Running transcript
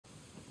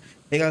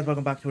Hey guys,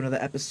 welcome back to another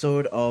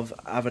episode of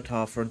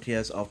Avatar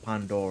Frontiers of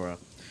Pandora.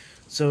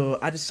 So,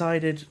 I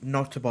decided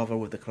not to bother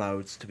with the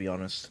clouds, to be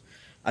honest.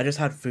 I just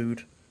had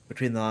food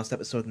between the last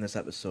episode and this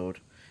episode,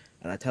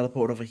 and I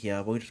teleported over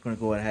here. We're just going to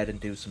go ahead and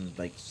do some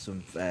bases.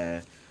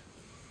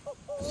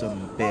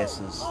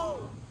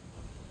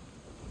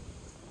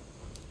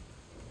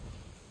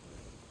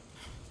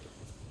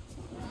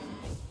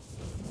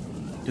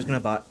 Just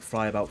going to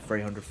fly about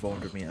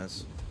 300-400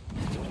 meters.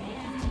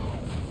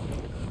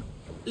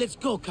 Let's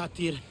go,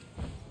 Katir.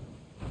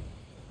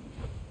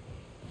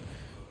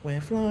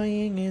 We're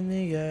flying in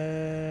the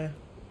air.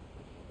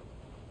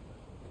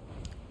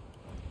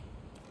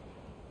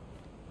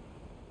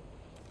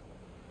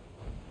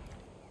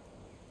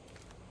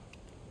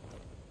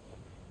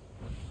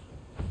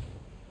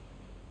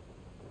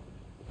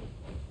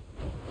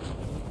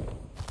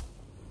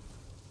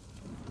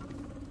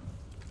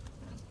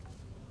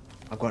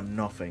 I've got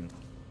nothing.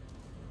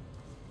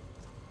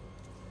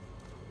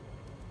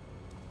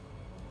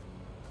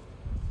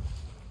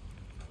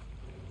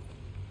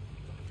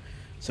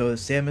 So the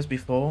same as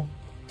before,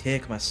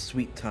 take my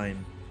sweet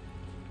time.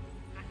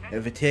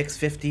 If it takes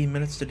 15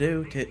 minutes to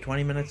do,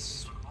 20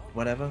 minutes,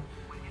 whatever,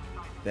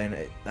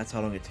 then that's how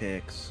long it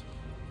takes.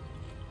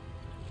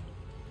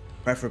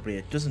 Preferably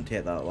it doesn't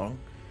take that long,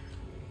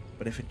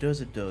 but if it does,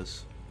 it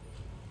does.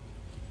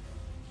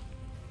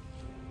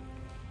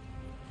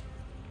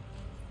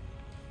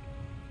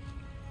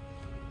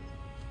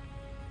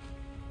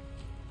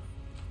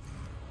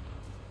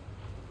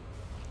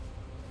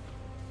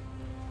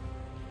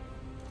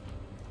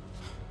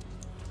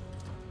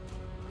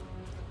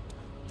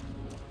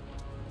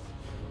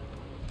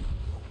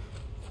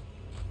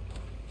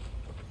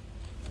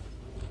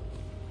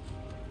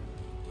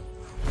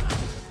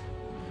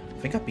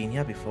 I think I've been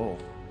here before,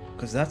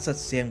 because that's that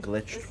same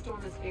glitch. This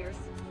storm is fierce.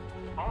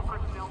 All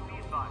personnel be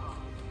advised.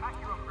 Pack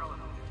your umbrellas.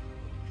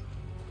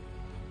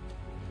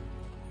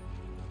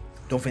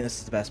 Don't think this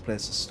is the best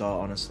place to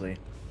start, honestly.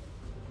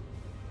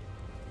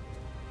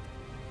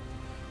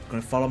 I'm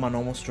gonna follow my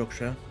normal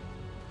structure.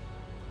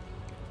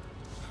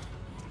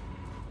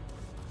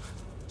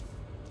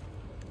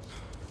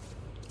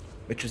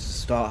 Which is to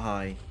start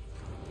high.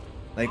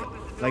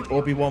 Like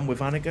Obi-Wan with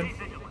Anakin.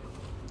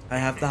 I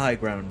have the high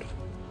ground.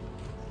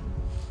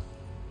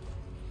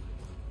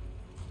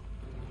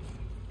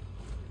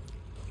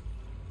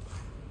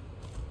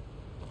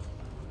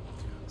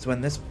 So when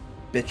this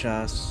bitch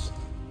ass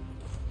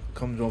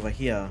comes over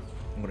here,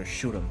 I'm gonna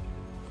shoot him.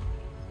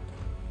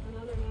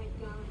 Another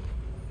night gone.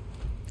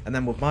 And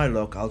then with my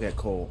luck, I'll get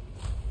caught.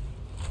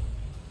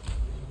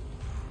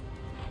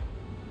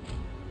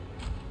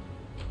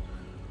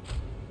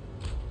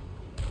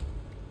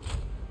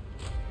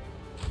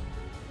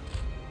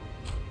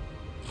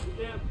 You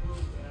can't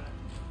prove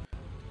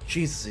that.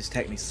 Jesus, he's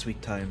taking his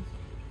sweet time.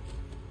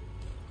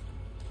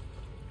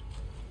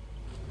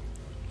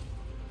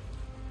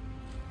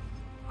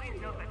 Please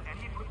note that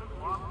any equipment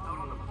lost out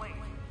on the plane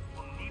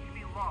will need to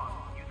be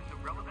logged using the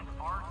relevant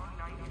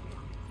R290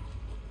 form.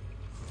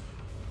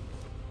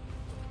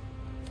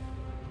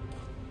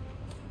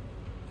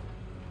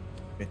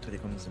 Wait until he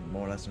comes in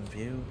more or less in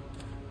view.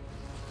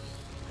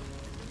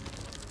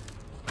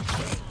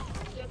 Just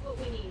what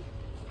we need.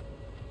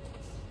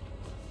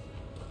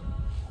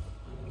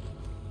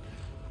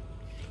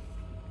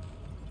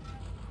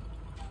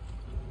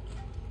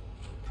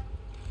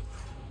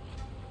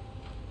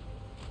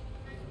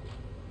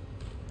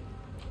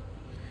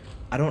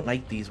 I don't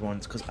like these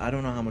ones because I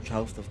don't know how much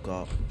health they've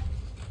got.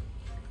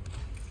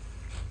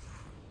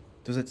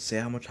 Does it say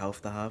how much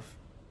health they have?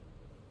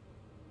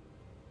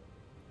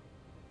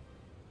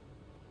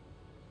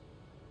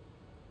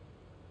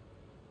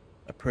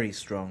 They're pretty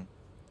strong,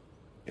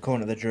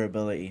 according to the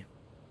durability.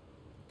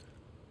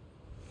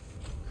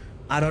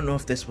 I don't know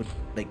if this would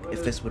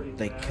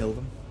kill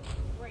them.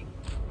 Great.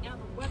 Now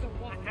the weather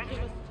watch give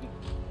us two.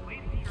 Please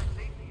ensure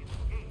safety is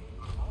engaged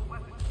on all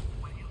weapons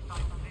when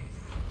inside the base.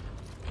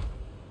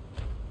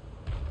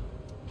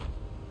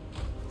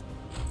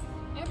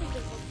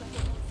 Everything looks like it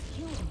wants to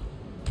kill me.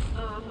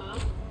 Uh-huh.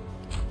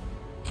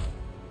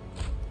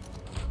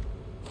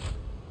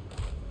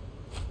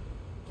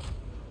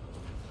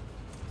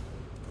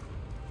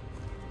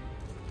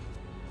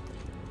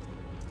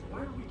 Why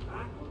are we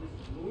back on this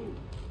moon?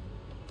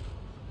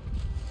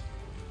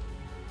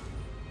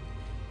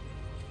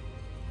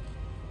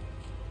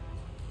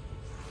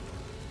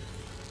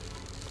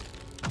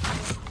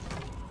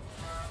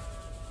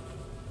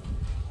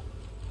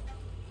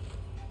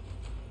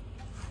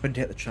 Couldn't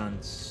take the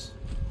chance.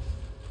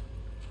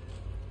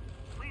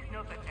 Please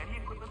note that any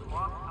equipment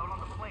lost out on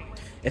the plane.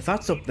 If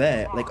that's up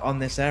there, like on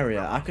this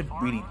area, I could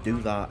really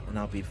do that,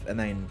 and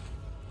then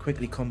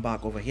quickly come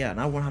back over here, and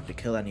I won't have to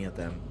kill any of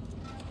them.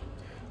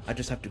 I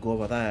just have to go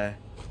over there,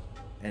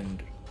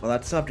 and well,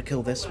 I'd still have to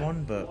kill this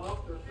one, but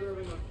After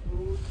serving us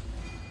food,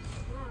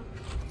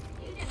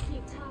 You just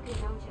keep talking,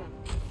 don't you?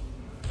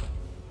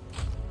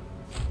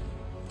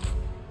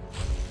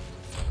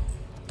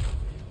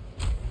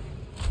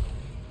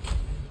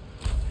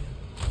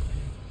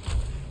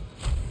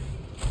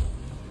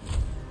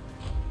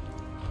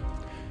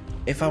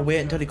 If I wait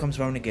until he comes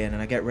around again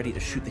and I get ready to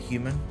shoot the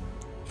human,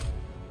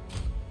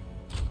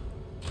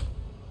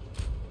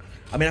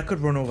 I mean, I could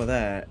run over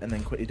there and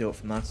then quickly do it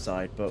from that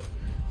side, but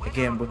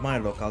again, with my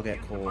luck, I'll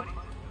get caught.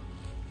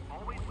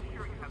 Always be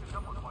sure you have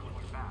someone watching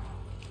your back.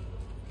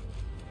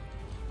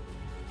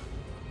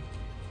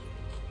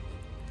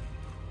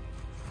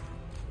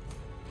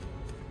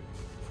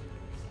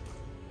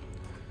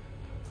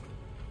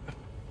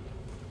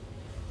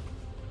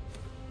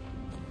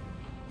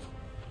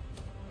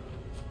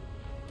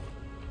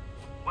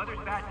 Weather's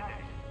bad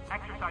today.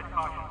 Exercise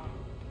caution.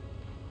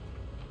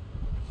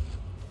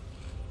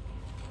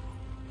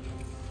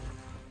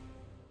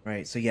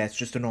 Right, so yeah, it's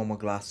just a normal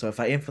glass. So if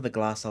I aim for the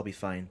glass, I'll be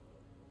fine.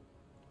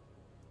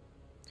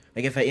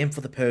 Like if I aim for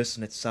the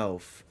person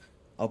itself,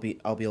 I'll be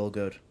all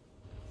good.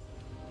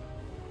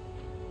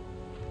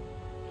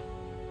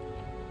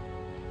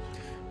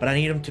 But I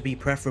need him to be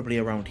preferably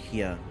around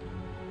here.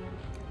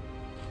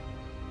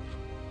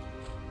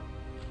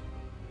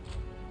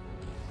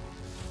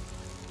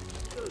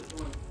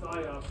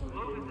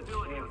 Low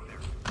visibility out there.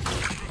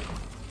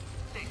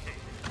 Stay safe.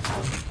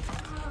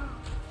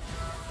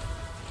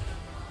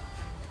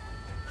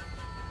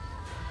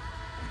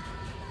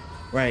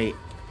 Right,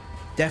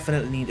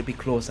 definitely need to be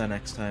closer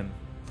next time.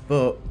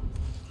 But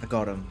I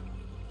got him.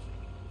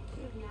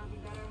 Now we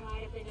better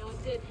hide if they know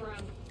it's good for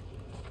 'em.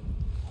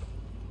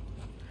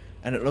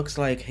 And it looks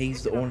like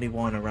he's the only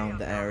one around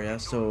the area,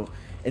 so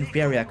in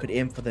theory I could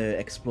aim for the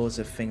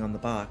explosive thing on the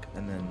back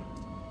and then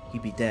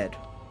he'd be dead.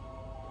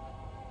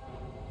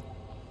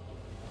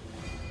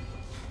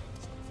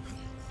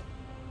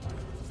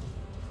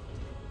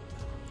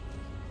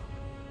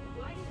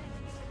 Why did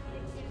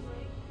I think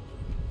like...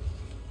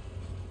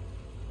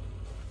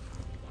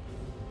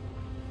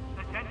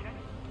 Attention.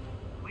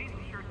 Please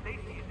ensure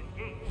safety is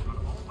engaged on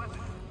all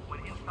weapons when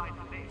inside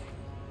the base.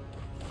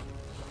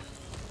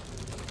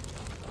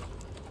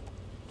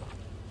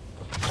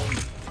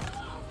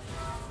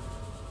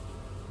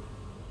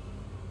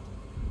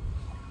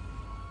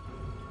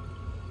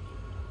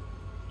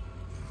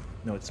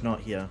 No, it's not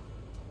here.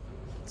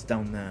 It's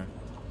down there.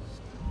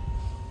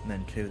 And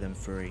then 2, then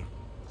 3.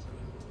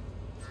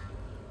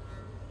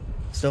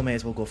 Still may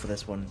as well go for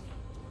this one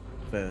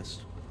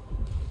first.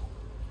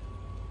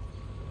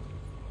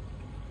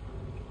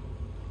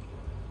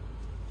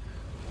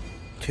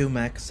 Two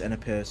mechs and a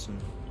person.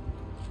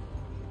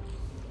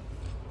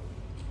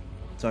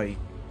 Sorry,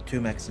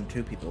 2 mechs and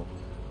 2 people.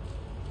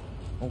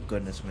 Oh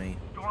goodness me.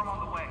 Storm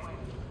on the way.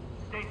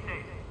 Stay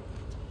safe.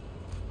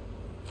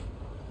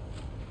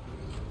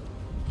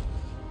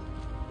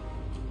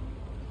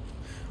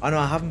 I know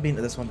I haven't been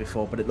to this one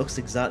before, but it looks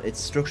it's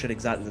structured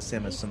exactly the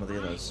same as some of the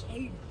others.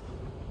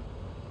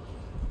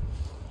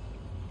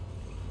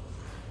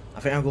 I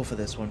think I'll go for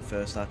this one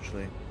first,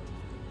 actually.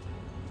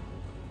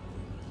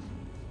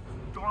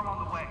 Storm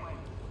on the way.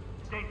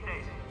 Stay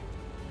safe.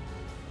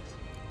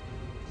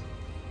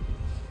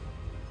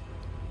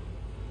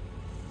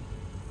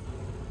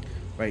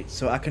 Right,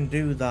 so I can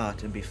do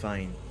that and be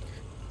fine.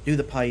 Do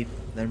the pipe,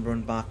 then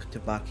run back to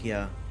back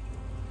here.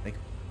 Like,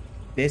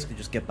 basically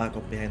just get back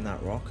up behind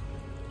that rock.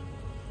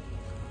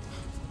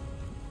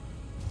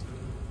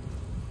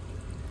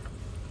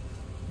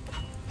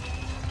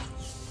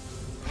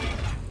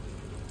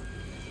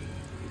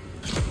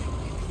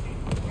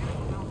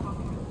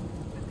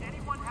 Does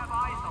anyone have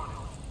eyes on it?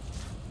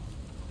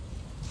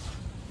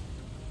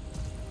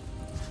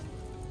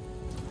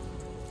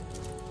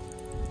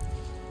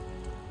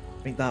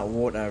 I think that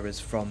water is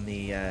from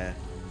the, I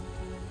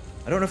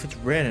don't know if it's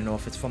raining or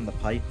if it's from the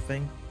pipe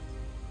thing.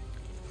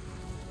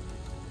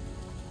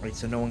 Right,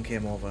 so no one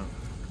came over.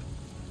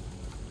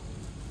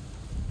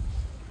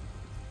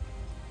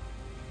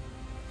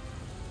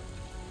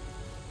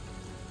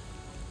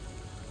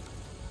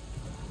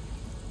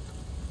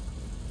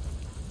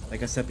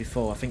 Like I said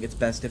before, I think it's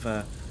best if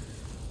I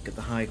get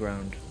the high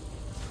ground.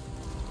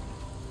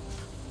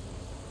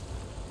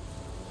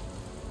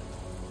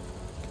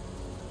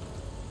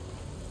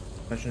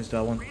 Question is, do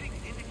I want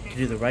to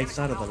do the right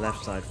side or the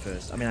left side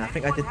first? I mean, I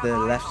think I did the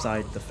left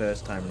side the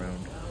first time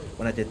round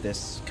when I did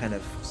this kind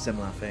of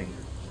similar thing.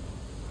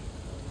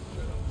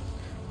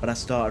 But I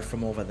started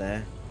from over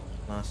there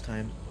last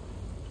time.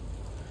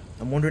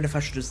 I'm wondering if I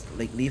should just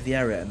like leave the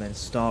area and then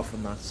start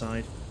from that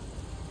side.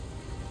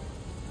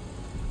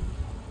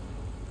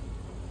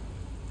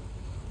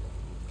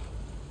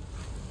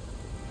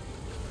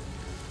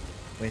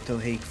 Wait till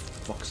he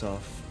fucks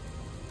off.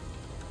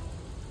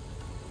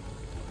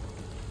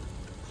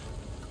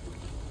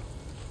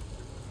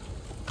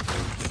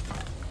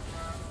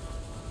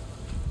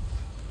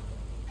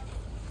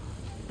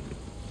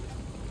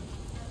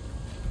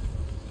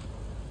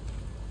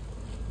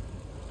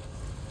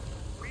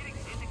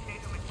 Readings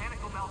indicate a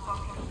mechanical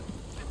malfunction.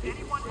 Does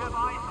anyone have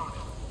eyes on it?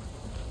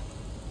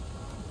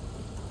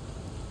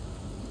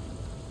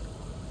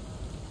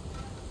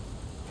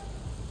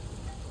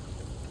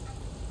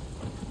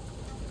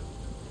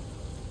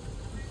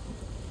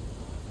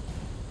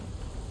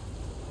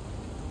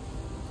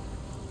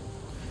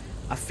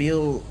 I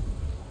feel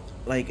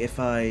like if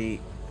I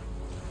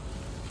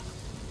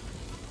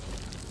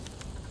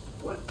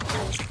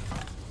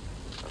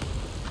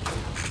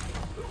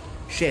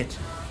shit.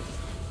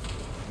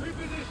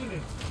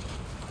 Repositioning.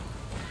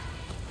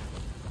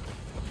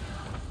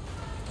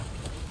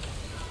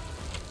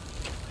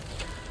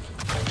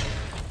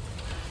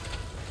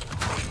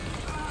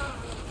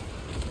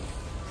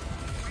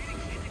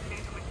 Readings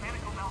indicate a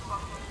mechanical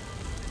malfunction.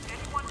 Does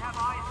anyone have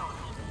eyes on it?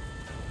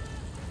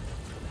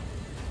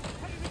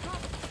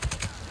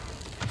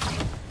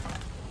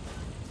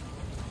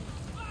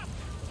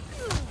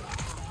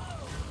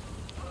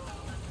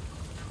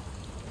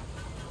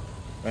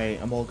 Right,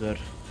 I'm all good.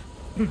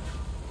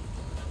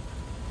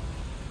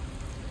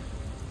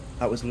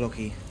 That was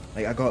lucky.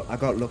 Like I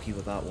got lucky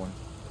with that one.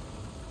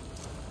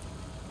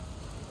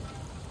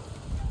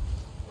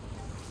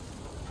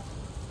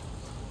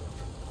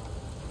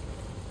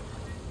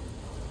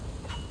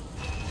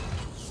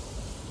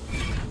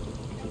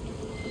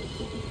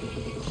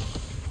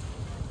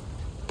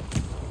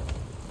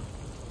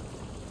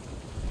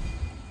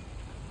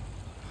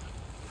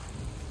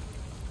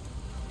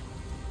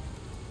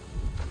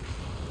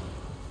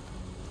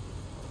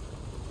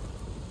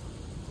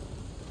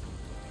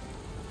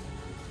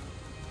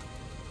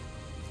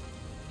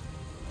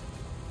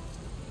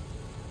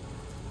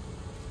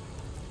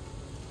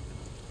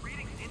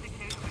 Readings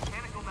indicate a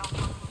mechanical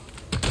malfunction.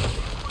 Does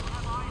anyone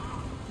have eyes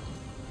on it?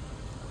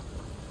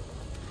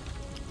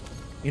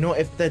 You know,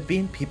 if there'd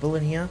been people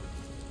in here,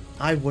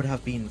 I would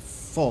have been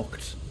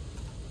fucked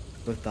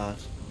with that.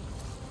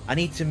 I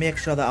need to make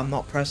sure that I'm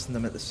not pressing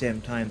them at the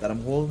same time, that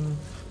I'm holding,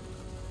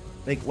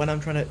 like when I'm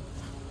trying to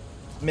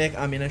make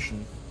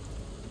ammunition,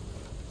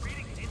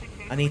 Readings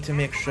indicate I need to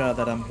make sure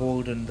that I'm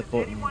holding the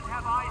button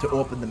to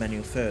open the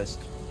menu first.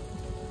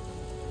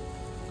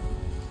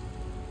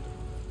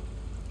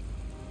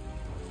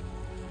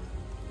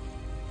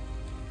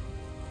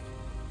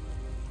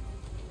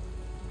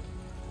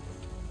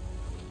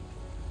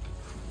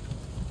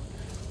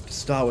 To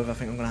start with, I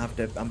think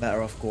I'm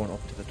better off going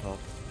up to the top.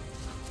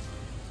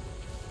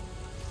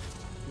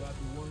 Got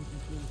the ones who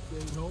should have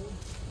stayed home.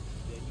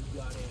 Then you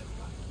got Empire.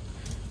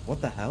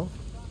 What the hell?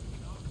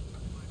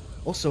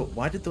 Also,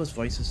 why did those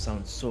voices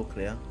sound so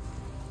clear?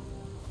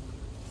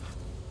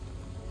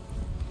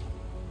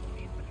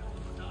 You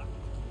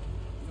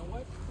know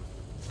what?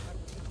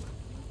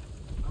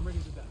 I'm ready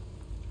to die.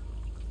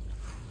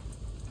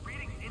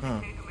 Readings Huh.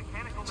 indicate a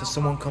mechanical So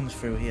someone malfunction. comes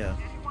through here.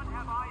 Does anyone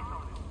have eyes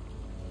on it?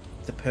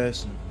 The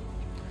person.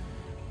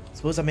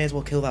 Suppose I may as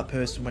well kill that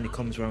person when he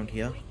comes around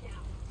here.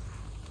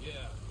 Yeah, here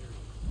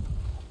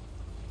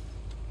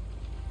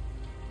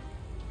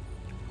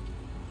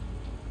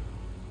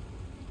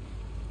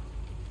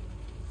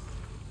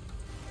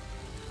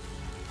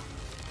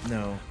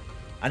No.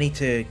 I need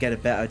to get a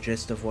better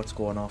gist of what's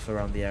going off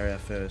around the area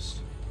first.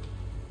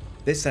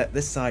 This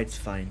side's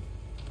fine.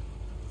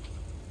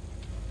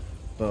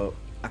 But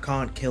I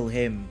can't kill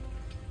him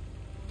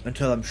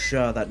until I'm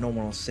sure that no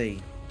one will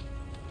see.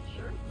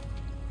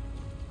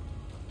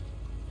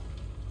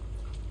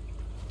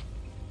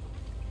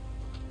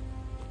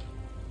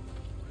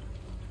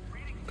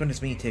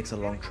 Goodness me, it takes a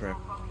long trip.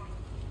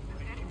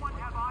 Does anyone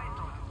have eyes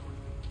on it?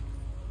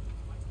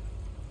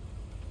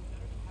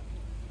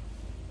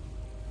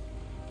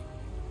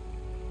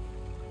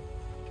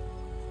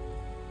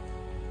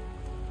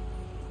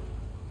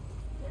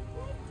 This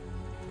place?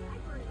 I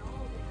burn it all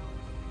down.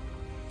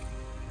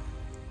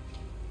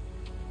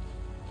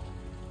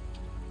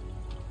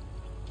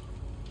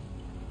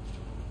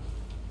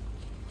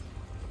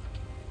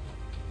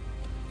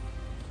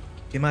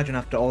 Can you imagine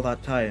after all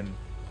that time,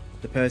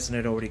 the person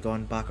had already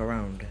gone back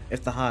around?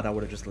 If they had, I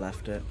would have just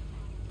left it.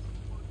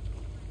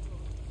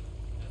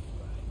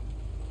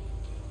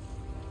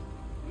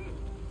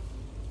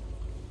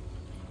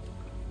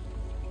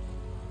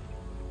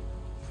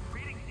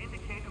 Readings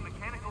indicate a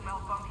mechanical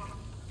malfunction.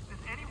 Does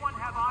anyone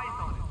have eyes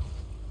on it?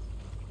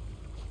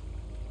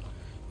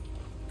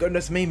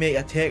 Goodness me, mate,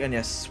 you're taking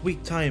your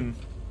sweet time.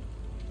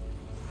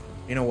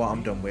 You know what,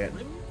 I'm done waiting.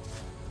 Really?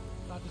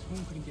 Thought this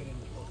wound couldn't get any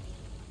closer.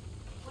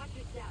 Watch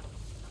your step.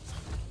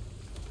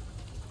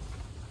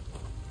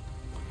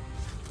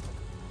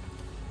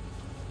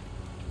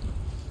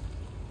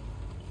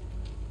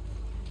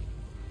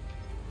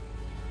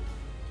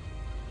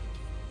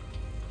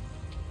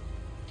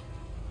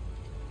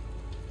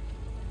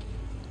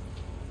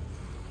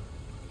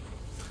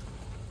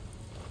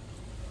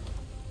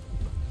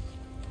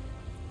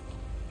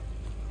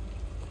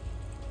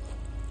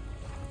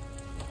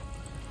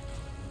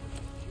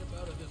 Ship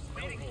out of this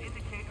Readings hellhole.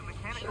 indicate a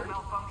mechanical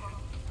malfunction.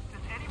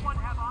 Does anyone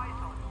have eyes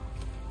on it?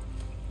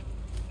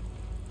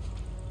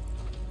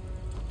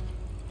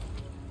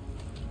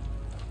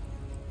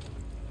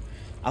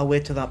 I'll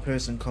wait till that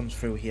person comes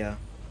through here.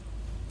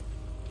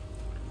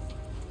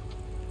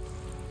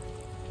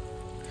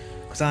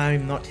 Because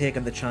I'm not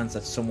taking the chance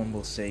that someone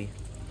will see.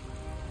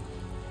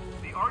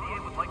 The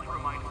RDA would like to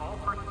remind all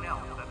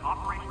personnel that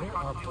Operation There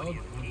are Continuity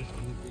bugs is in key. this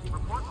new video.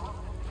 Report all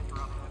system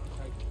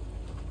interruptions.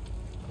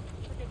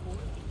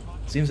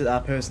 Seems that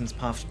that person's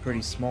path's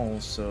pretty small,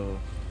 so...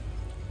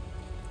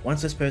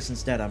 Once this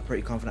person's dead, I'm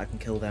pretty confident I can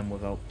kill them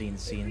without being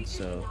seen,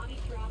 so... Nani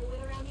travel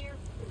with around here?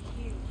 They're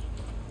huge.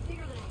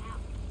 Bigger than a house.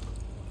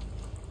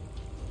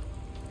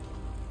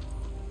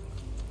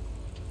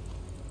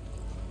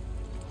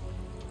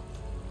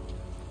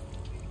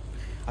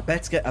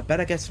 I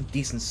better get some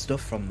decent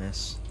stuff from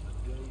this.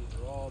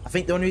 I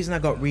think the only reason I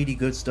got really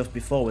good stuff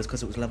before was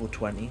because it was level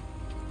 20.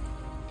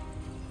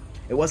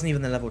 It wasn't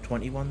even the level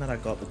 21 that I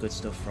got the good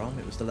stuff from,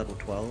 it was the level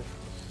 12.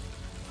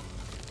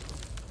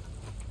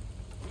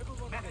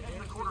 Message to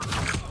the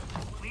quartermaster.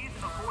 Please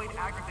avoid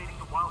aggravating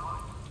the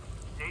wildlife.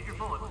 Save your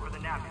bullets for the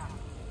napkin.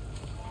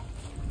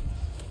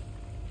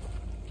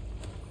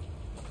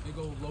 Big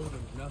old load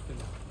of nothing.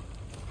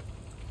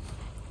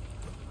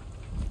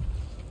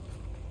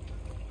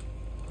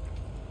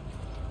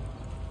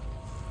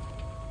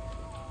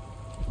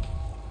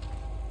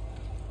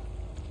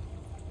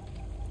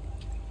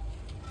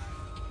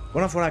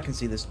 One of what I can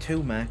see, there's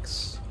 2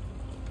 mechs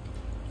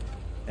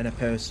and a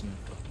person.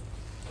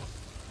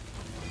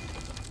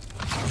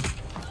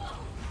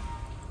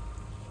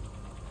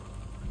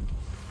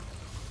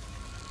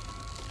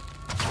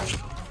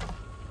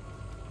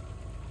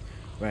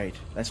 Right,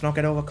 let's not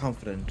get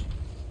overconfident.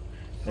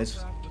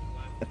 There's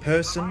a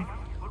person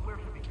Footwear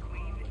should be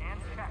cleaned and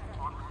checked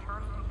on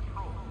return from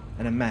patrol.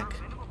 and a mech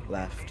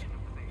left.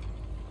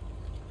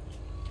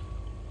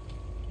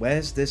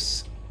 Where's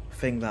this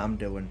thing that I'm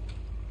doing?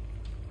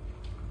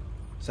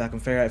 So I can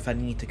figure out if I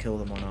need to kill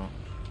them or not.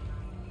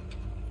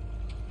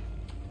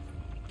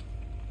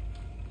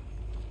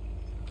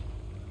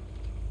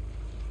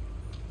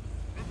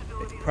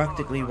 It's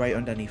practically right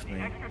underneath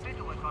me. Extra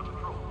vigilant on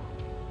patrol.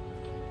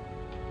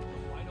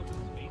 Wide open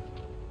space.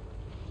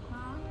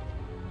 Huh?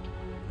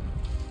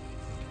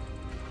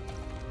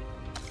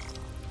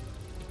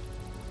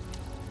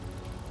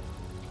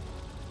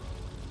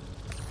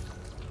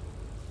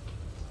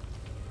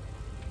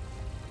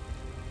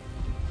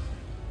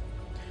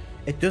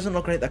 It doesn't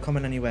look like they're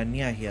coming anywhere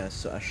near here,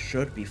 so I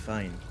should be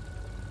fine.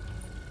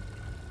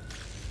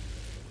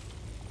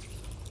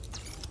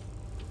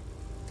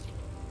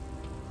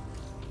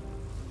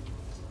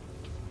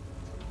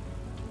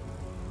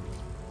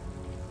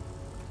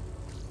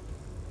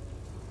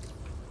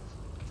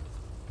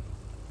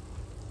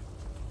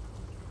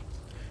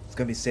 It's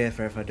gonna be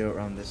safer if I do it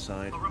around this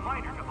side. A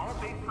reminder to all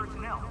base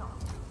personnel.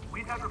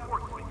 We've had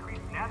reports of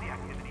increased Navi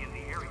activity in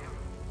the area.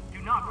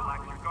 Do not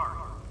relax your guard.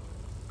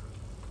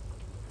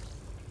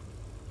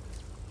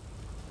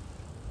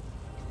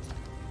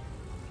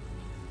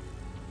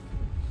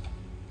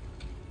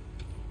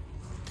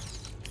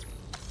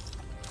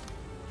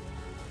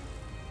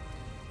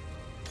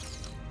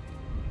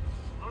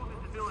 Low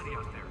visibility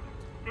out there.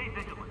 Stay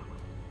vigilant.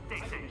 Stay I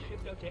can safe.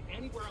 shipped out to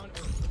anywhere on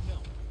Earth, but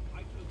no. I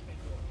chose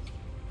Pandora.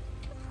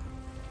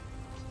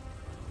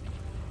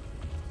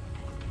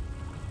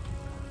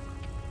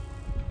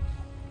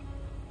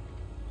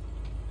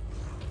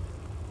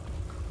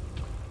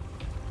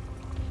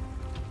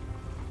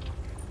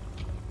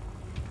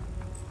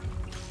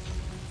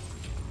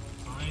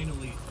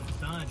 Finally, some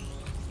sun.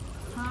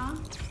 Huh?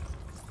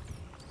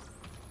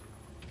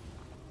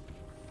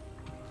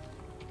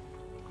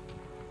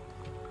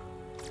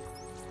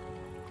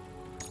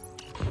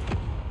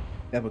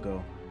 There we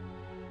go.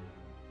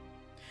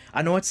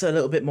 I know it's a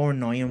little bit more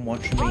annoying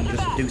watching me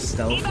just do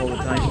stealth all the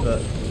time,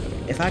 but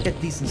if I get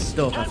decent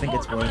stuff, I think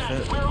it's worth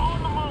it. We're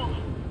on the move.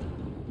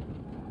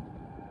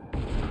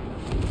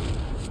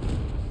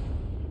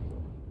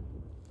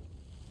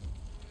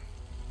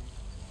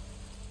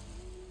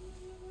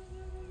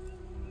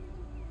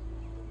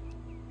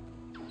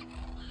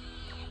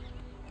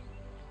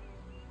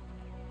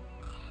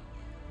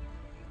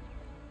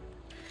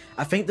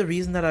 I think the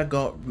reason that I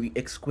got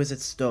exquisite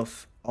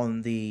stuff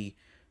on the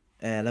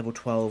level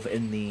 12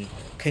 in the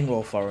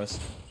Kingroll Forest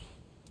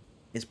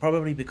is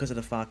probably because of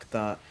the fact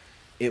that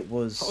it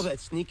was... All that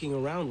sneaking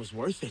around was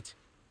worth it.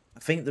 I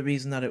think the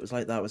reason that it was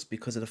like that was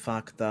because of the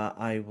fact that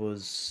I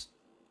was...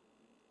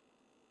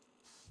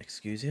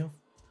 Excuse you?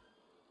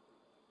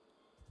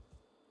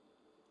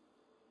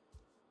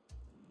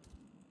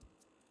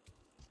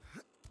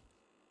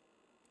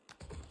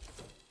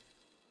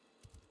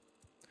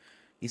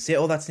 You see,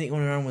 all that sneaking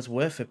around was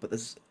worth it, but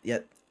there's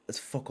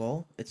fuck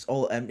all. It's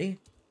all empty.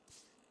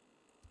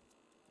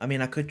 I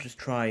mean, I could just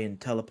try and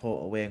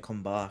teleport away and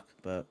come back,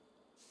 but...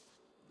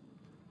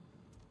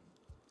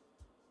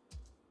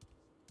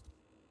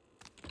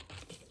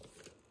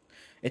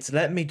 It's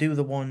letting me do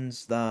the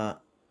ones that...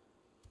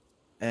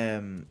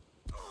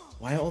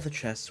 Why are all the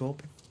chests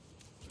open?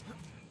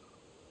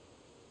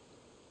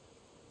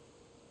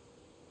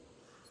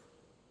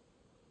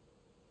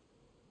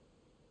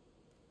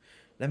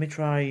 Let me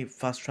try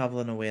fast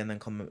traveling away and then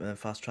come and then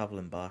fast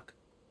traveling back.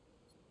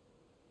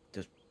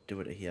 Just do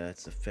it here.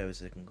 It's the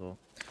furthest it can go.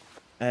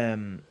 There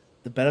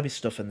better be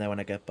stuff in there when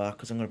I get back,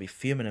 because I'm gonna be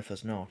fuming if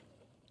there's not.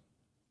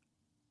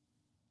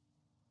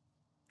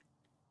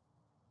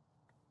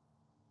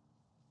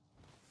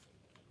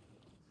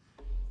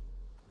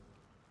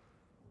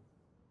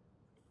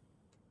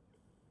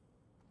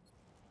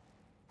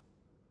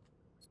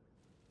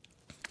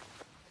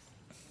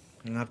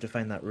 I'm gonna have to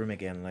find that room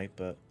again, like,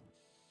 but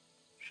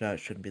sure, it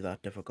shouldn't be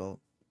that difficult.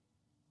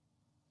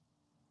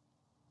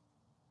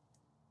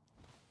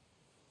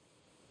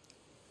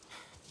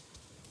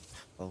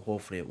 Well,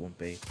 hopefully it won't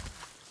be.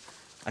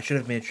 I should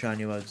have made sure I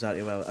knew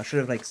exactly where. I should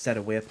have like set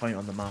a waypoint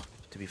on the map,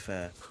 to be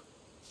fair.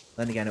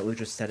 Then again, it would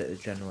just set it as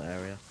general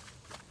area.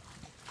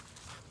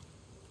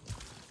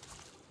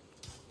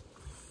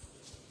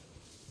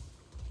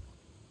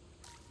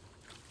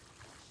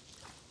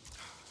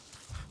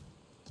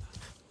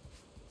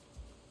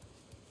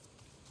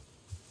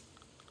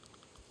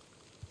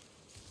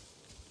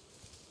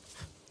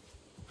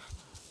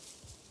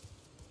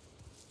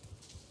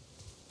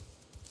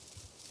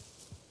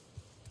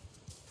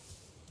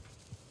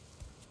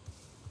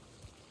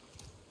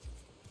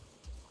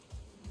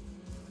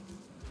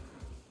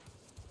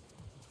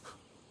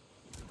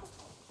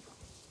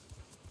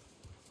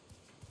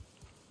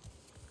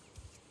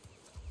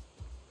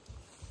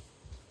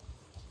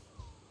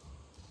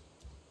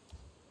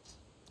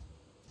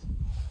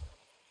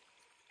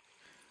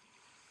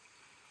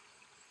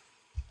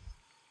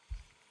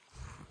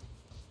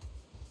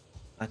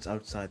 That's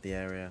outside the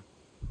area.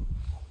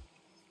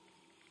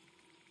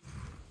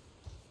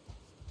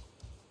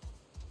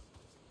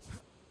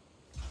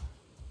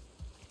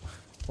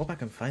 Hope I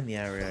can find the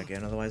area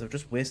again, otherwise I've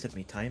just wasted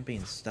me time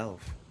being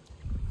stealth.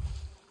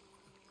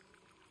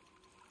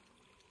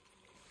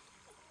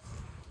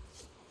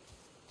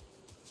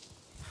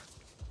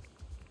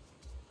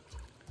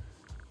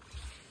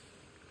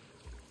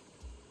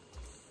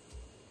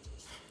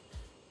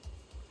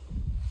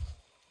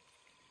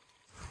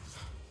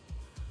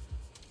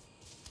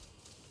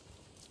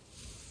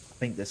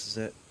 I think this is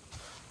it.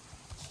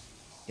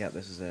 Yeah,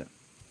 this is it.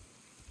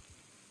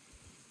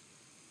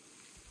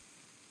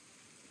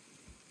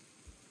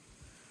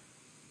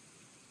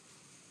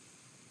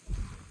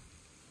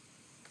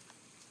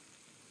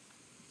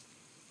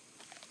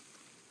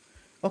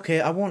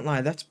 Okay, I won't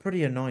lie, that's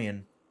pretty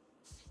annoying.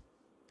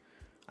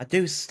 I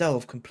do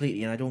stealth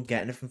completely and I don't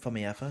get anything for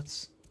my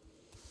efforts.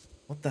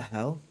 What the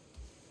hell?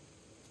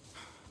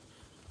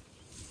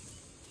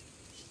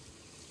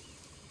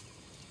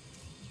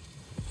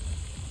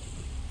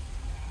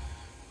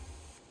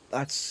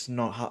 That's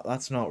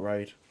not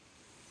right.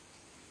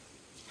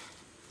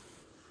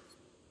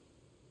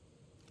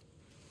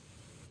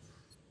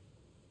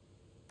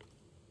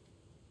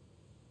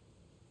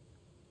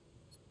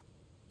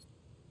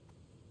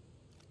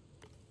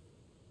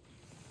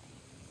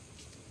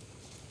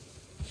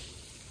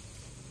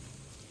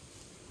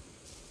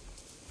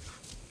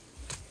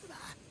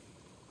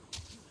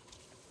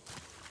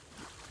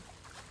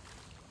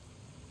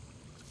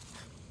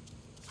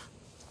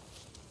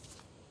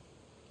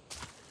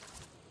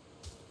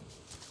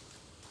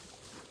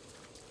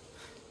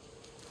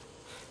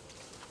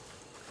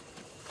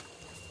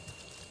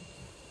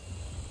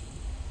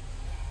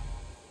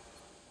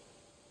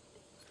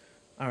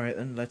 Alright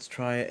then, let's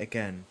try it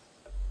again.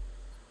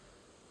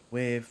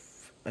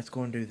 Let's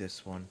go and do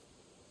this one.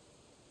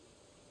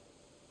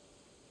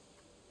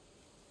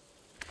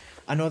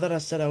 I know that I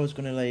said I was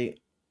gonna like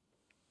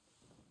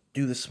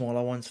do the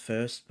smaller ones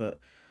first, but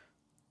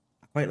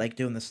I quite like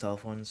doing the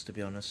stealth ones, to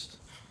be honest.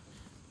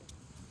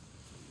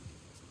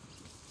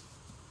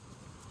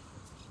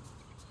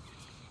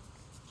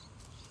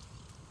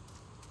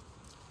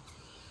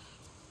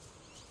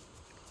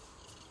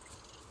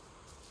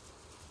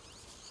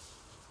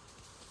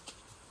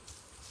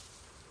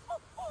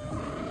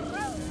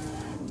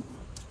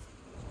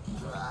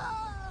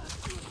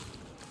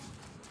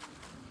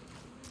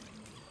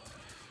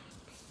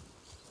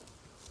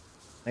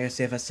 Like I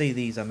say, if I see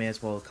these, I may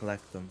as well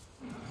collect them.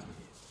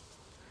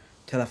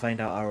 Till I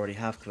find out I already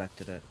have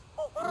collected it.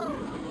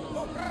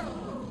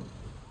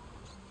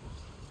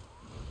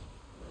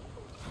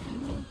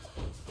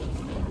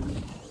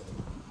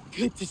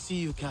 Good to see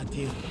you,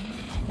 Katil.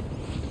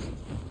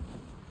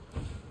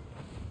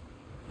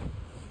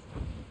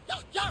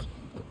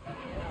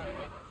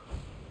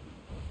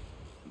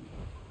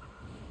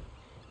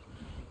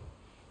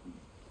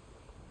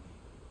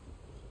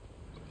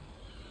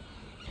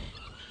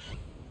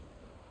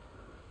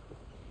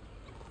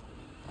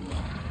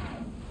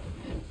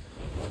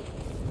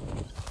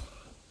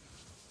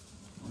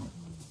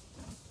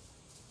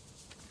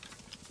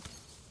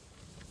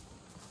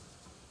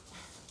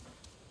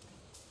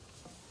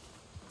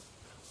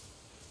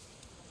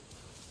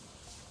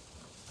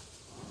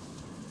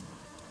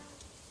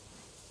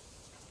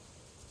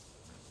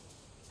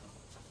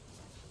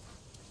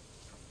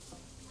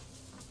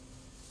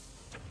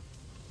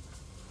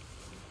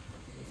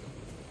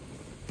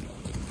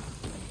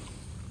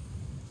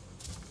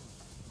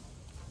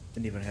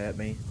 Didn't even hurt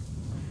me.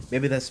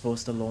 Maybe they're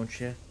supposed to launch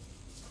you.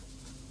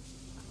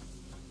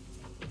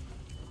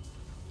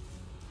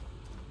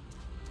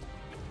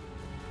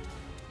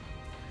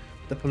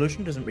 The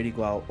pollution doesn't really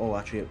go out. Oh,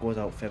 actually, it goes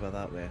out further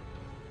that way.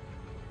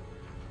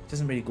 It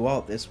doesn't really go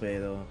out this way,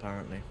 though,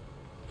 apparently.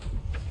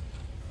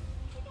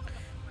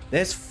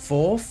 There's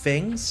 4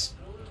 things?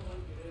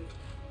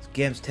 This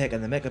game's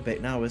taking the mick a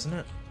bit now, isn't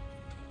it?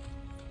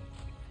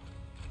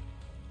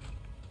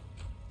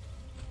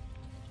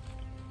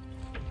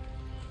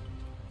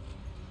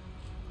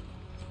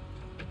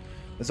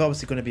 There's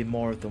obviously going to be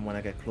more of them when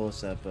I get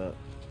closer, but...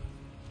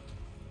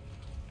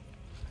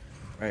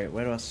 Right,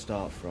 where do I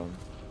start from?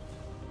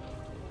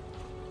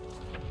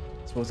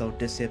 Suppose I'll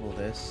disable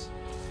this.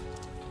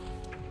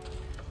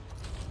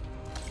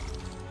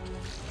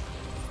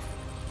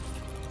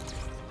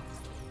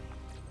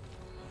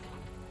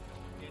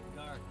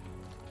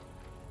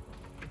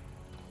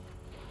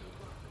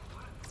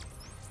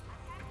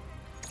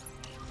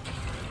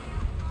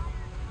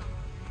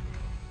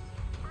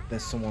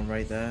 There's someone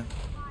right there.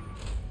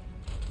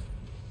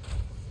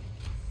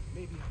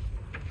 Maybe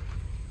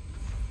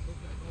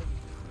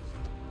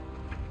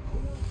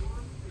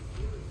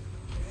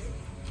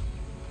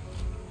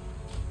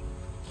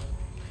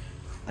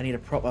I need a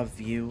proper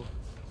view.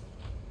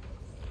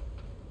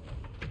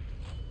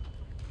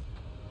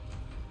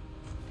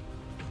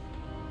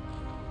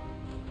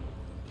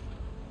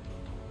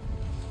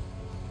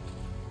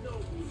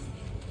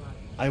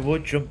 I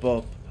would jump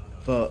up,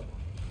 but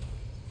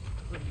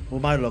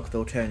with my luck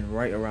they'll turn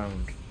right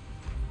around.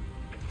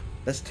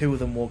 There's two of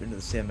them walking into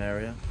the same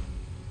area.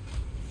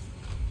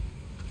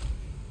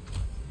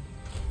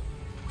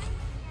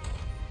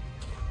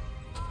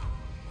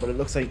 But it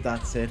looks like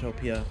that's it up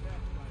here.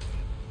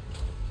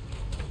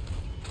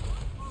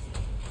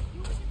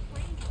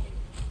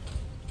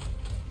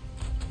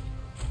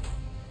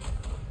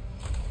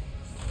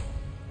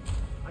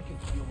 I can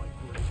feel my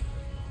brain.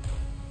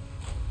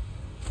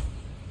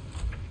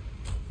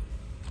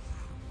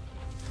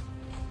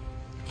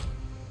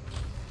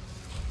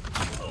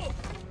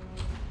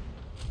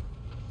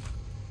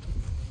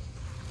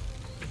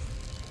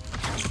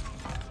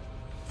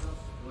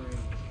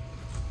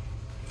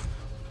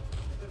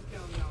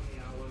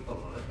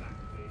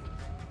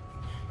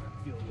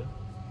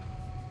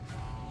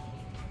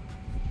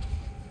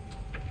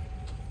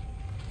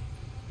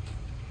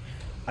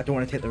 I don't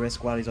want to take the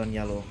risk while he's on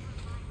yellow.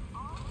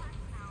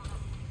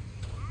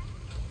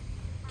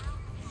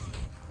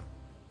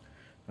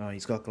 Oh,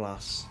 he's got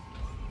glass.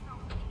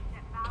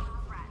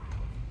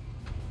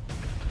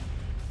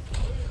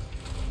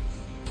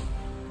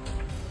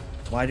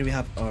 Why do we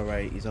have... Oh,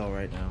 right, he's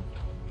alright now.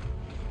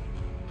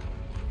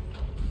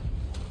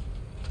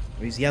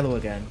 He's yellow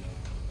again.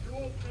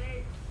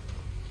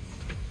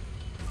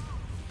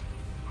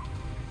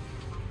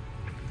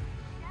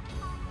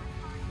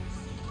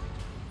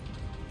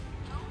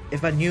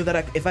 If I knew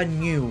that if I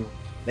knew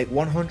like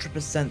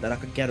 100% that I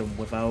could get him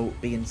without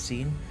being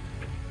seen,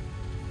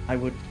 I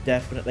would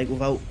definitely, like,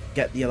 without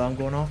get the alarm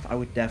going off, I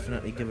would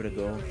definitely give it a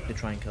go to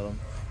try and kill him.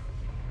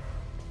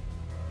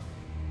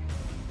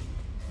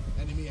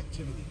 Enemy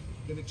activity.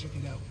 Gonna check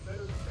it out.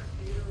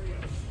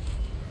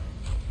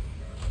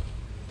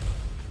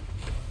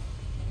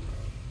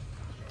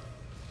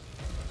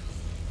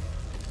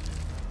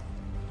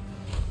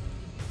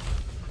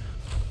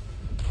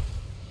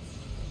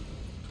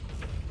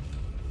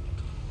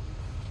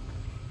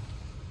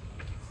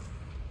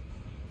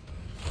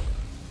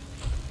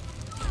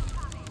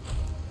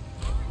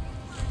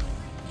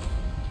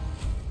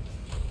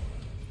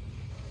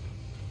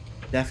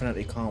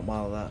 Definitely can't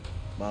while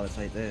it's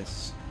like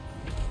this.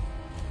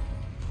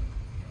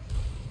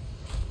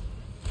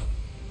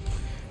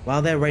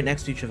 While they're right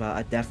next to each other,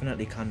 I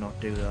definitely cannot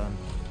do that.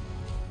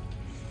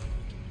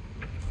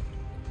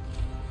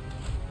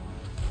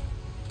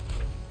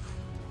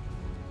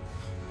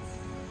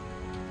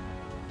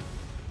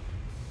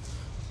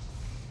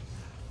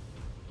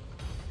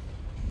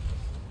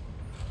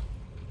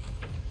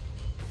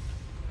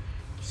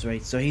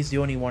 Right, so he's the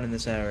only one in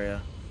this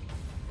area.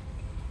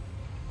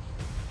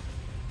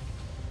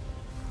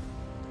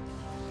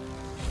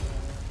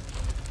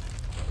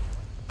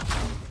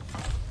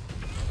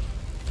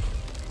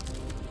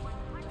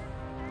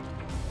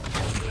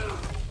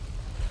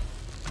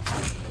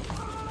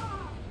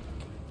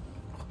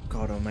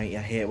 God almighty,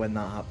 I hate when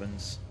that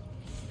happens.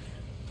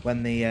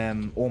 When they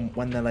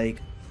when they're like,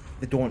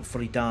 they don't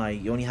fully die.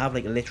 You only have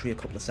like literally a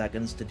couple of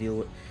seconds to deal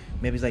with.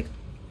 Maybe it's like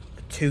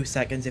 2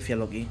 seconds if you're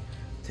lucky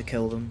to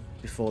kill them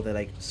before they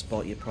like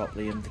spot you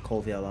properly and to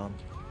call the alarm.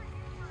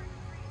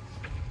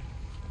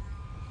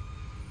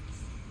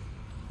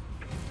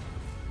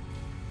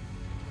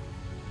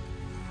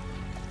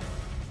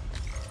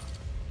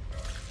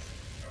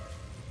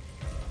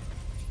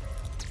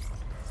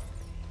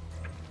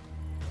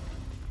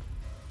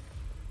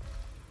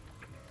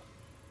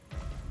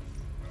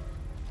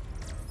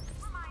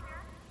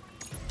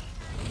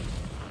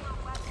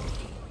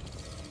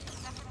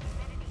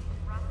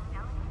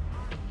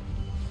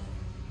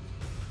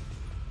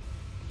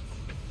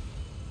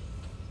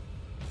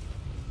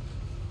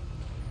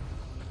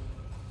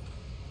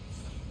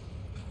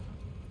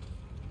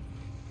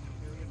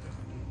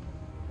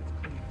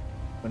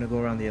 I'm gonna go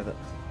around the other.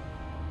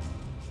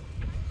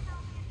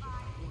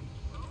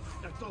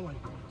 That's all I want.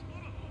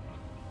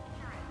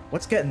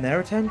 What's getting their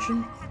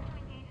attention?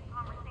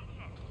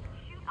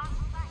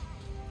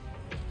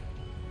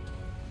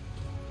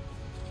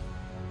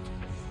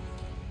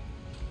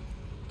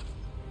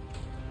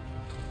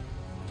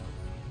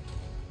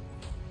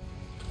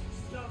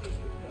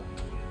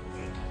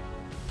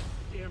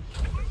 Damn.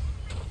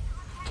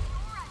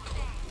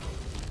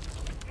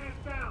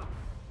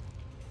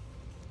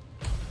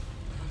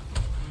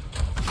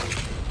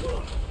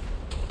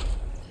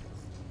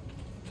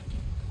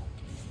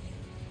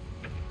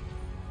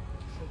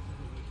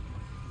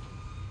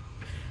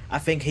 I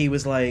think he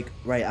was like,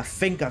 right, I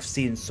think I've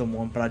seen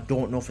someone, but I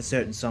don't know for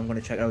certain, so I'm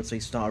gonna check it out. So he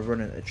started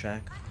running to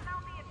check.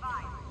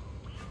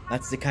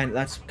 That's kind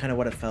of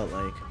what it felt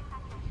like.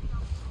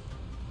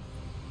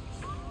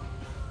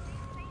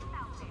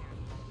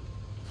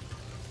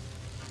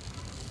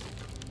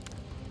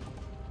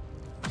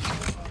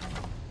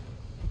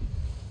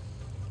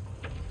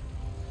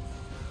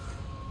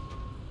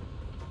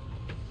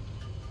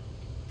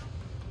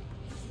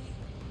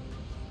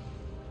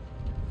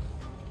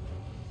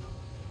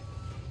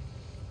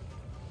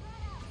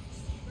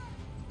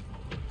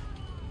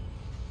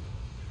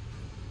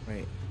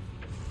 Right.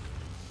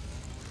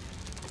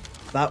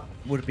 That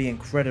would be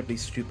incredibly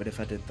stupid if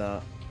I did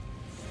that.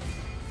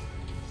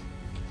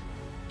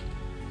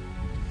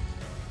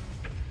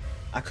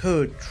 I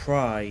could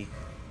try,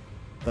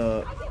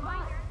 but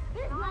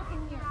There's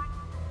nothing here.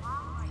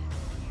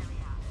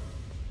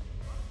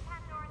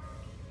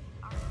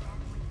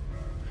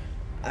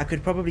 I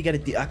could probably get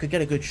I could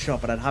get a good shot,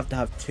 but I'd have to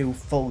have 2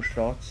 full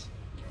shots.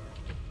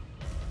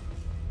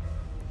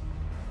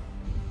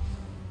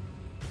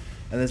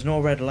 And there's no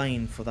red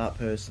line for that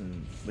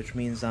person, which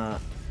means that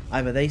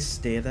either they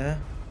stay there.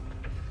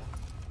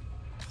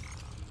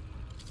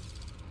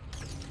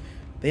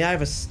 They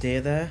either stay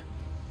there,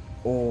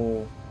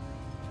 or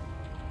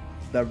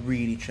they're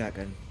really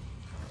checking.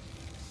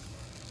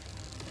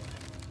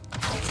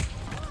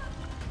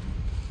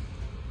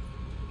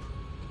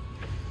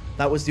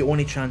 That was the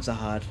only chance I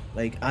had.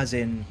 Like, as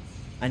in,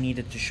 I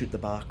needed to shoot the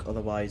back,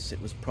 otherwise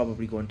it was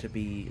probably going to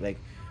be like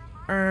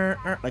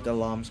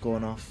alarms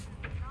going off.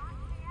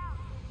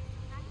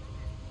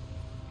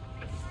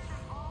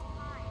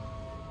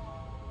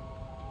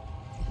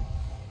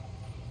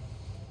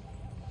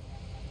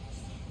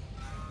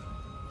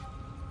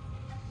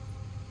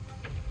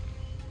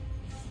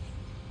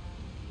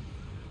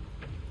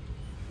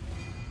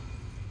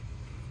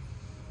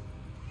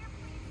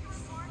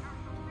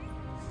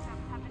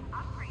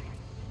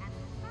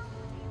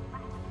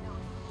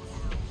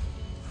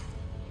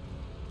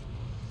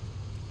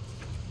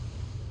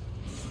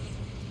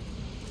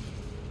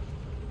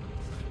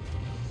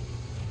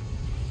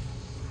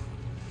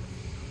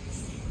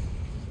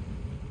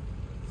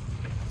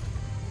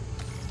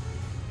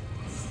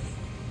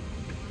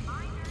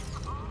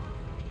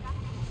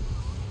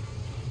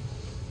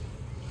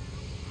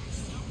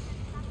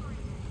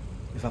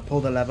 If I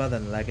pull the lever,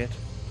 then leg it.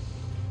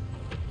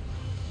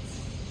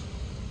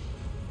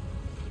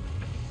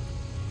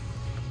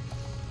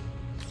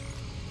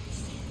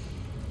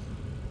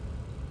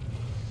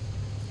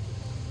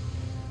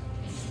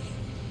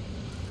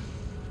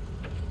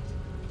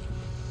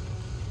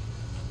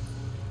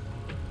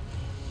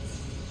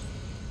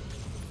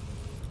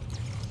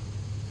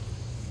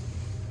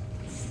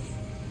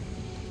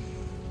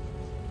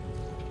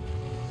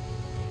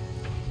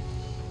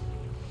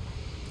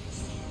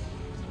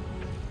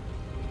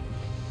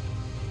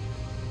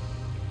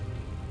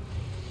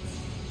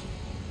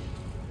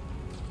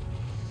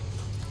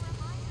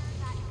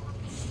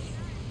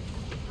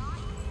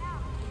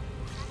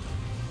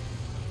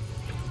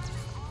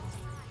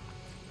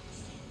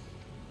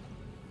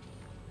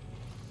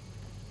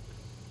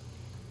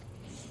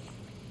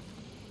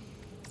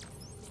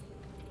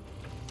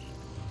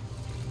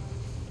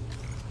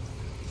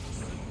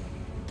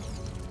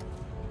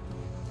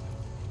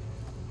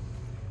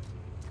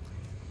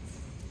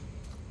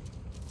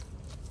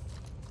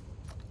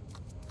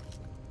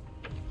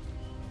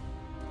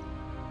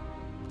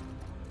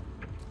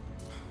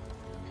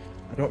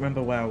 I don't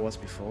remember where I was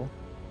before.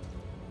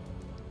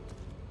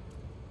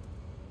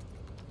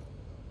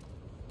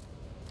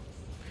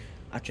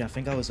 Actually, I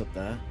think I was up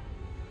there.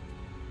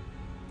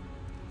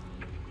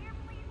 We are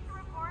pleased to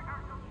report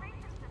our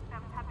filtration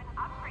systems have been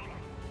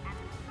upgraded, and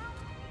the smoke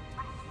is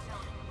less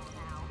noticeable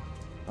now.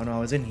 Oh no, I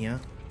was in here.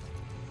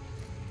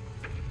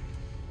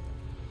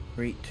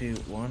 3, 2,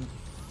 1.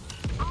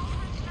 All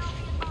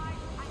personnel be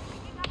advised, I'm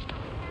picking up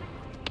some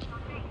mechanical issues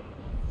on base.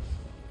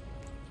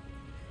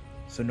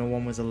 So no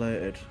one was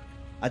alerted.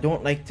 I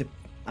like to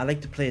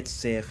play it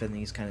safe in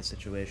these kind of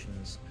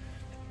situations.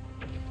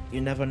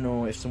 You never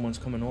know if someone's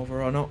coming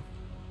over or not.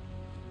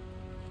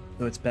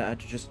 So it's better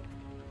to just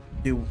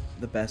do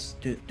the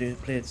best, play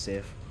it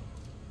safe.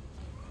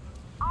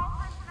 All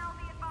personnel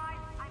be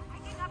advised, I'm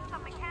picking up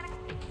some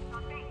mechanical issues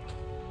on base.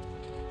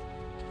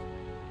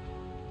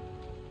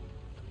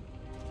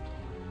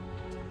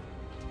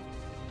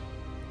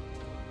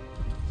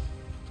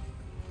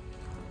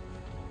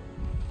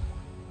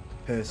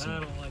 Person. I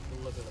don't like the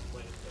look of the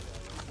place.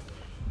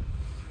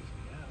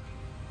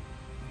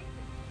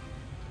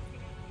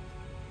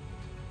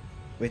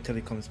 Wait till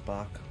he comes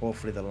back.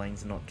 Hopefully the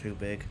line's not too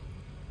big.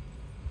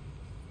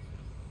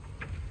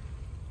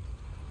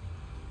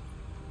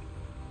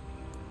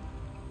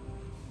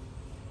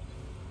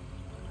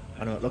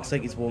 I know, it looks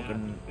like he's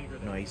walking...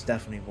 No, he's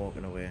definitely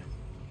walking away.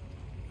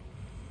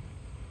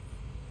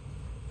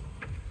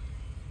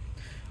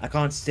 I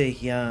can't stay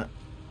here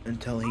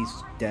until he's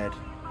dead.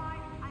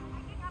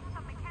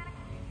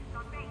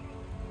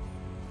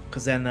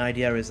 Because then the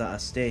idea is that I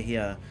stay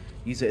here,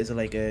 use it as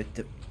like a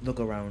look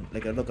around,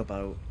 like a look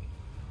about.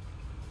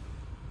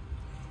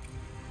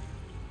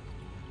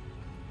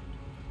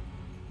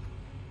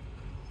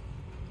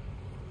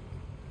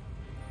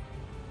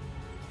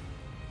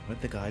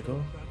 Where'd the guy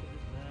go?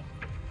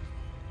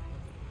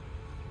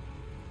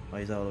 Oh,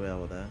 he's all the way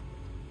over there.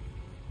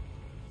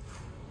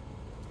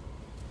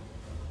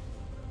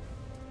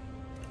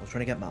 I was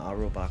trying to get my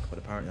arrow back, but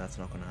apparently that's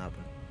not going to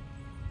happen.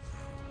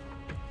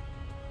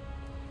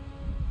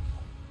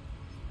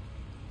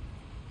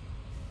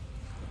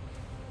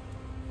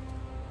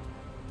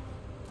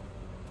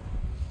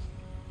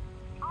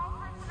 All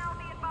personnel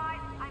be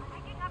advised, I'm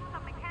picking up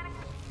some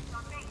mechanical issues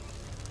on base.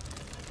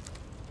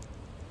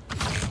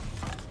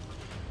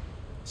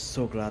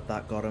 So glad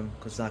that got him,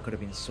 because that could have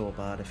been so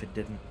bad if it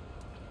didn't.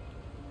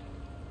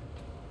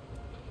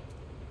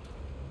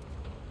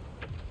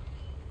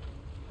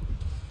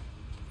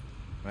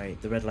 Right,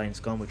 the red line's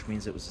gone, which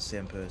means it was the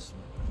same person.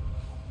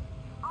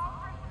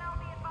 All personnel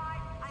be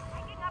advised, I'm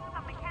picking up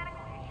some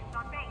mechanical issues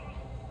on base.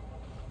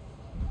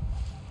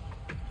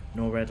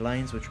 No red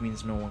lines, which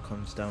means no one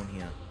comes down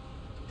here.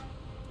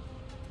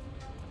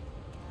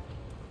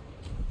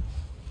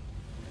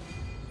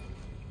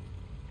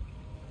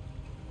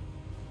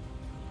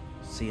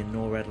 Seeing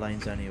no red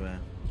lines anywhere.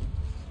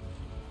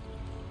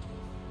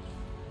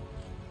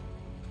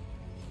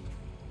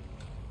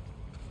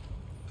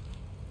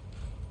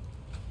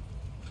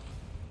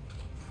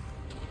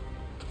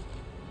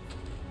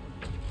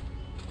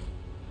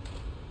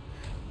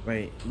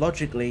 Right,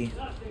 logically,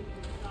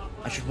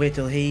 I should wait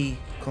till he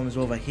comes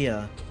over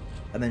here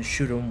and then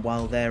shoot him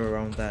while they're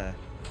around there.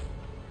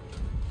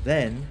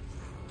 Then,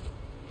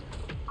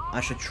 I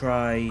should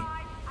try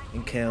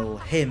and kill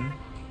him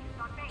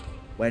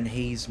when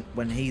he's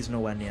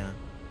nowhere near.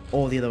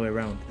 Or the other way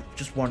around,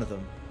 just one of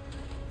them.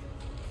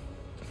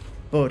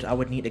 But I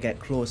would need to get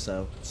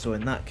closer, so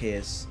in that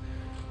case,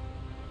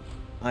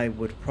 I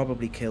would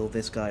probably kill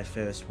this guy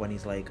first when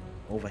he's like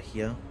over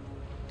here.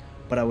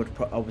 But I would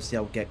obviously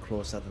I would get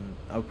closer than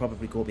I would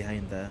probably go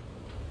behind there.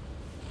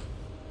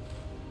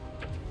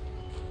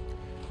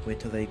 Wait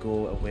till they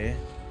go away.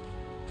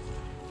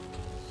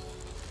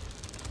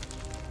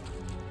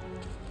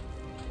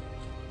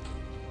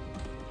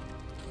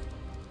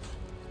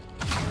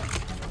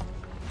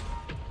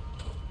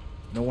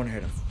 No one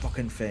heard a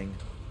fucking thing.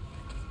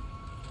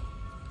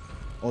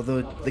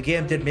 Although the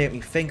game did make me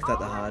think that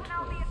they had.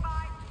 Personnel be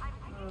advised, I'm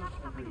picking up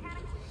some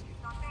mechanical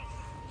issues on base.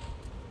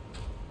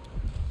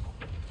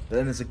 But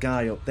then there's a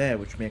guy up there,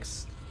 which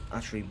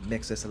actually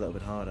makes this a little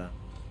bit harder.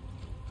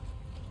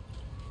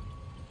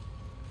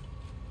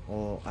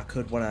 Or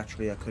what I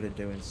could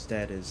do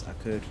instead is I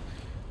could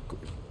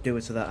do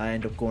it so that I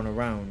end up going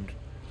around,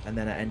 and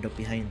then I end up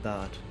behind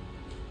that,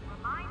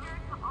 Reminder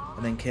to all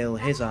and then kill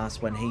his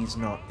ass when he's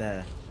not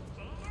there.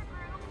 stay in your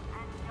group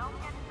and don't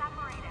get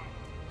separated.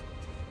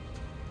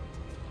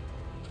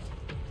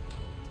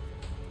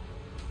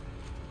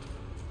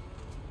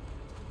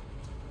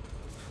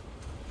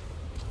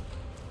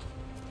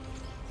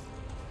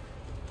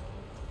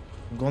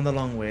 I'm going the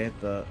long way,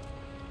 but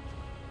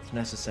it's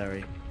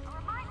necessary A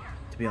reminder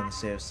to be on the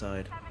safe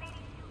side.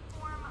 782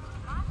 form must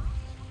be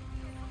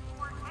completed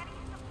before any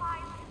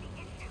supplies can be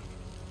issued.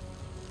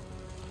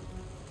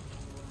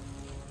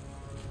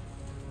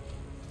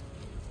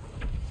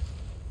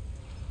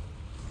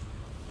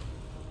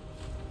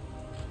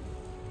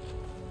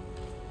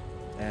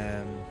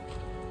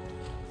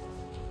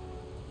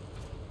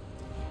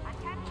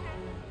 Attention,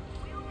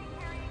 we will be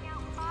carrying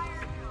out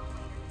fire drills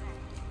later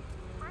today.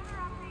 Further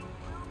updates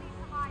will be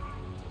provided.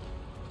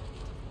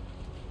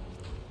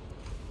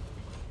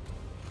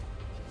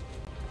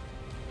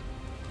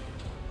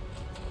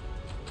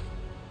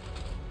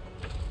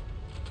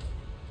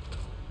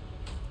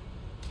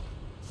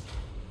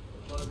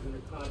 Bugs in the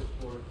cottage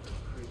for it.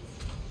 Crazy.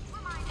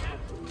 Reminder,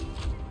 please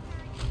ensure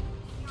you keep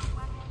your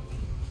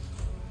weapons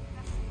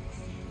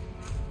safe.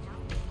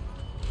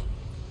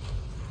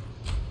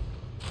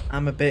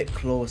 I'm a bit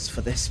close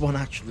for this one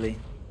actually.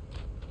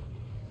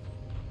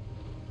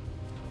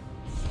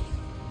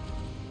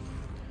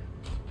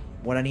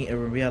 What I need to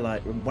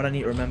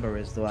remember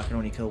is though I can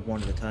only kill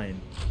one at a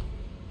time.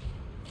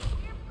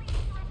 We are pleased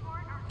to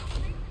report our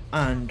filtration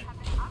And have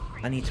been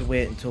upgraded. I need to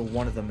wait until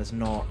one of them is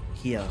not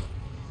here.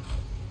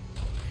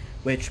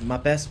 Which my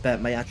best bet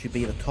may actually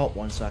be the top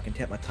one, so I can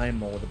take my time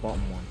more with the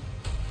bottom one.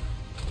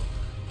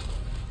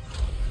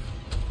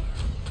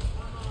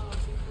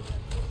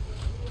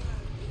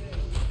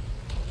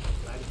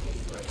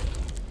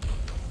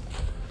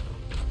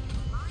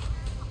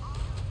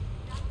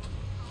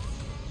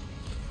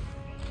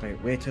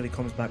 Right, wait till he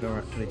comes back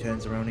around, till he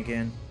turns around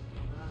again.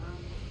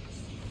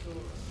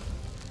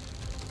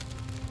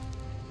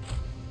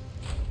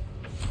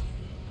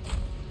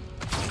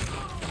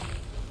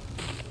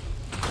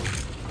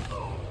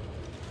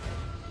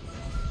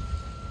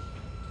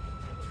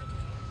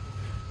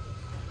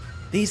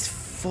 These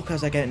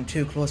fuckers are getting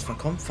too close for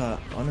comfort,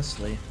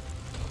 honestly.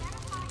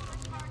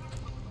 Identify your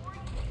targets before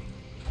you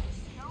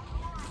shoot. No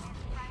warrant in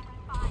friendly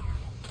fire.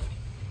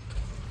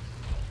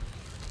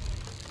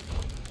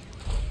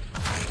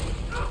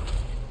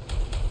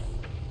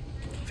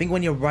 think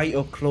when you're right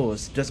up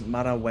close, it doesn't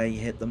matter where you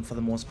hit them for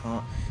the most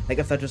part. Like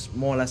if they're just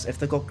more or less, if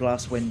they've got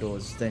glass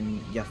windows, then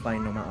you're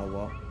fine no matter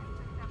what.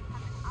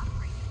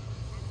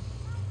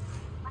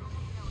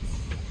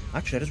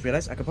 Actually, I just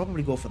realized I could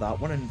probably go for that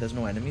one and there's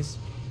no enemies.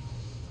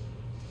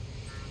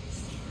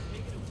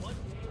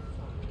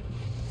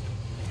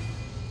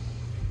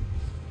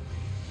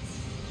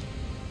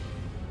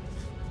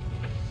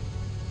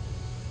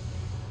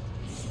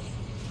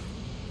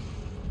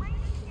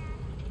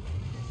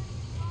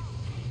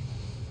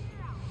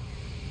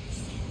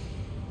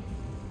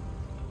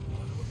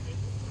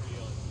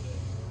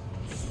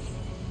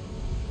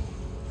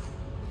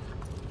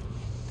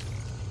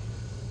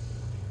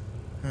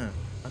 Huh,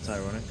 that's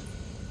ironic.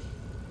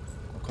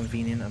 Or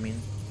convenient, I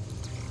mean.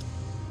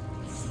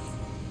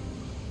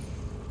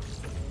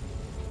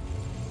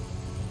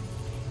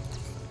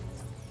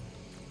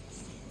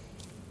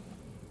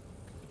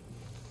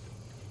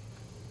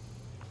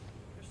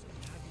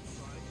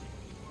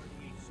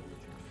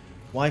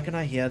 Why can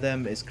I hear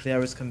them as clear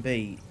as can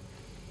be?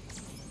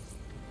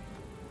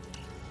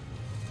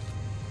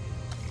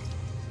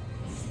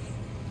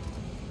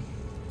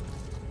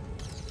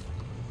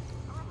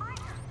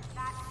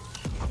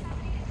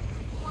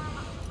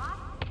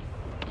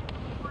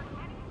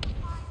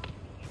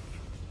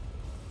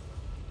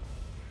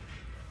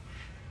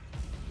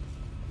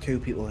 Two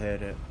people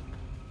heard it.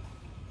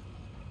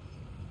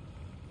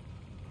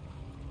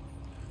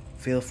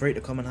 Feel free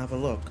to come and have a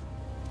look.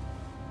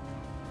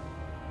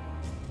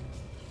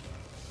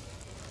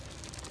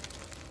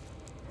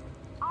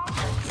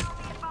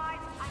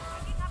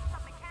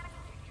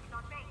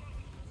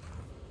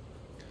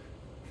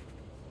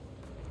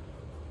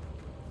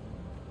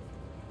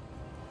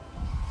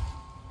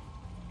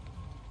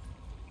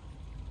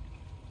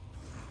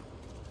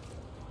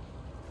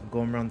 I'm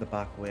going around the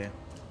back way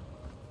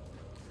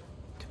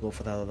to go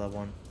for that other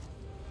one.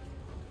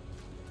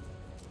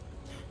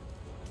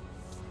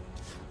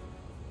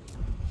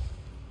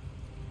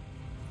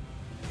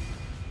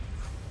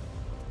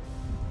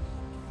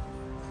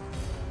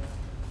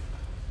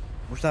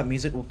 Wish that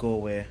music would go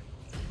away.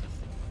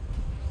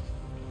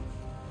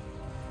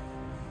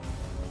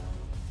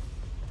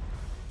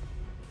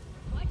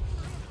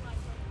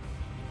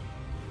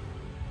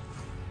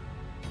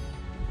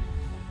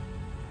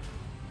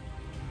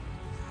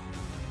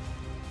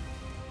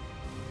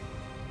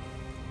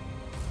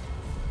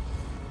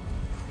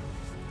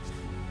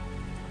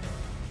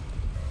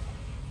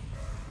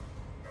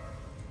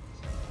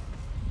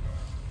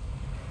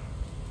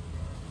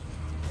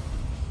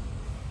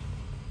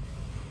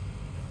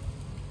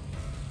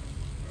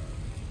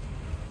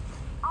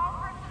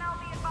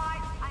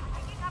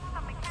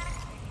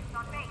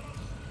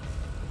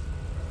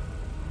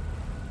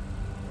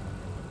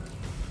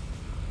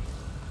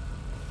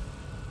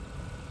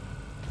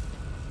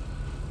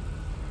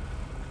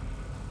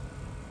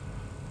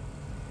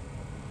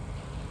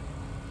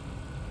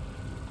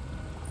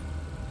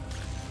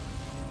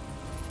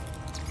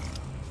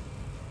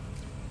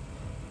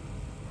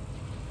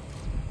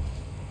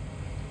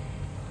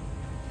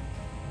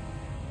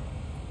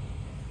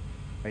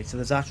 Right, so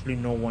there's actually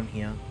no one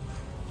here.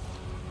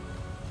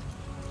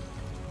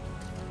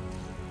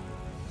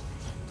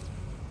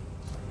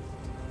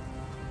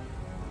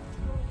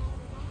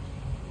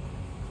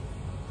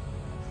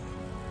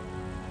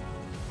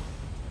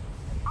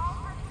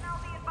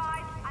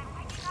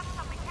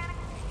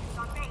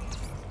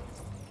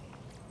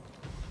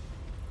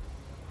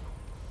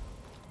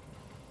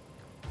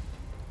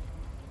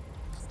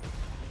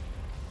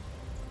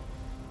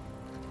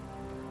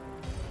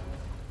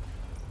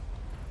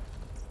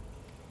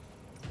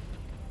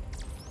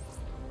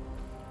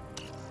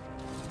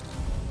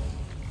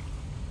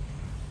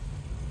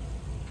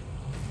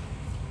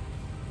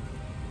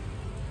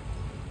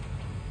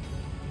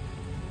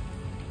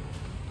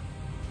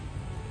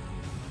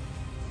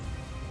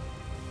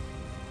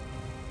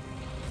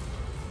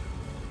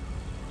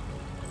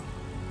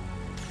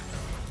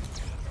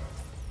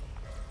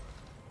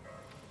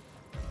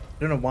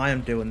 I don't know why I'm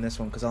doing this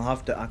one, because I'll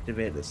have to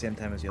activate it at the same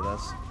time as the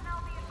others.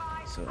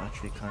 So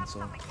actually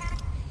cancel.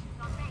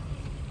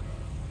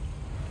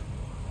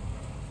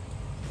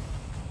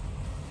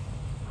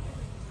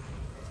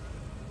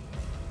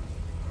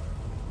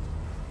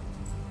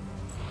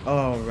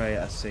 Oh right,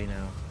 I see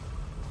now.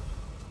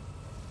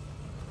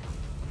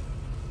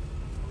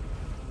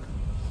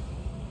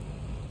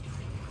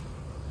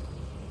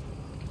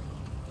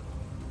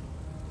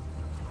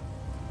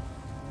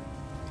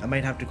 I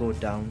might have to go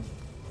down.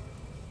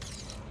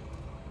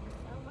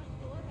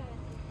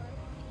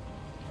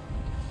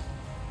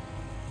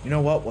 You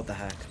know what? What the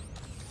heck?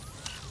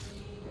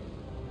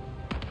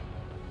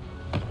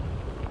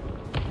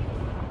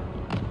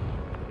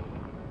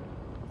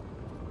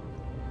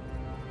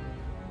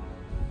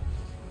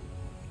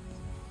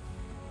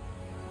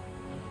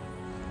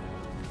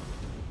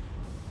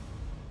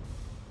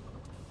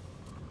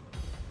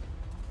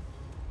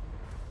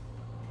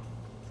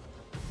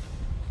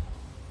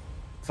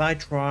 If I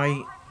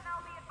try...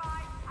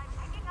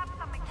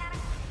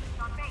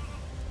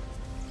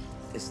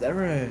 Is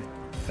there a...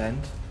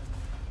 vent.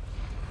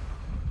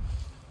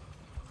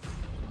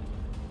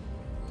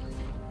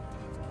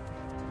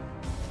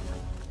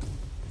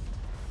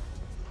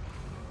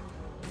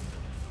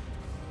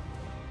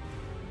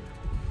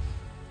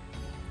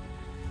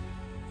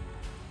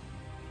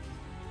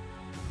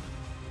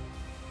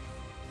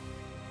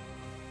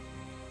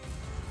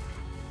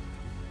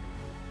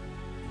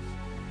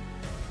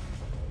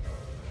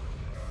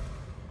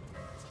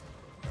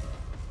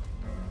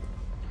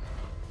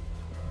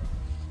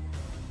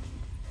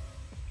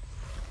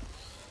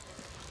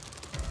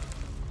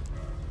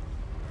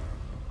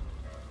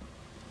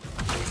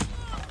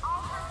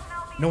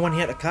 No one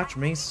here to catch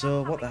me,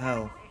 so what the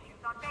hell?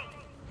 Issues on base.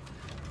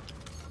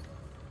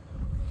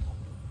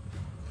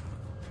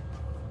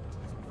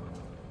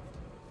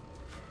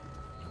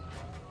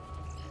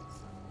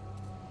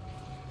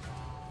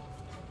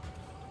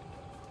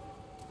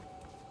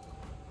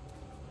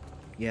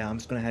 Yeah, I'm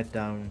just gonna head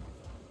down.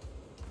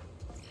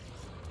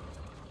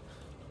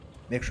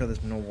 Make sure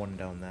there's no one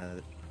down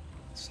there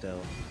still.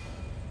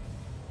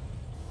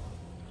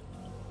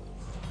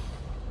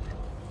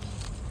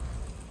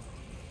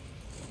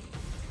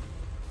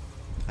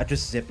 I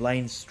just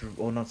zipline,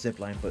 or not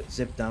zipline, but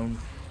zip down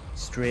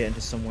straight into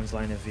someone's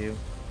line of view.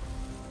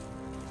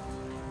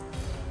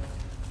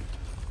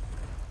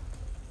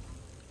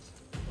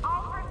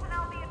 All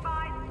personnel be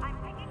advised, I'm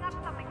picking up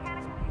some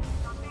mechanical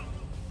issues on base.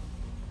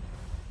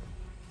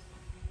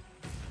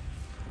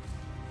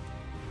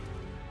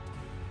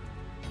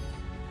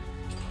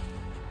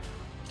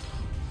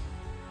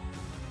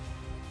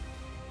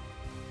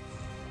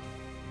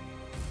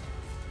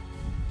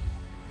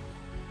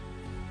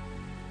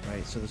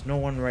 Right, so there's no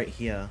one right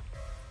here,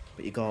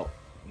 but you got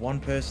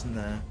one person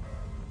there.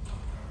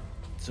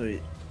 So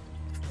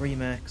 3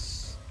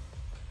 mechs,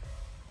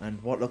 and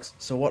what looks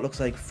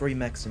like 3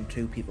 mechs and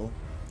 2 people.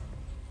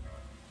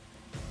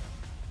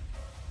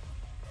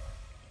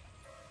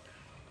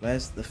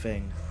 Where's the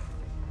thing?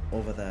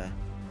 Over there.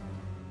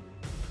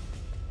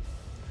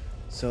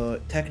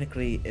 So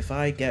technically, if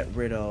I get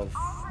rid of,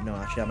 no,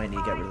 actually I might need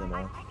to get rid of them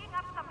all. I'm picking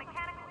up some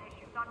mechanical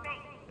issues on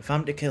base. If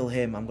I'm to kill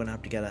him, I'm gonna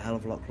have to get a hell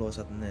of a lot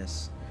closer than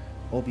this,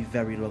 or be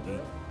very lucky.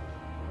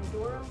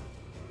 Pandora,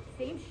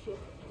 same ship,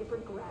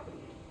 different gravity.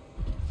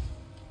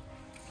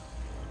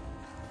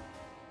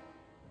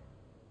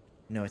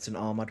 No, it's an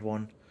armored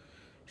one.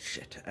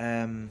 Shit.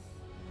 All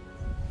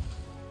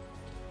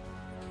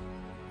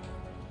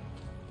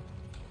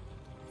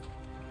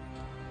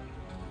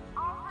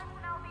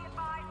personnel be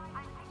advised,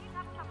 I'm picking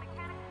up some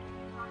mechanical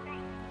issues on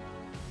base.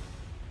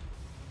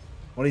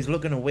 Well, he's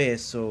looking away,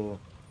 so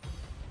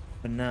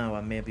for now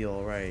I may be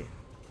alright.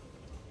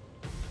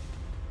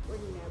 We're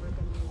never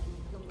gonna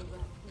make some of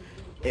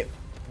that. It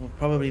will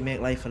probably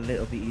make life a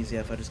little bit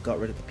easier if I just got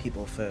rid of the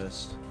people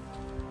first.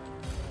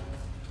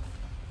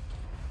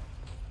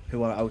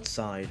 Who are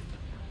outside.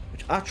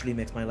 Which actually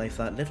makes my life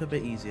that little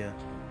bit easier.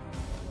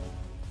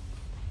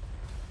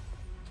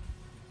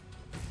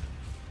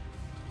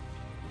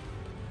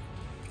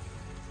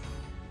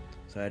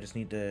 So I just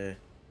need to...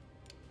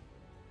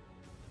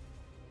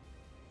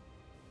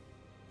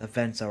 The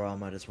vents are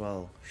armored as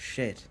well.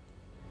 Shit.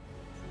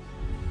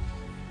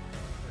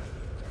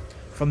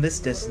 From this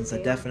distance,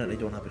 I definitely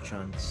don't have a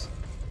chance.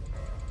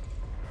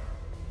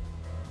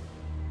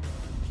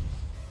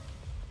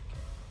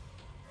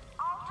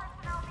 All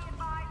personnel be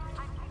advised,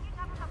 I'm picking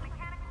up some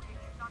mechanical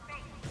issues on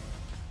base.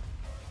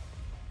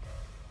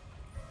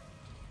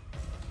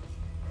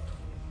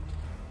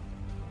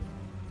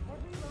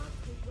 Every last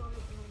creature on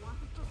Earth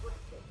wants us for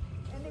breakfast,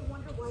 and they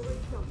wonder why we're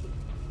jumping.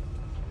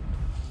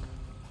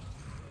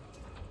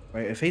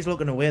 Right, if he's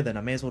looking away then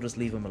I may as well just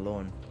leave him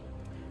alone.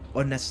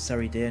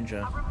 Unnecessary danger.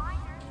 A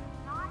reminder, do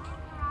not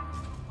interact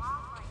with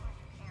wildlife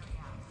in this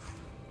area.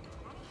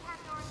 Any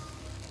Pandora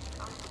species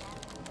are dead.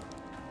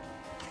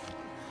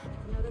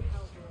 Another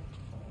hellhole.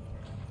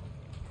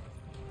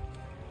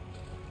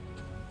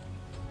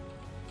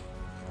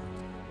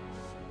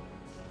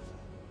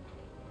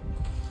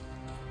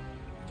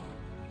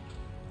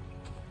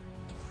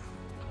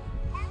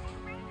 Ending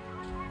range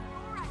on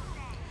Pandora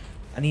today.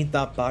 I need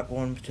that back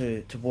one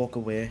to walk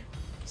away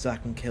so I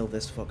can kill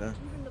this fucker.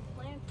 Even the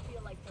plants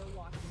feel like they're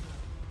locking up.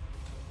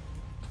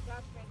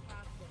 That's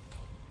fantastic.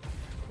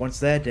 Once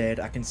they're dead,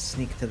 I can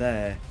sneak to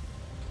there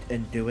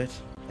and do it,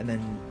 and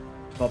then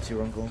Bob's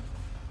your uncle.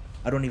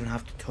 I don't even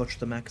have to touch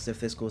the mechs if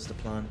this goes to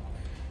plan,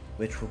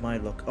 which with my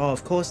luck. Oh,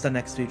 of course they're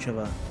next to each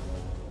other.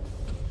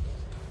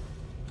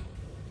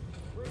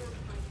 We're not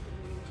fighting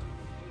the main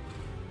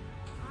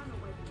I don't know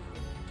why we know.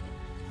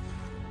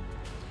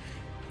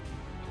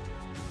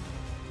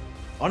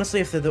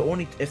 Honestly, if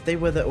they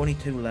were the only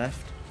 2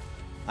 left,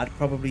 I'd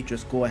probably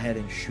just go ahead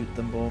and shoot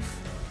them both.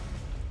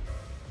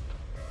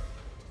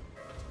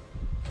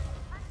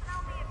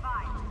 Personnel be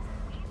advised,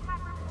 we've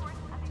had reports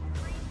of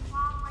extreme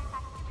wildlife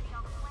activity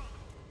on the plains.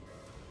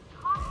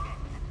 Caution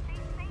and stay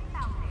safe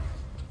out there.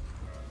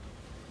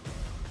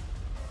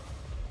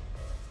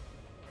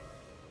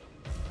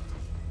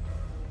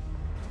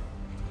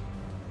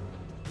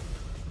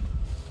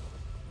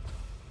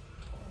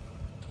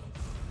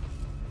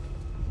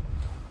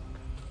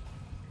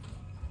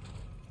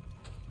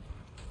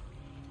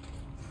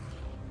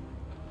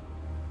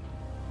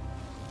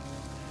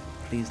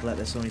 Please let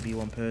this only be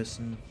one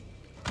person.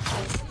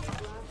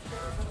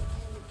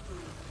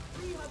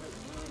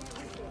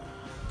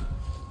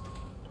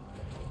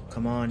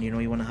 Come on, you know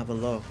you want to have a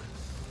look.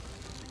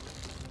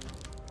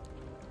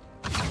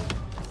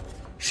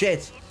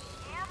 Shit!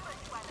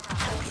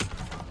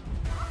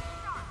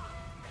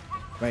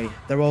 Right,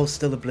 they're all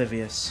still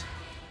oblivious.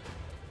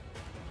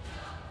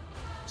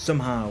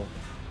 Somehow.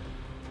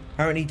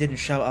 Apparently he didn't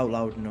shout out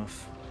loud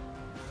enough.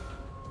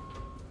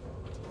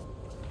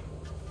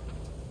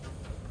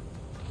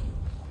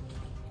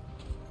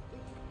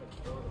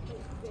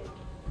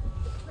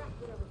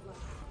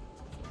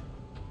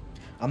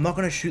 I'm not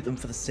going to shoot them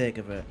for the sake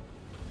of it.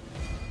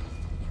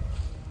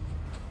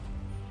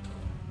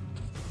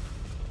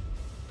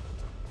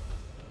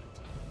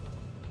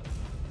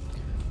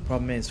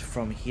 Problem is,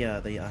 from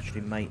here, they actually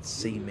might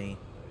see me.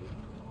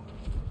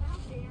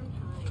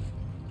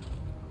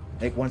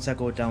 Like, once I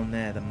go down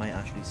there, they might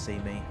actually see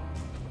me.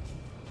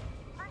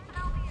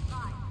 Personnel be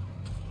advised.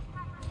 We've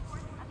had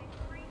reports of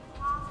increased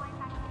wildlife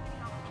activity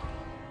on the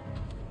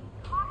lake.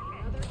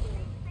 Caution,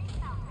 stay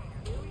safe out there.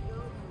 Here we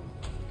go.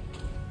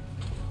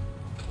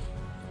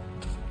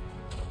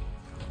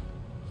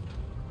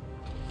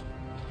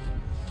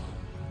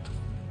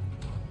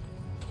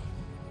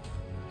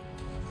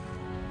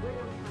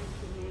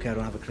 Okay, I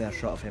don't have a clear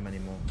shot of him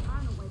anymore.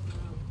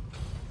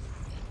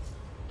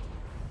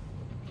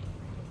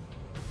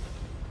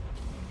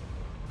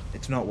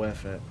 It's not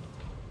worth it.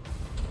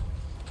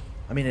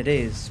 I mean, it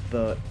is,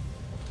 but...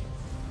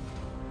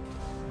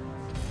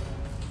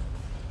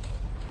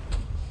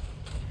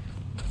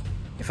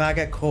 if I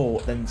get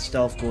caught, then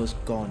stealth goes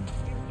gone.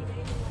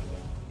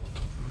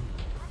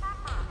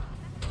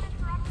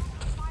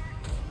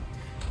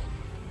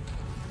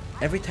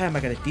 Every time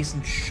I get a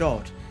decent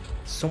shot,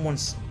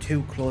 someone's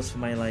too close for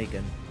my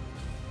liking.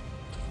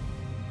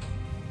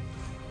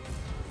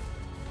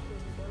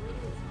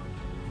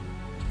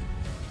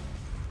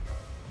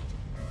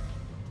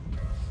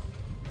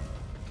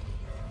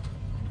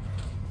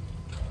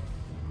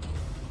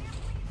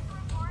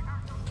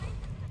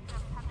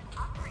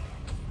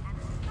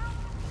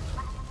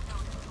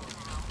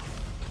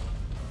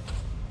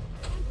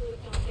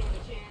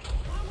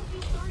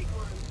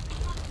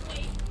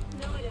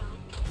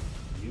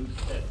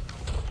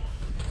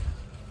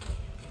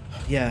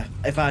 Yeah,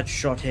 if I had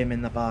shot him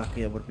in the back,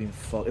 it would have been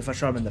fucked. If I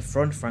shot him in the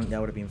front, frankly, I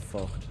would have been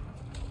fucked.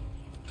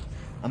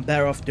 I'm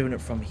better off doing it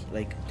from,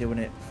 like, doing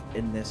it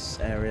in this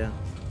area.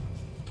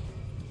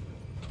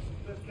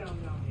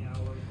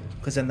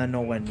 Because then they're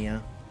nowhere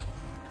near.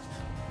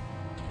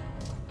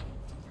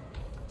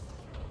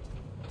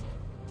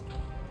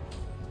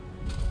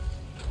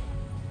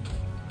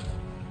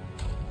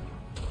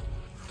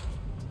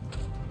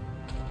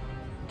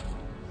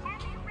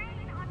 Heavy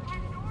rain on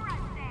Pandora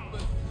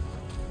today.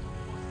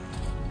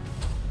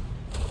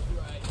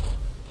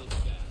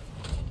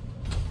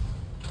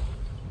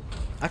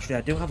 Actually,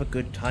 I do have a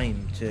good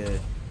time to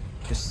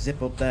just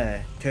zip up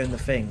there, turn the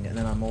thing, and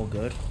then I'm all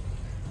good.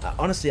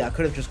 Honestly, I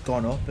could have just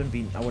gone up and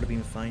I would have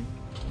been fine.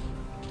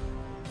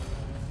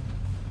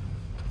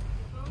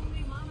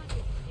 Only Mama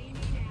could see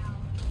me now.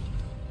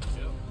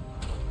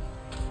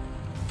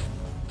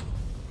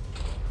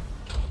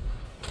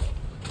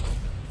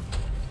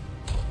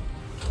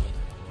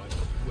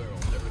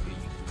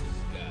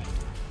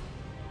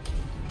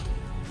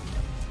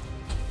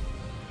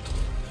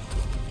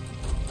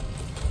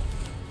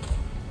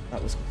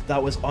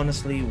 That was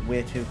honestly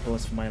way too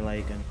close for my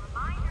liking.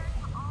 Reminder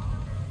to all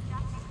those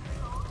adjusting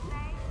controls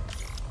today.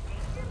 Stay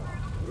in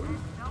your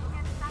room. Don't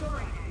get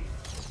separated.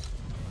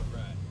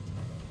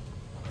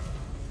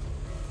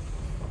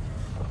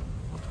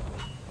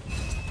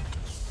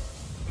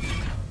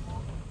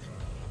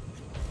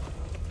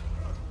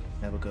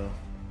 There we go.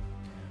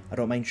 I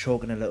don't mind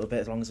choking a little bit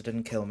as long as it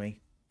didn't kill me.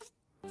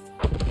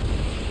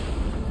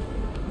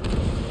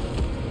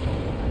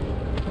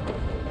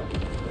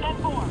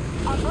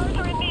 Our birds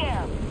are in the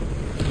air.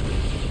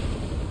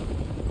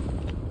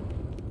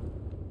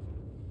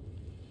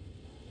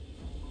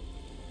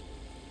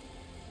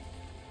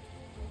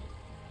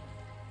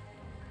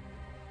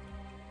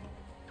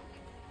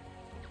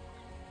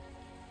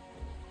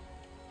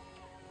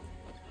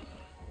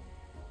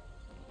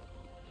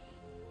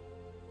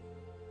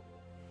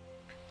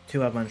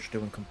 Two I've managed to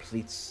do in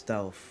complete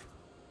stealth.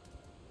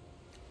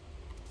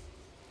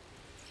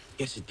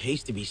 Guess it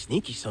pays to be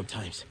sneaky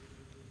sometimes.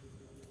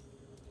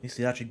 At least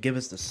they actually give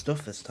us the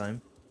stuff this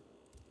time.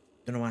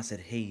 Don't know why I said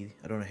he.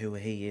 I don't know who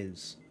he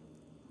is.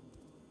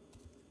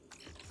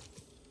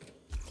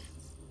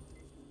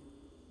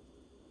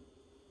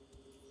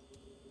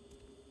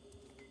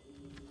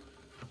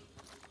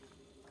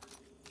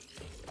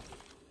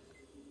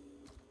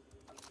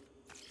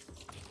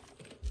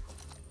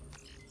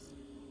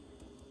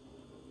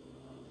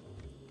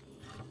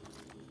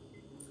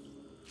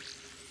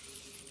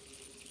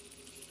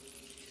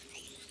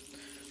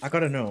 I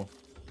gotta know.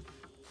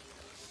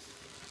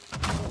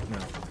 No.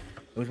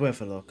 It was worth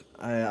a look.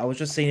 I was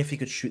just saying if he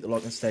could shoot the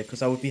lock instead,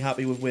 because I would be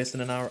happy with wasting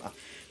an arrow.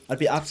 I'd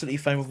be absolutely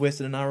fine with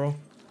wasting an arrow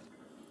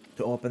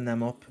to open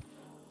them up.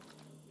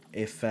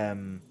 if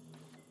it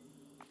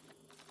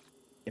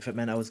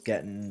meant I was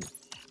getting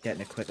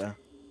it quicker.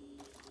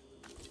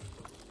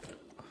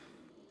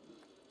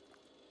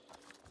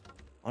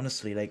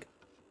 Honestly, like,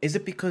 is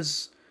it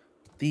because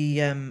the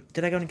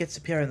did I only get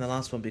Superior in the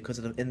last one because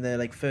of in the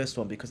like first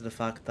one because of the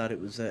fact that it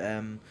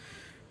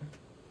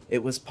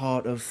was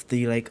part of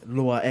the like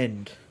lower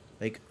end,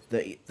 like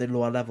the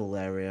lower level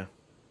area.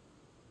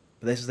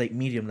 But this is like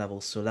medium level,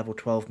 so level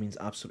 12 means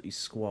absolutely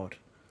squad.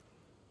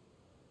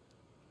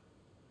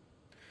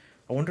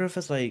 I wonder if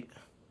it's like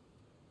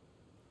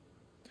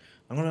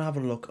I'm gonna have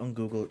a look on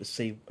Google to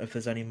see if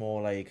there's any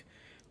more like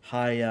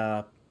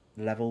higher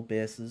level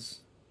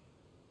bases.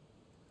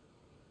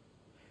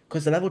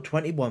 Because the level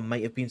 21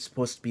 might have been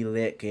supposed to be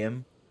late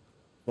game,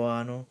 but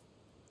I know.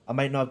 I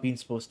might not have been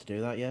supposed to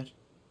do that yet.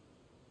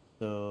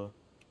 So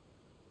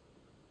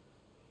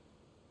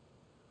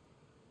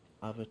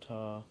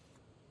Avatar.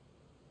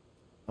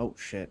 Oh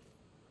shit.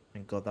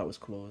 Thank God that was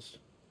closed.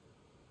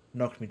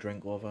 Knocked me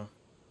drink over.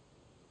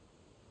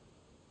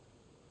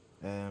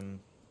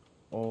 Um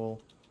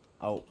all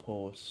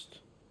outpost.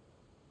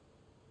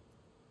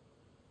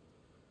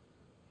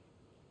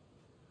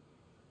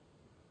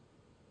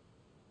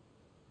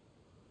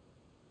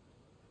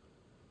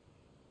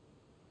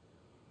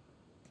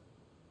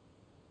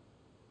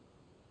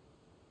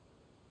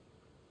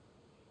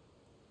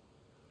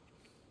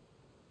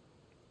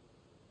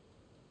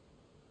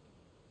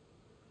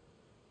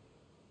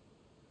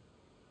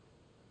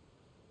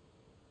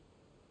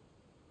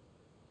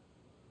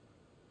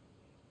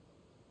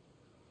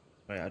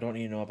 Right, I don't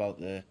even know about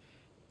the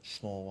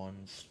small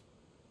ones.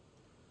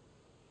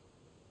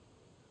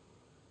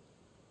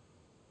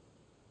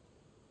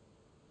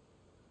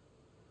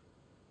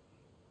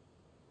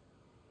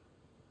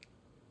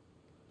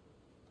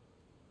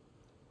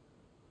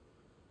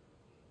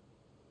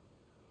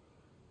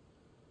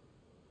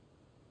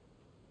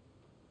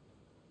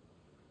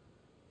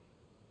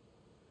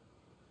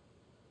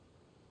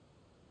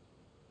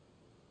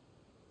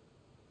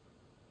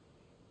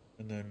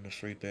 And then the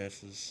three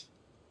bases.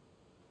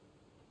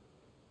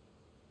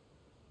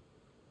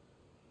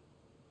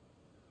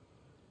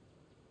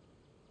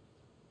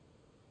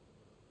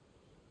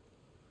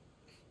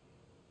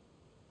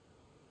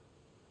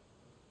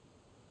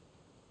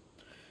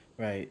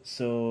 Right,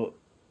 so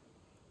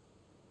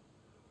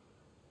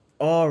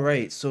all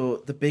right, so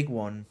the big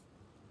one.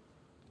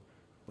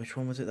 Which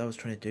one was it that was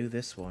trying to do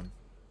this one?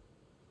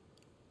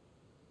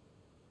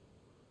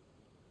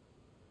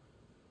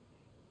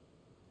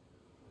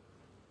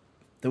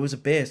 There was a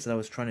base that I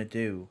was trying to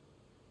do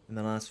in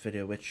the last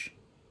video, which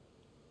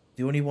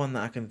the only one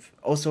that I can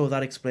also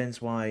that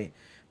explains why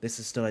this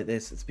is still like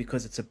this. It's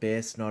because it's a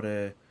base, not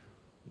a.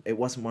 It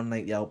wasn't one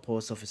like the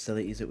outposts or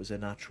facilities. It was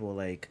an actual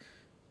like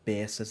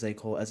base, as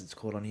it's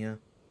called on here.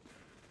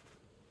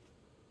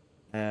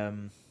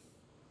 Um.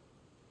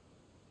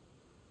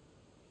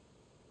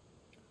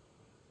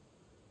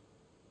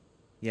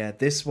 Yeah,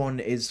 this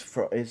one is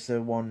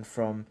the one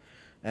from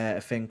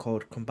a thing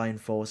called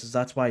Combined Forces.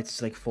 That's why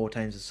it's like 4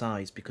 times the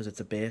size because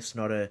it's a base,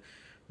 not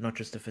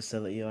just a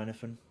facility or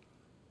anything.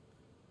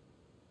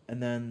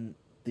 And then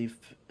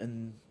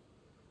and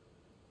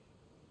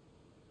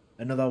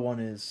another one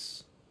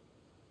is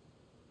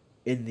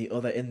in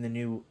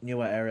the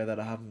newer area that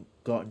I haven't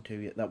gotten to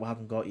yet that we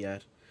haven't got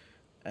yet.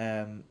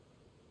 Um,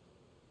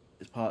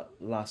 is part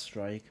Last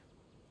Strike.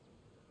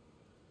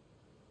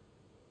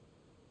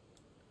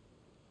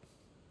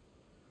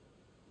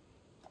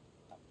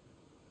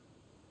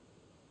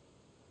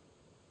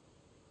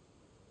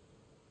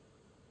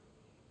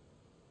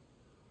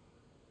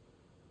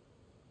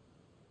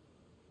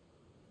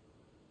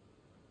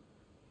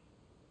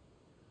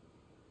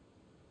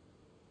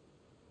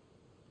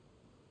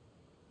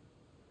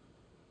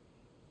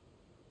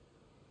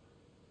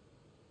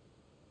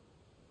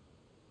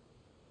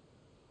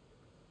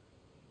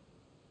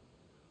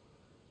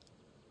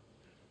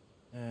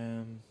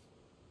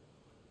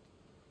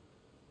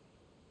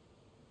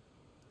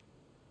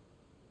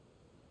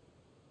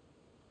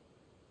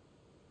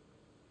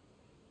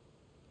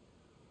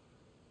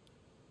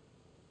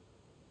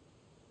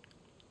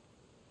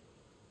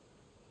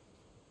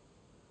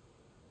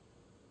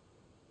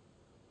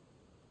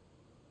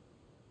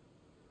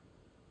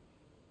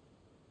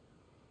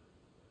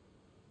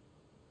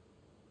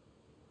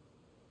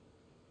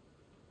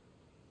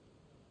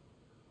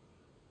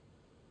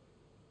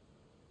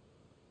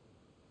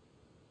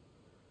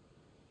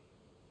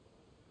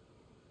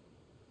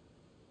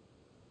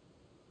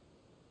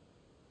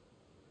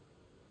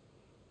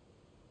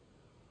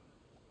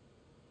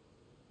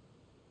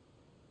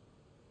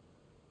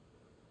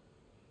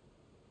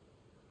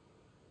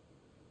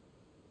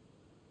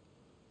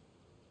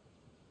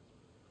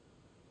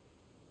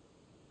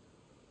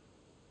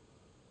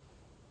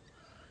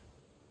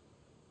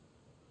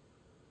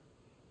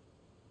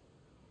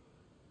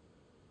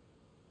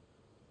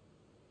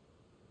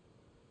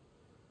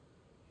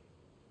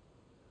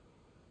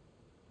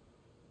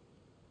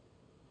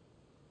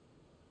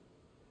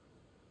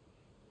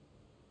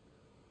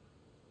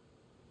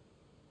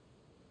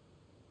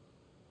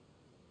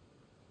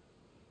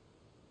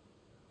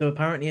 So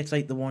apparently it's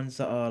like the ones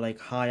that are like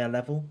higher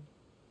level.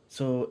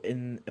 So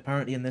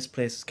apparently in this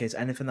place's case,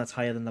 anything that's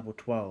higher than level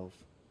 12.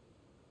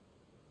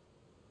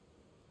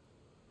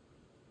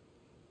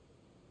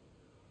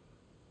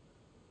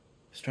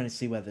 Just trying to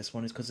see where this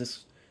one is, because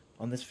this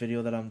on this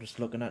video that I'm just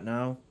looking at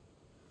now,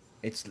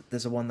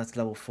 there's a one that's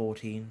level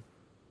 14.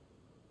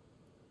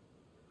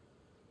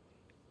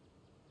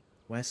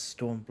 Where's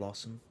Storm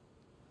Blossom?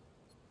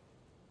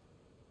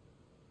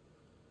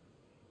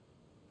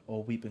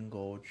 Or Weeping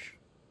Gorge?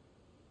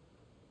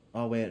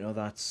 Oh wait, no,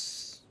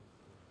 that's...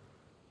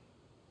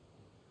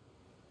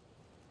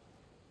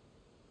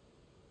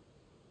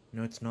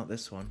 No, it's not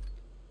this one.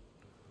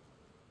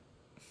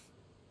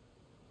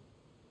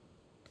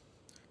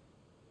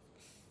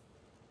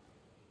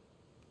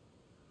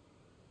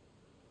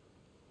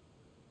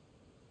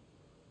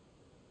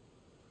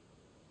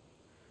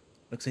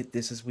 Looks like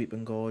this is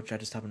Weeping Gorge. I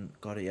just haven't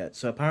got it yet.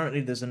 So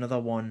apparently there's another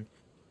one.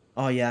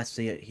 Oh yeah, I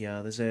see it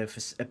here. There's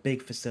a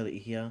big facility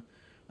here.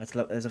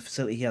 There's a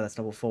facility here that's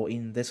level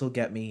 14. This will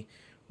get me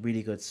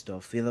really good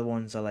stuff. The other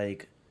ones are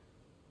like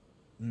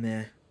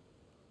meh.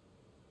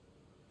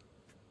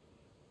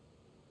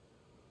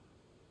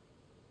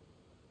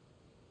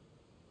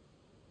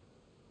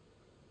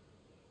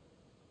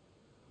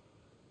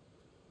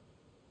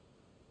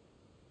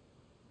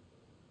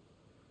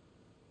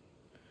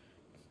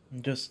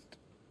 Just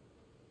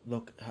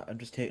look. I'm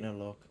just taking a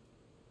look.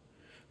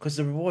 Because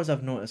the rewards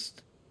I've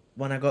noticed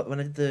when I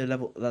did the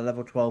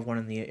level 12 one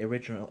in the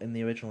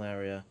original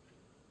area,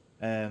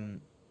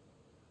 um,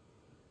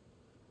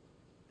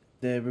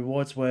 the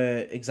rewards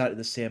were exactly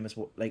the same as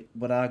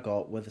what I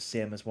got were the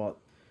same as what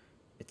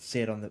it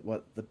said on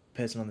what the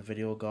person on the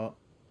video got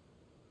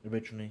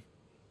originally.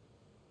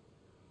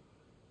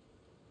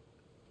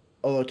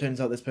 Although it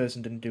turns out this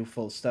person didn't do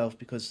full stealth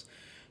because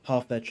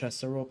half their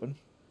chests are open.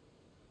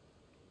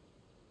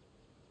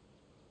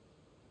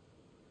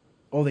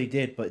 Or they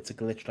did, but it's a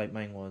glitch like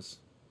mine was.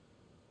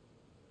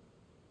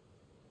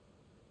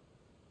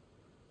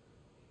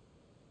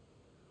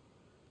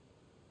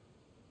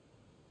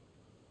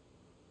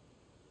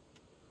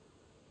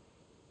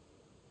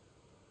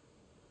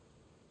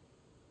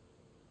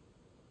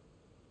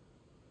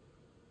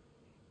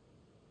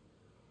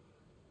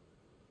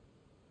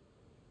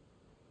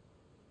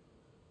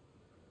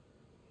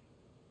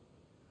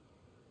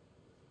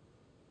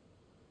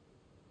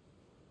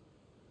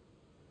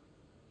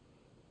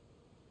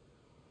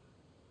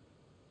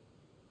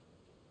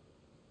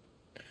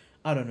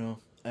 I don't know.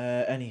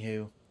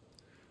 Anywho,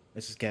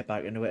 let's just get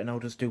back into it, and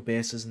I'll just do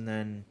bases, and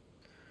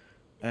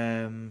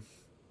then,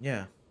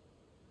 yeah.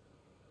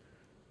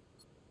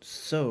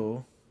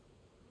 So,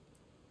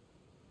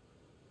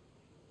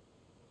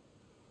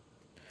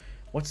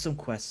 what's some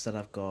quests that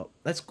I've got?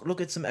 Let's look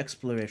at some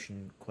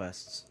exploration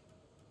quests.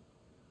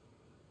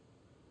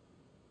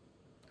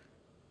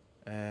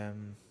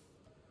 Um,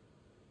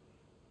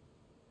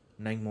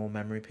 9 more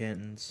memory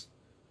paintings,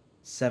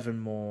 7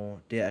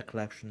 more data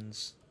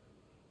collections,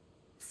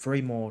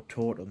 3 more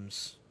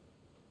totems,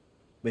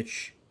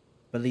 which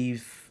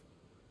believe.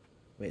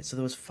 Wait, so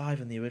there was 5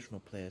 in the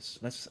original place.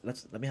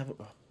 Let me have a.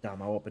 Oh,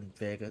 damn! I opened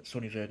Vegas,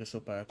 Sony Vegas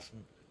up by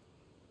accident.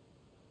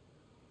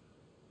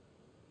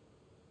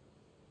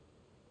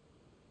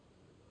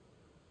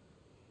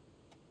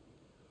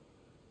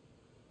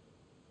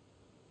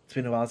 It's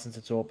been a while since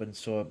it's opened,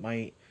 so it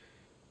might.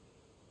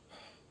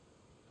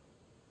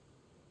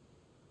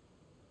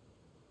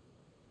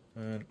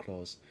 And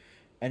close.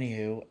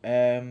 Anywho,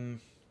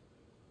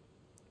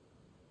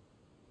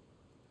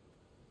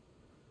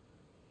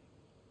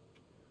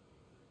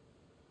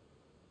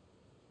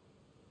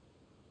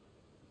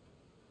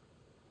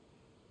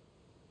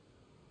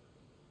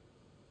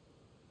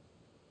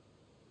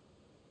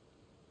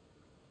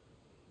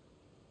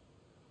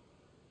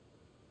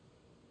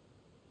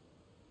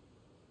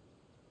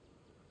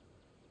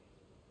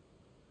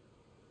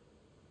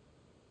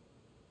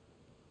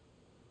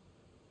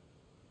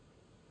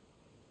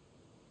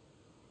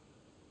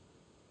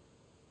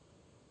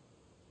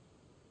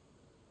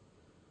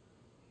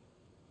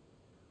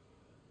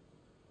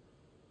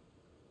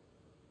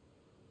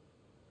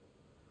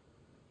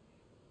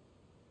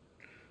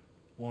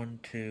 1,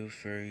 2,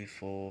 3,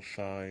 4,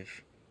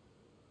 5.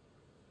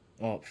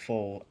 Oh,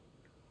 4.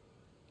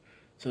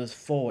 So there's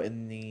 4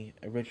 in the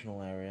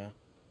original area,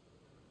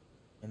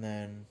 and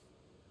then.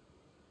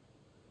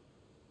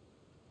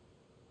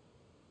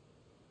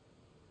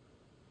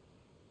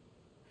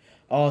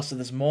 Oh, so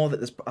there's more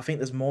I think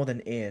there's more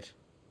than 8.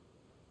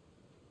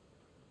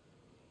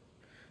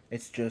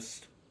 It's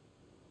just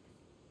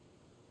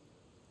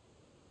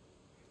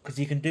because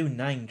you can do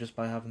 9 just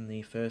by having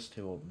the first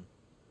 2 open.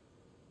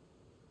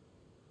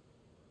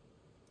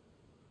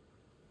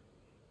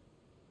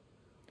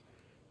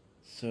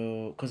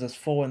 So, because there's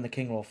 4 in the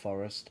Kinglore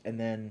Forest, and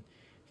then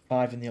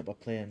 5 in the Upper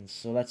Plains.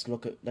 So let's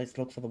look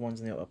for the ones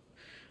in the Upper.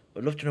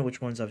 I'd love to know which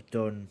ones I've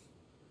done.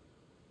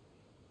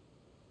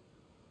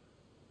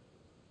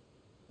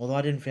 Although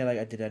I didn't feel like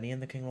I did any in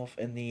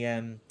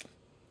the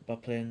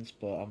Upper Plains,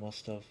 but I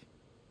must have.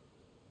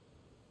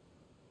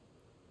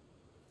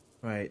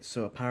 Right,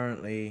 so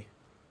apparently...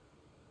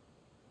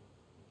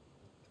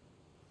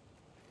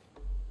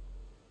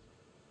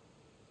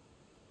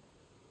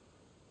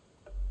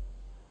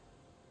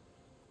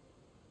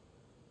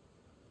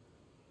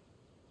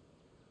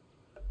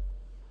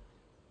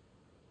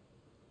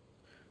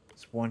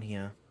 There's one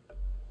here.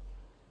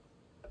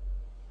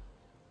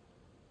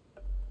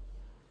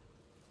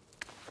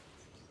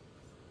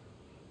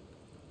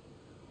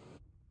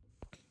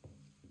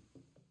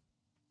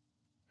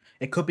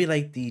 It could be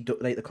like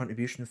the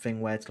contribution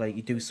thing where it's like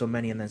you do so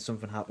many and then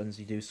something happens,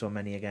 you do so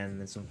many again and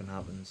then something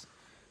happens,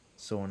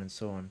 so on and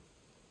so on.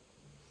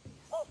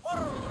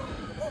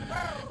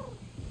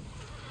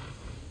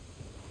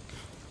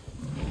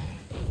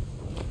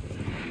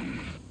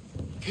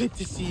 Good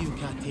to see you,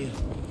 Katia.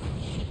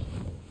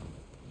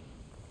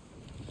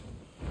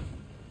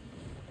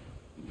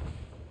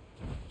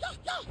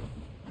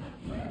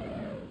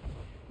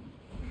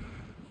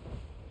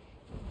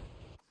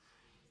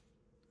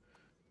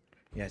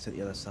 Yeah, it's at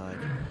the other side.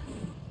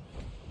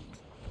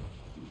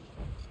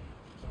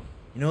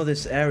 You know,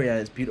 this area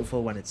is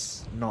beautiful when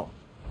it's not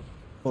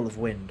full of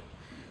wind.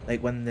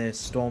 Like when the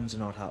storms are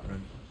not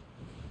happening.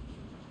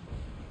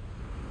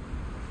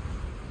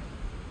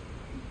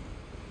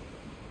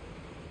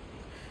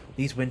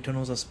 These wind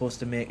tunnels are supposed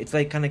to make... It's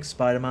like kind of like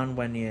Spider-Man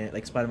when you...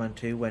 Like Spider-Man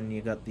 2 when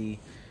you got the...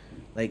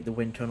 Like the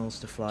wind tunnels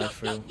to fly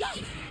through.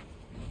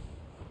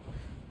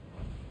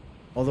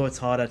 Although it's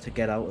harder to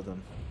get out of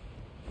them.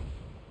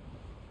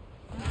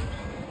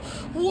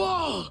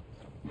 Whoa!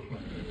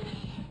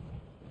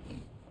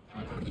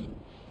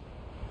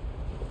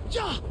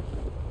 Yeah!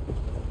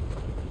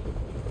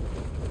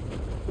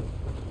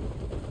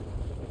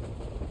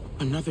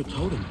 Another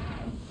totem.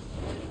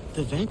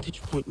 The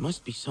vantage point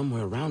must be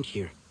somewhere around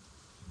here.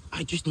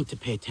 I just need to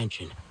pay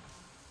attention.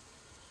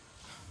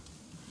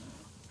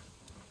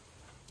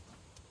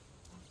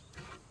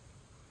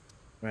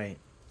 Right.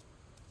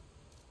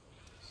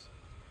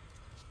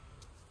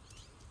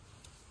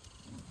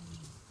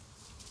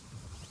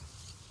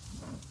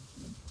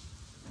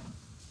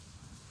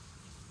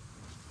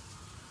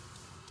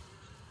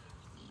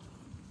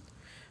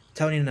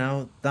 Telling you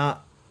now,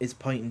 that is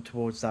pointing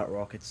towards that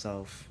rock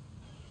itself.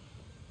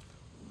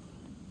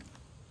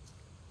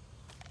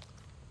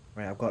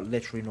 Right, I've got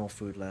literally no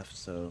food left,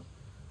 so...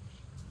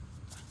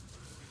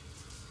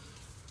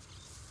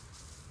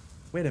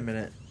 Wait a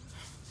minute.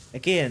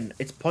 Again,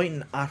 it's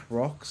pointing at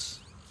rocks.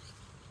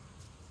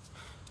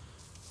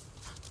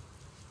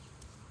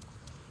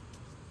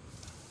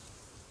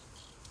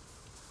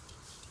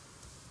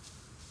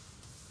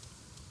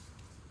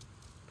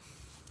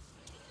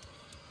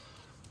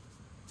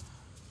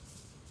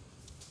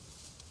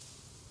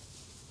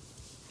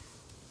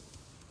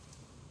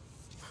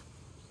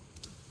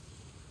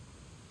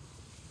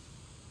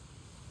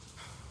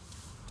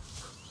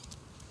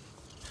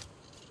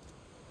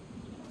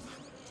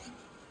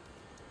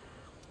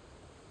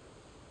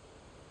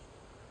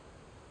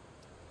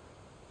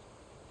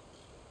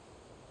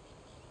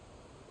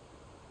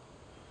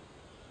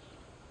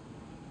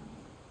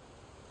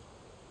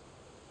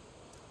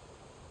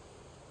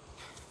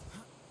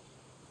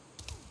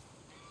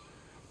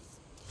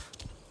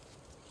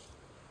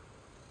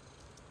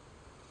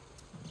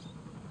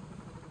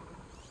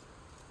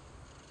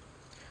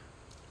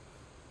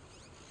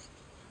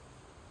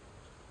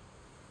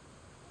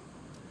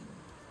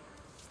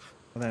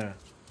 Oh, there.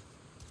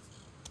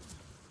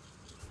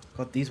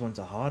 God, these ones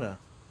are harder.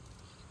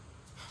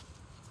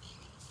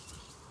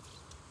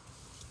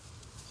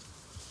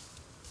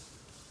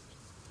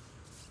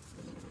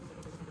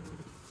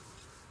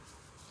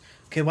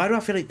 Okay, why do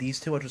I feel like these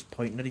two are just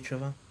pointing at each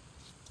other?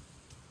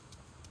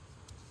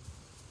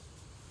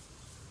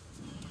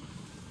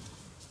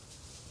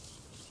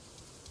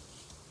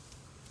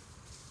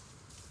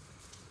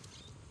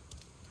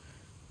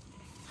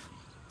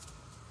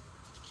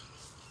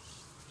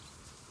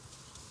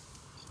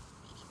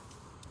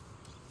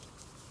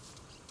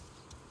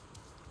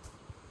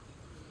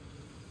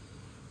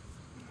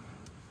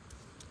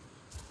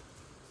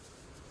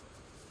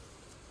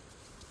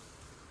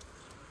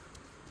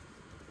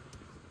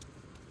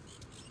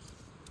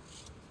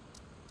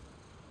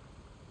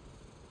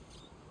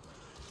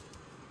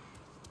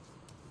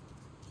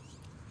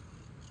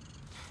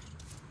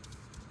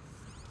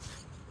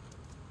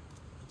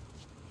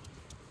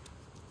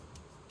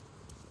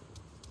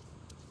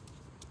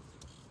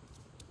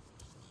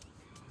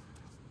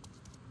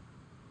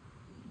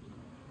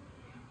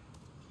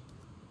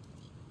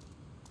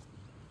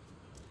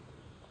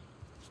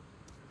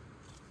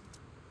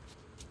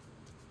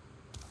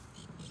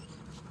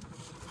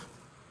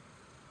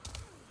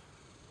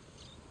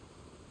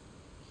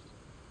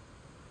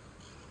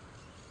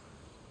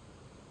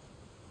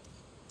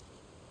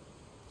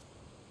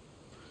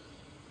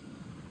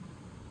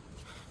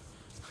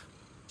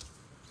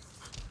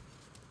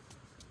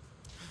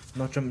 I'm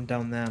not jumping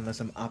down there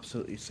unless I'm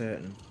absolutely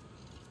certain.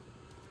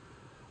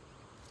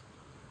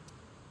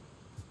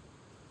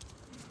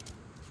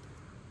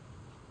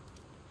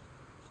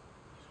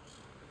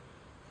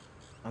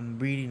 I'm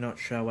really not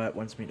sure where it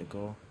wants me to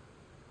go.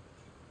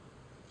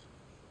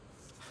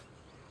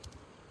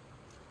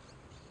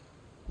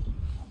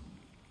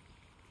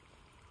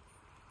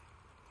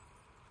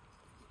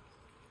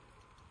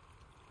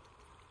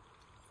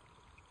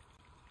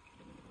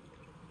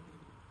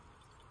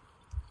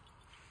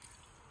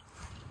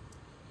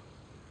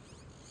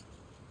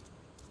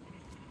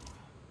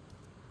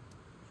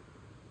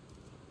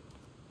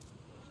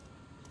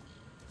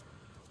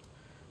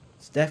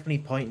 It's definitely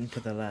pointing to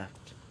the left.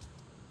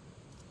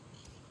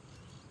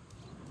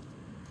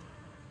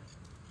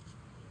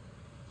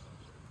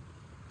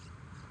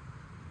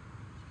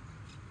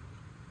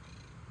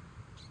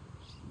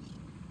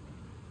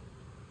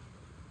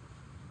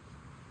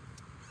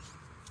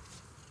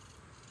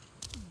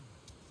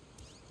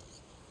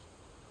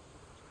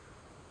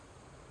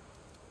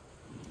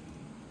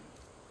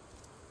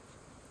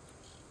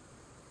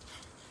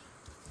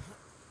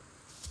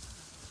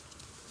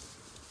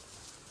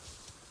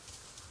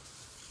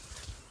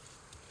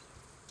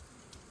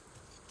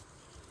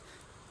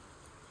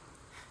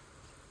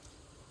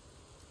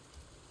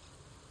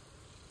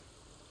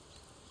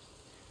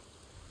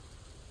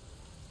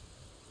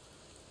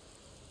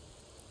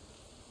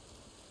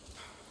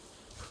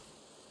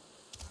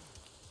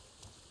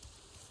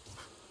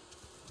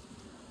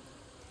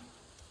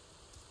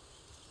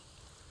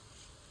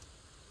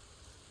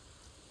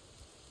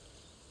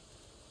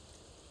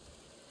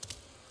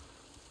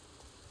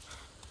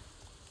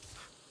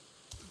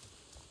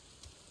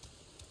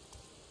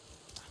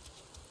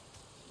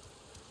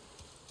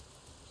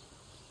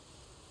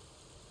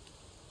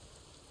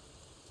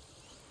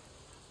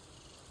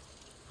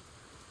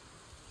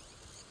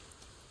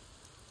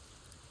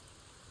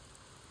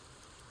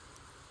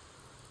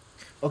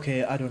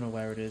 Okay, I don't know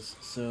where it is,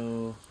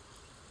 so...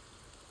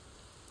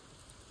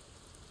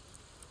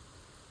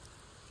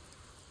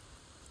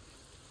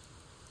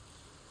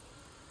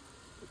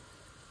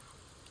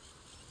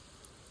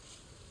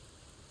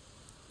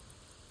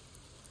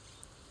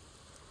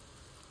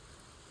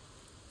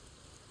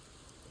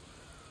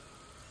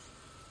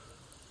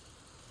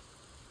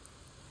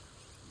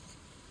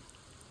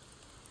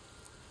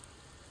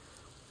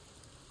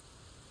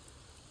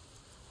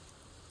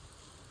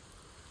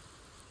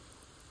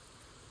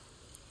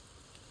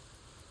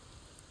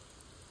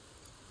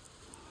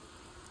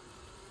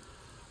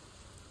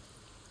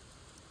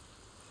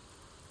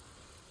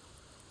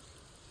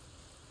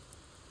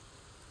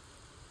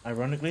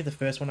 Ironically, the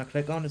first one I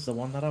click on is the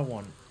one that I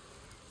want.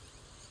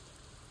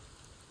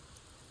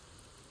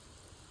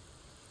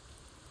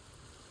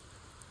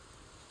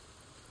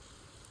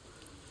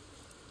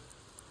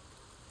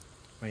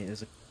 Wait,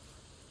 there's a...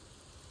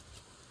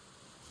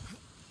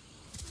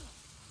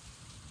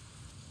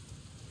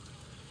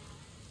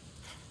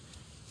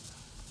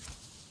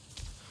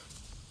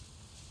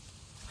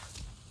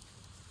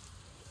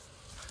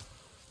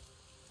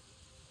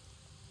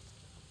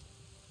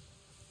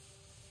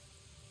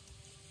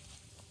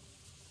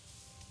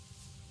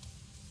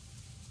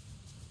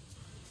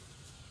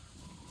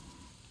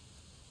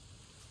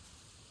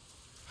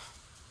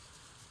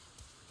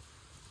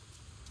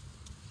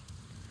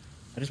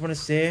 I just want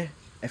to say,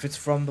 if it's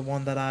from the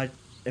one that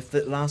if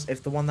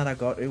the one that I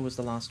got, it was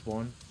the last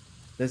one,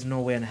 there's no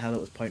way in hell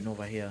it was pointing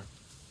over here.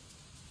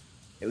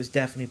 It was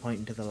definitely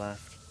pointing to the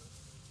left.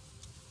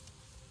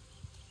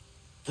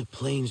 The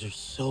plains are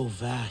so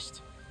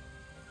vast.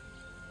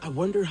 I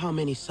wonder how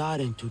many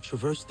Sarentu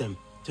traverse them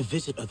to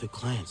visit other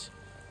clans.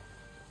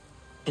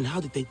 And how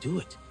did they do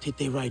it? Did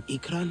they ride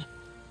Ikran?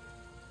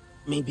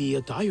 Maybe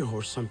a dire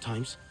horse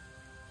sometimes.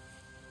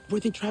 Were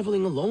they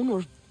traveling alone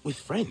or with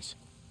friends?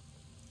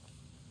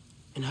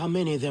 And how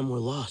many of them were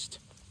lost?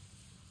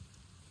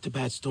 To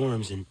bad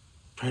storms and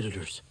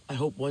predators. I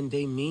hope one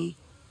day me,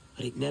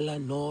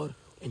 Ritnela, Nor,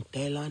 and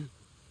Telan,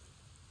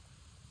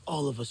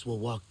 all of us will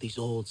walk these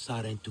old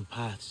Sarentu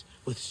paths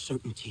with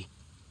certainty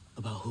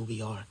about who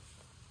we are.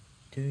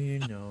 Do you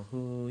know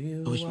who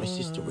you are? I wish my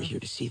sister were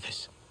here to see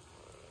this.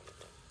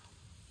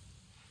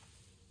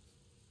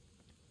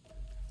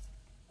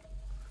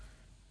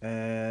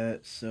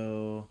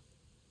 So...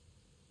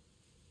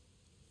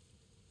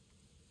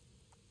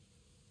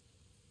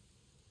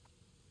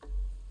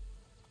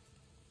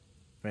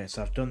 Right,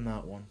 so I've done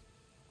that one.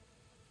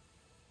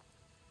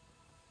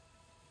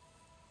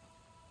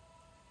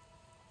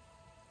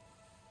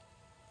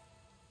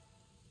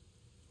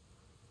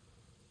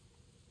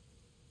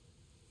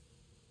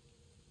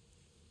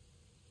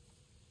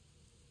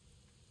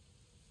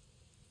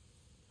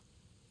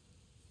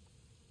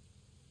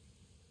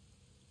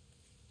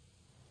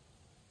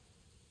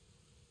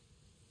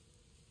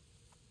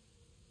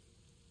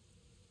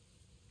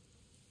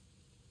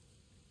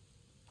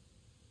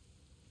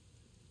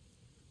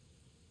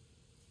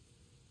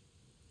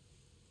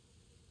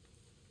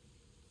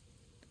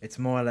 It's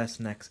more or less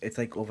next. It's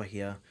like over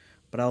here,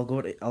 but I'll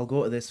go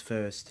to this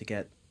first to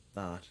get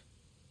that.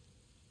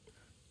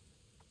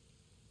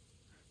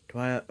 Do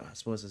I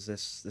suppose is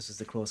this is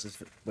the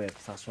closest way.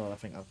 That's all I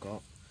think I've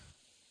got.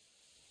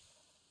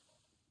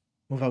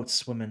 Without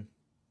swimming.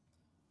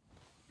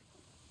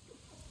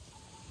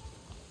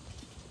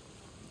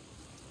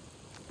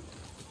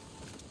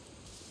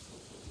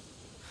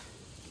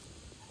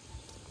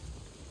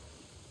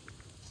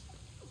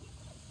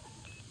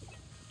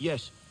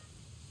 Yes.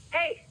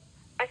 Hey,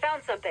 I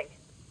found something.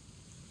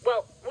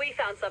 Well, we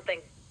found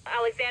something.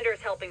 Alexander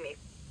is helping me,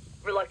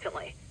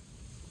 reluctantly.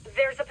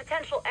 There's a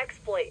potential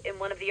exploit in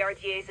one of the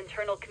RDA's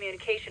internal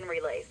communication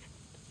relays.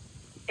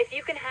 If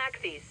you can hack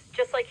these,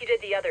 just like you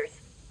did the others,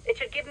 It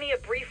should give me a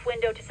brief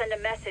window to send a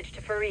message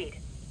to Fareed.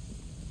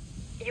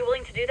 You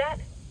willing to do that?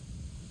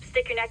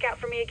 Stick your neck out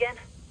for me again?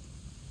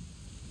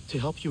 To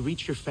help you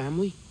reach your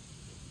family?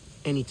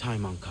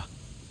 Anytime, Anka.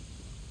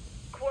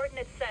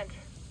 Coordinates sent.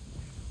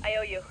 I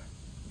owe you.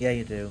 Yeah,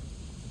 you do.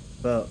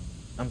 But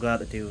I'm glad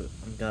to do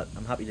it.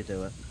 I'm happy to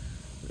do it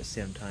at the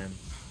same time.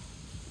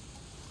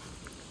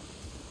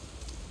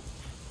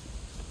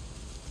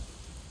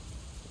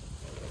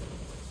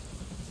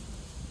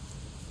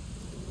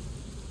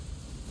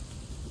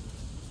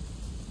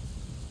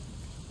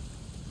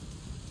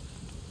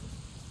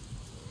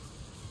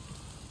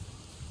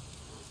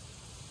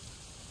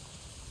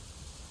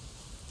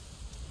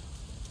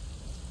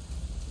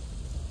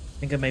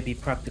 I think it may be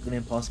practically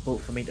impossible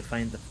for me to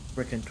find the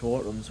frickin'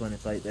 totems when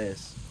it's like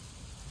this.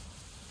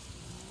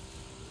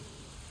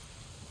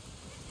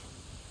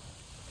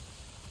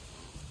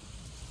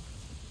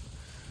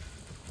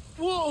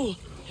 Whoa!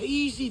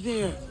 Easy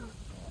there.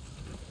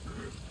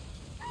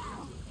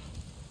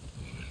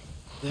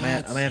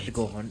 I may have to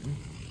go hunting.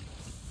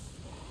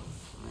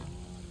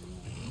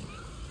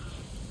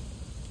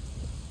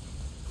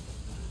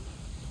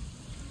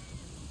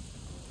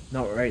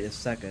 Not right this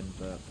second,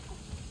 but...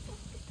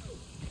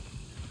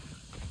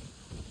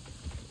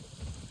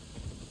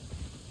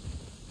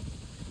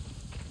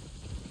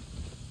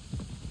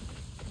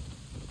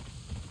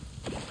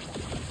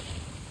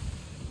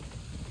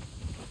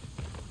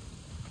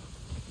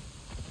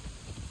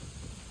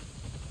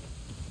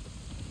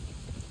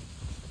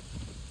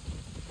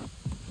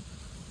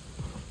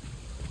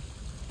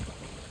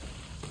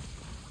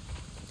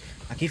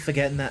 I keep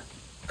forgetting that,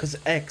 because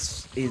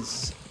X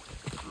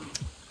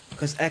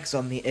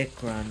on the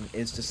Ikran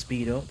is to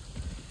speed up,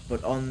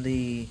 but on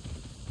the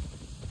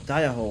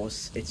Dire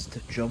Horse it's to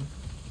jump.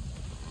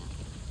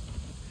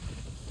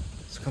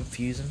 It's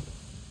confusing.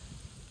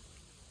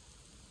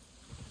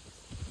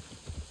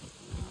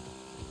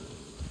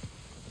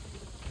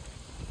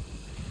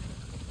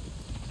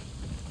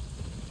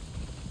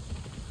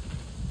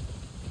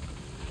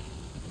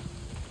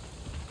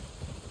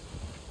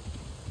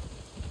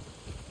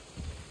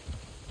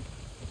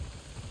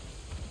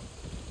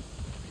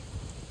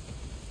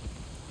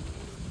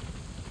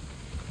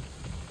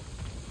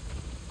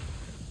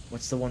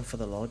 What's the one for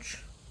the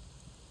lodge?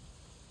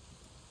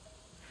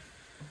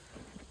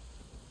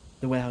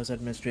 The warehouse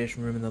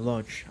administration room in the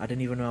lodge. I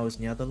didn't even know I was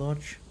near the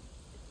lodge.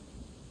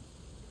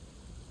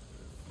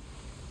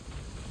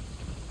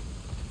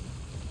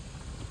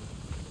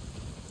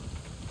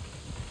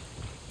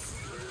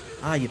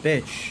 Ah, you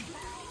bitch.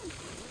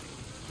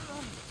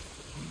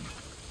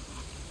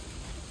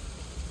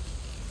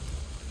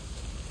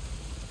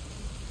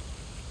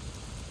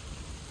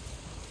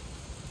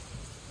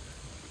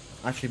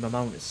 Actually, my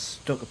mount is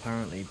stuck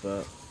apparently,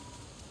 but...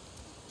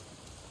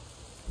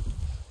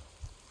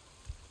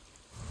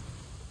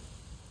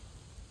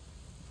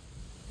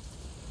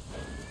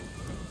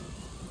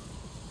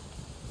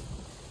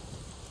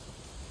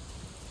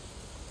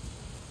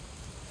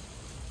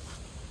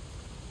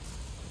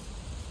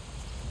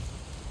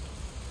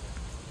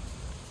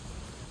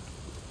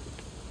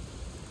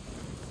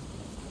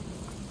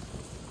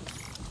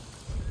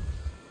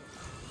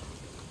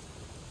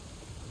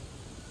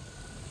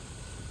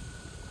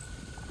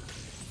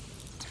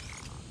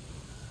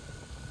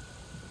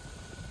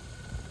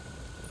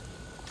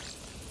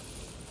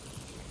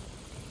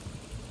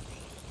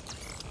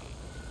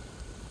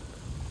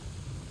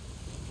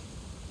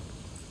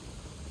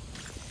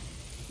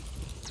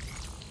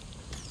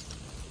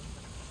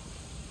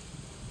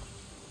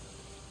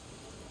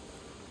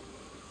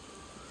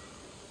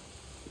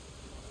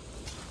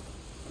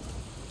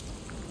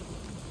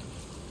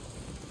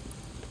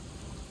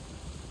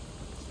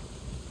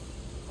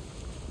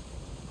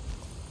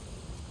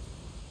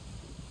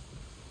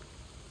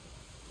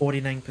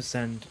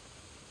 $49%.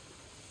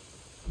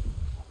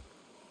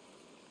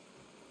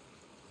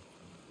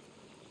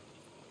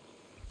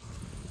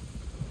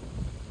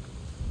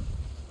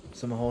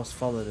 So my horse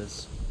followed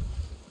us.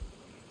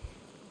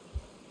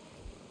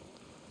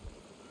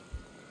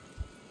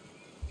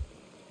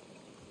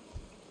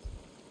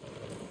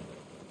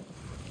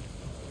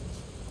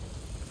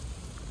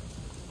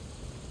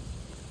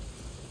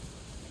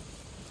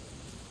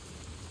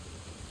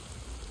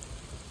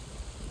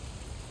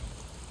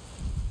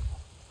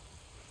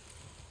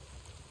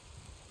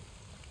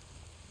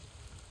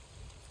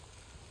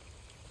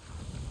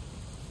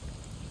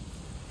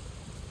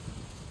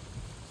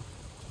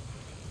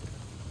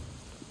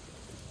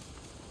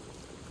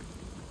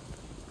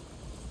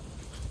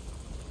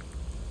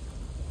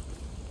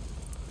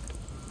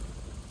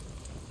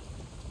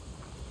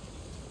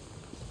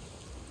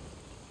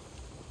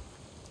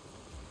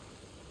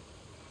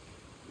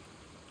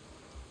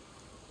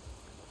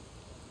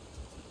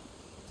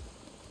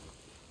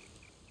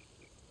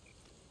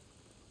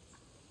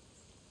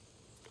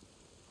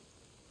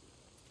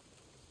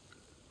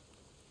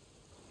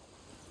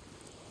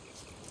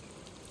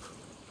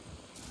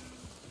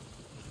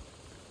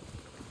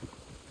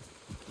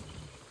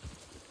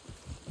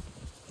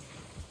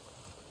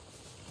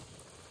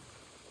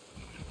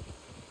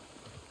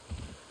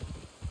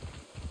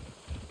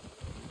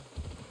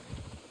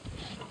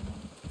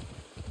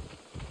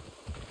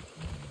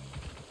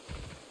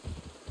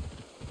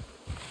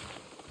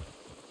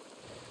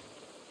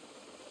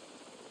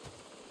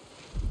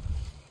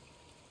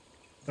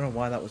 don't know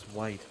why that was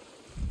white.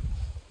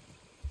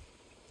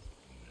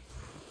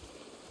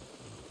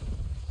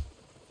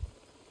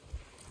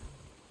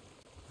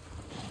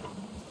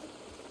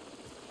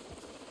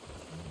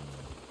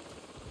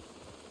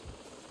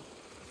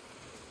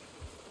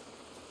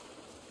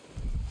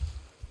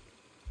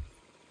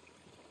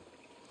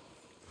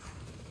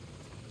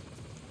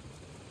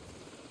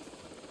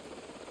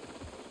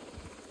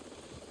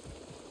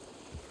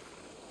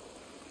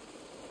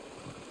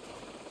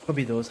 Could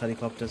be those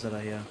helicopters that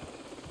are here.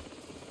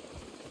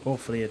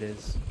 Hopefully it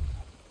is.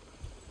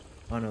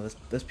 Oh no,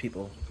 there's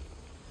people.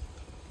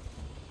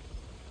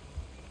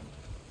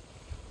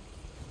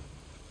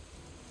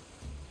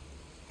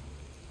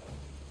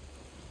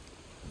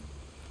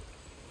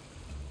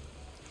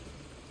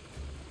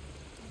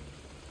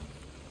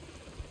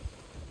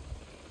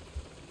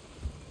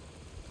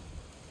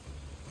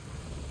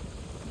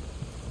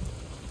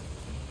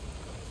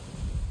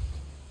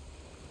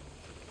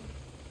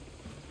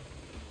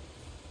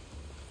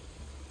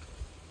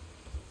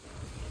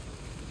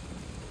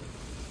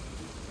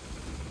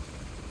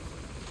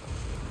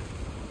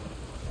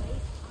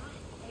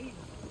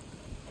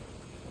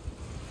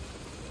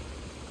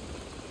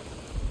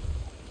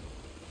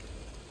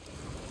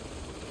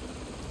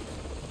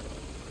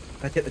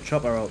 If I take the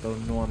chopper out, they'll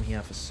know I'm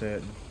here for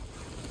certain.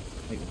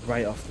 Like,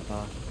 right off the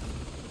bat.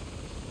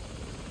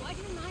 Why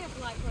didn't I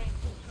apply for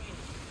ankle training?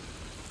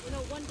 You know,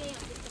 one day I'm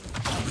just gonna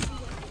see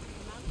what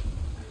come out.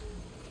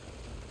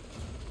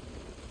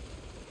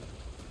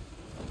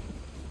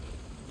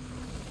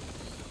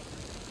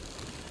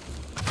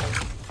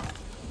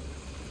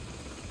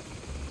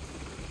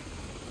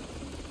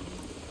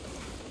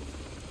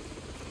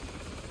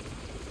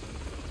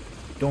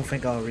 Don't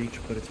think I'll reach,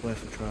 but it's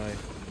worth a try.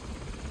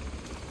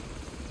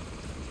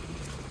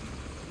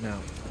 No.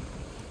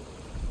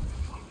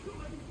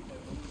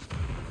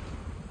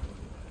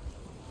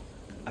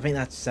 I think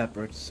that's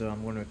separate, so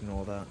I'm going to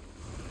ignore that.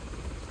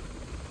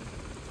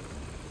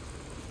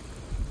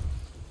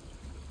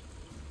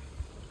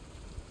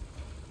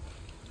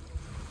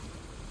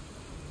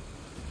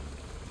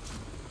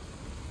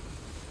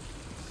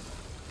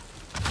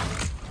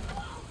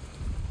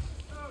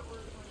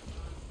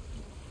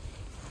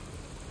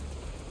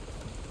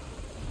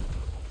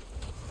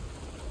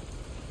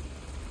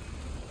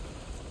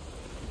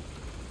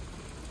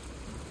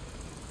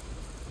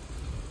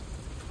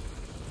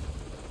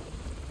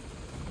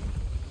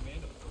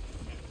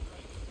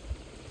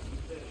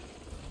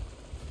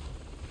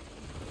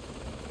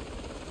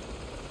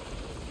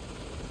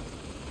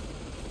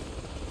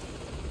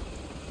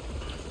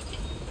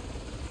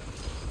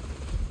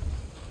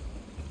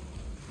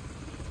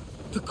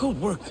 The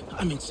code worked.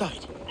 I'm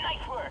inside.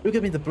 Nice work. Who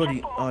gave me the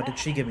bloody... Oh, did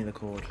she give me the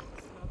code?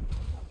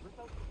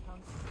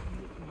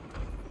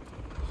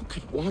 Who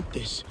could want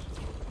this?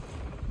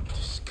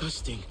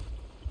 Disgusting.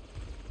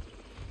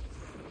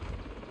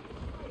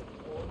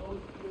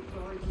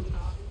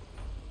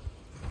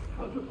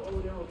 I'll just roll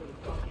it over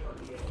the top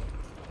of the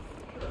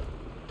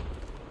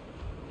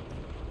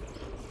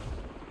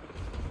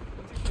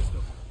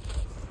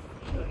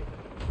Sure.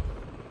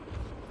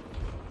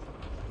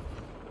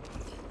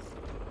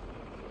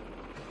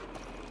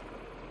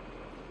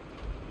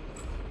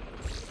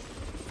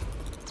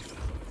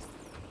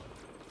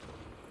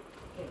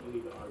 Can't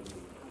believe the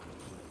argument.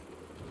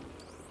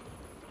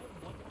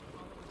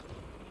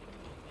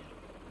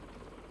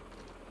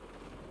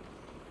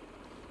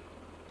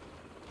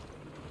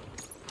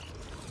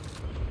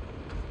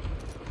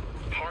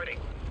 Harding,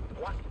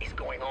 what is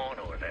going on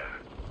over there?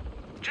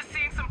 Just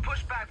seeing some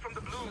pushback from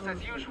the Blues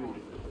as usual.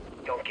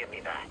 Don't give me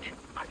that.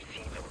 I've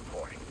seen the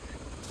reportings.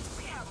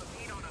 We have a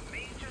lead on a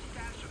major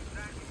stash of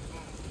Zach's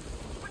bones.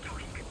 We're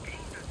talking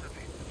containers of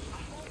it.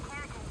 A whole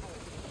cargo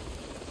hold.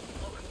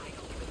 Look, I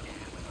don't give a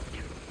damn about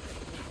carrying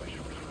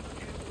treasure around the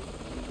table.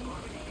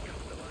 Harmony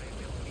becomes a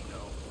liability,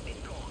 though.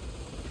 It's gone.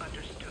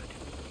 Understood.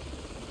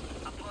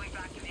 I'm pulling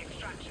back to the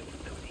extraction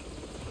facility.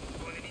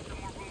 Going to need some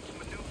more room to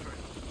maneuver.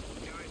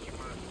 Do as you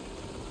must.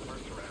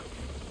 First around.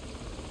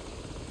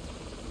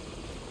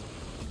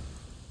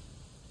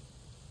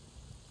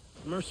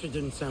 Mercer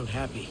didn't sound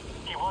happy.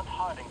 He wants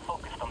Harding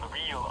focused on the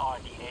real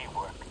RDA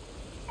work.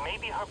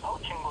 Maybe her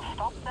poaching will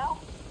stop now?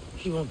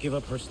 She won't give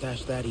up her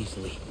stash that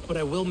easily, but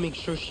I will make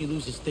sure she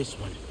loses this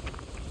one.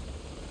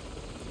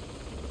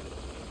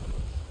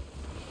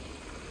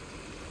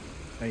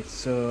 Right,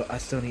 so I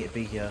still need to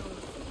be here.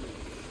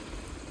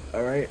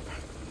 Alright.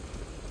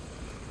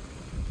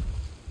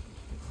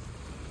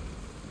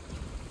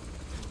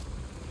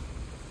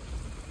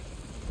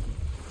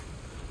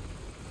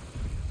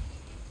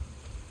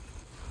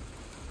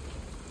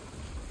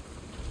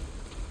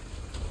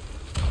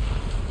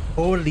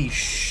 Holy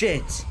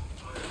shit!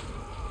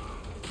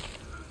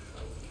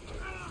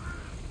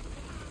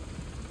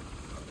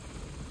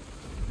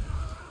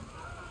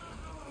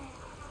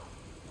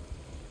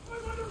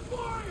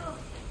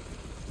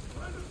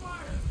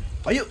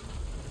 Are you...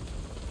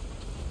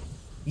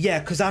 Yeah,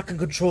 because I can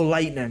control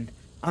lightning.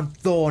 I'm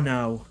Thor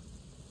now.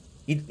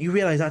 You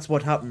realise that's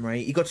what happened,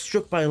 right? He got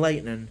struck by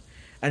lightning,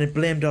 and it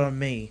blamed it on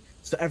me.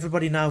 So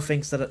everybody now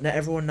thinks that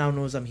everyone now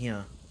knows I'm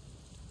here.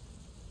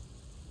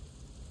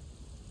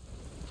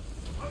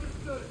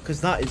 Because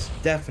that is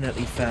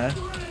definitely fair.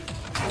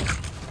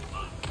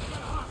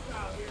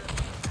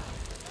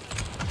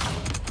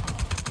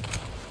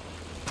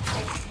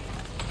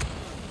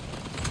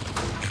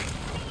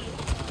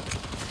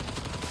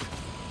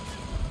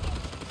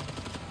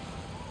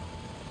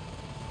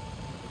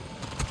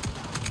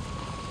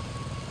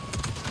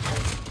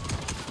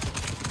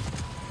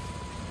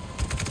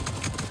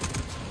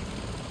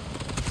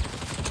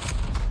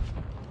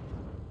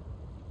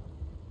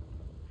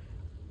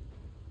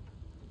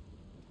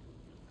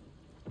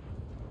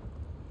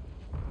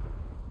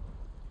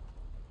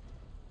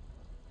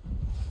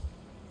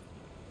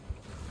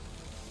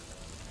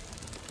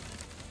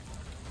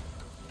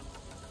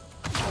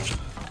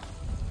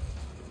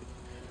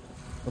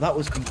 Well, that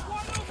was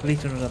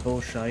complete another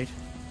bullshit.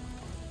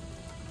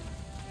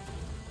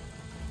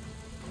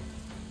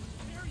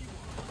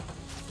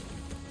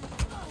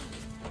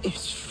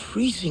 It's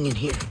freezing in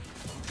here.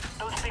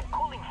 Those big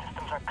cooling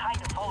systems are kind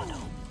of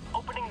volatile.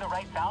 Opening the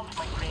right valves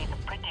might create a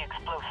pretty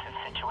explosive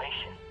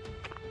situation.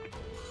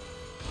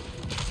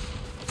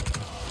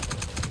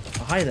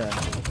 Oh, hi there.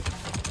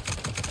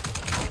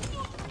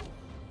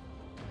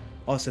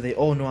 Oh, so they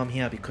all know I'm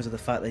here because of the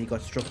fact that he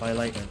got struck by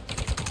lightning.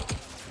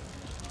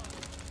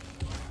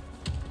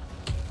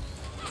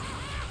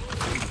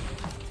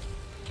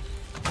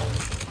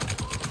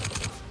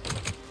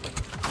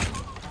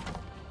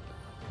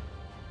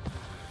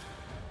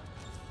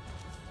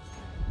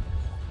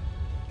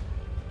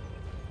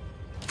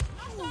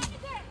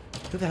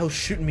 Who the hell's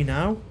shooting me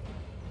now?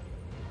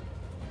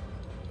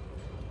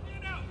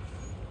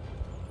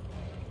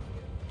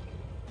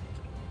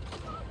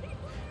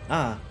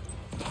 Ah.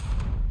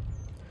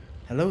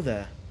 Hello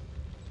there.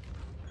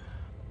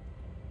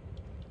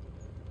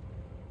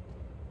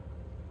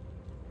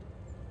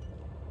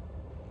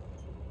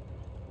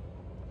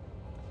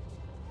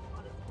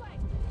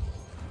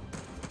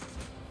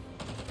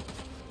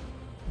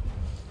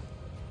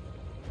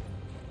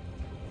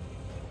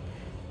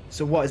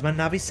 So what, is my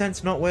Navi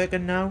sense not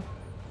working now?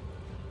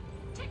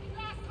 Checking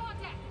last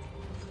contact.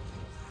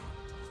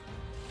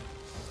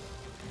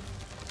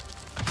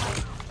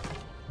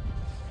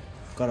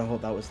 God, I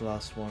hope that was the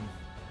last one.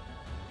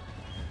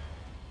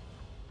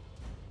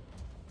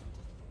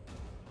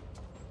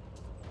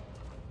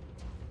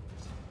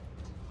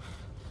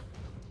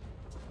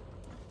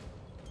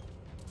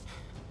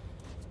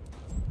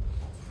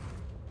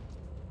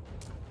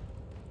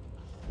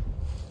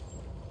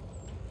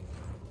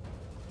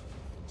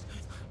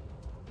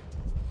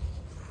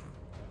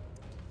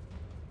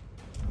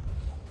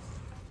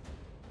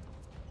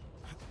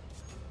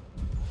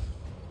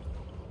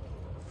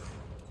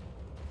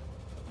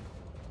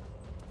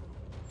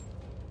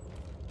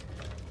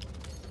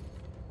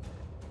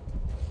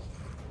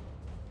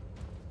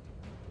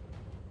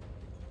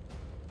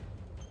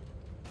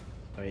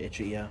 Very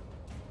itchy, yeah.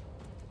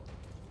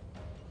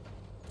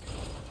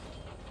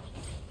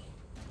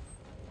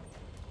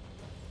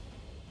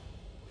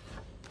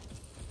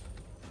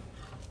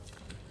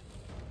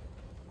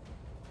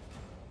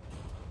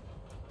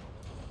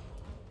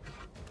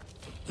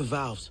 The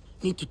valves.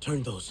 Need to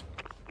turn those.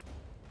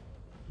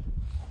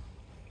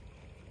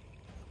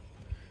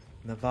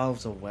 And the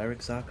valves are where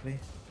exactly?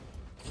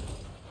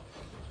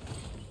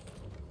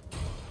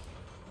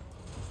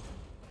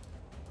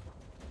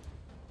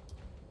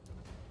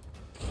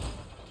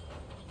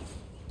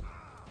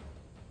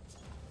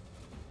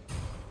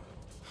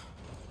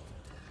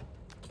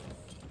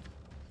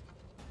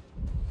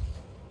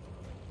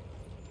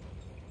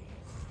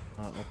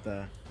 Ah, up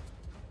there.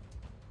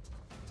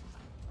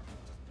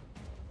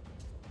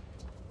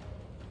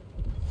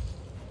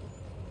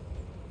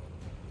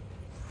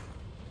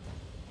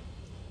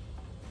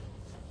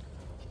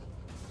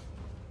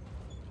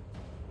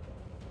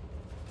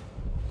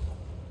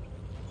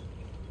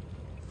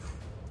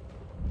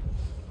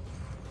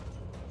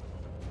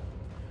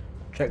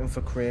 Checking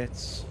for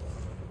crates.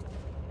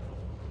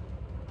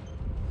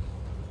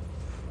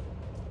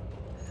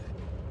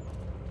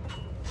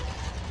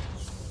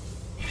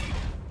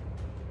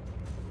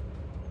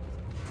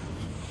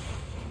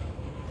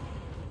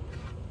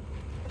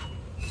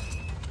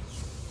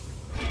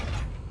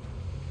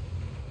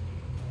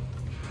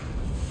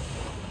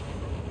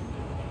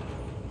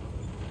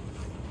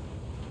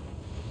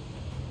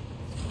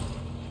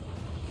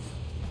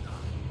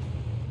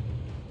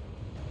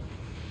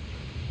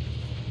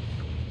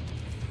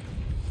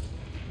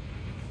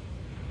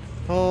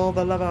 Pull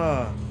the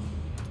lever!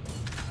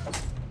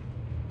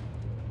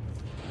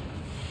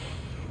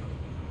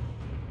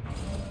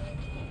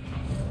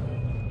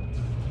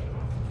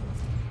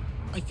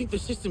 I think the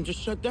system just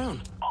shut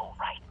down. Oh,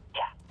 right.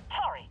 Yeah.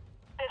 Sorry.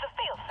 There's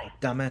a failsafe.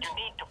 Damn it. You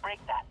need to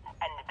break that,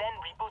 and then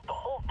reboot the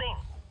whole thing.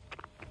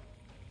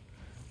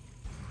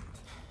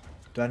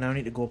 Do I now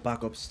need to go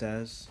back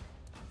upstairs?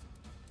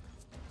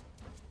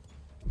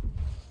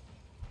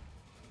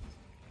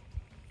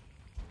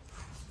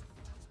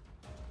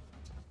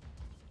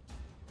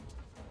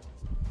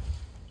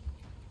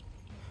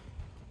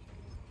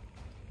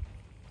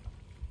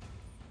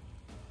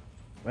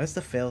 Where's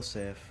the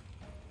failsafe?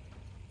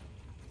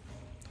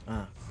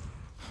 Ah.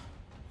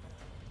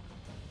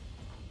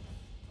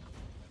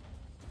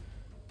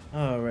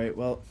 Alright,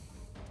 well.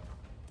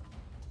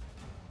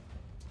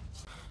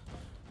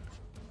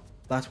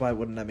 That's why it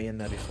wouldn't let me in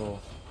there before.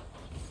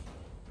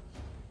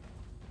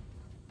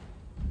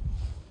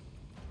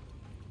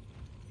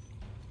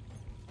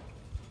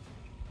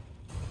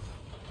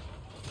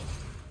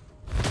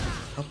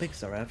 How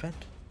big's our air vent?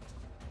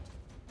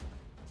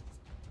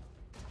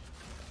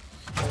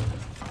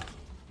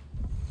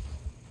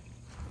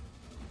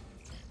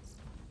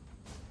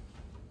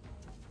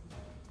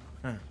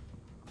 Huh.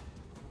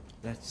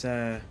 Let's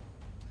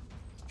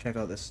check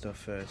out this stuff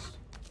first.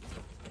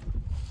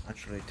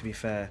 Actually, to be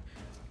fair,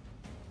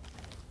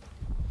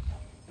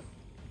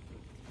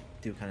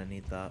 do kind of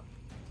need that.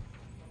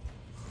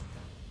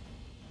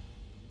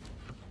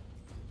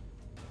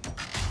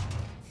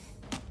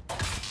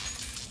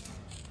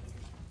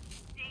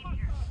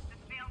 Danger. The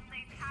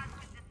failsafe has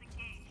been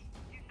disengaged.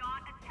 Do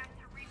not attempt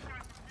to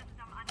restart the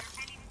system under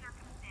any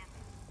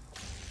circumstances.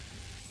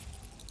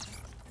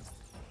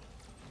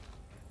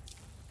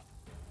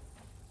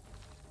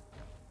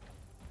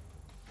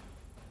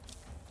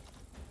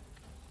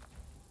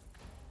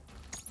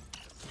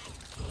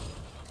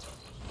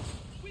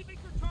 Sweeping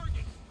for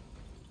target.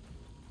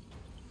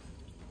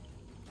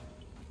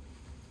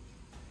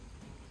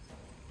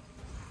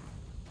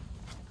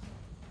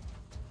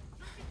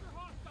 Searching for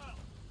hostile.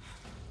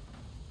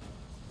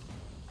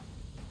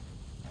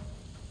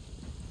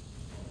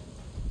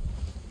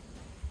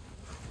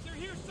 They're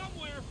here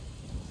somewhere.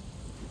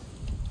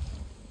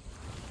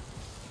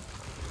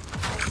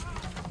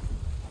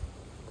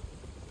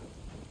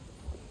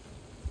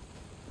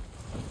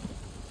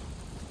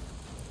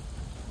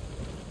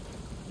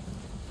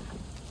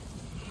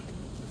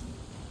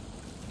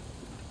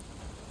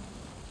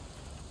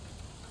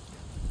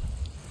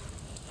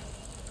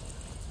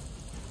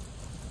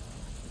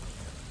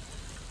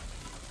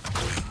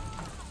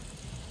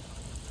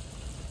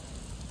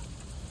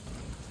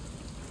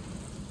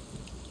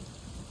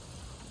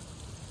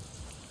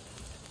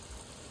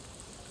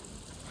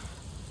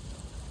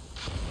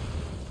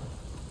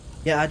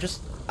 Yeah,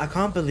 I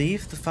can't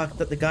believe the fact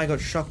that the guy got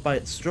struck by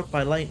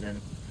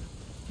lightning.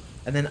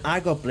 And then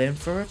I got blamed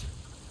for it.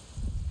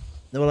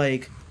 They were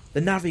like, the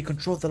Navi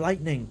controlled the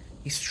lightning.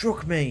 He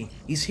struck me.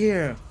 He's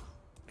here.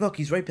 Look,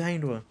 he's right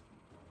behind her.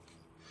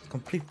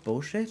 Complete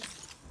bullshit.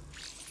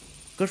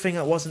 Good thing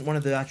that wasn't one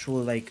of the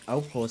actual, like,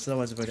 outposts.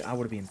 Otherwise, I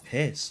would have been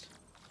pissed.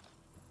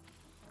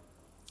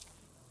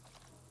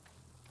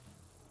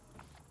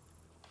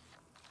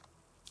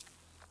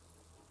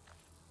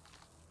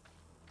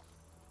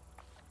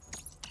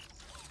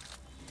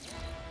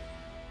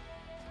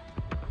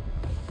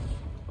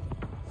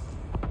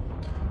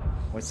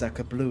 What's that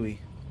kablooey?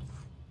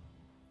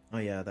 Oh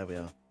yeah, there we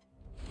are.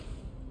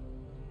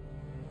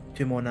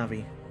 2 more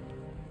Navi.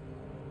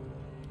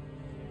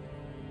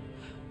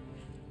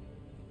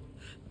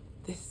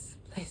 This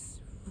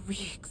place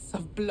reeks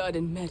of blood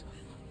and metal.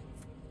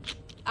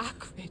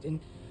 Acrid and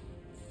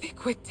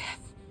thick with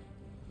death.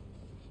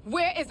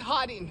 Where is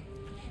Harding?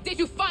 Did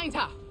you find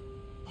her?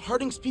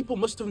 Harding's people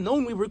must have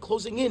known we were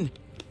closing in.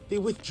 They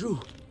withdrew.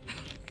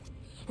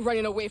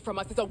 Running away from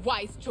us is a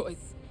wise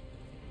choice.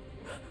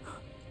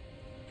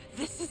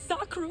 This is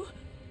Sakru.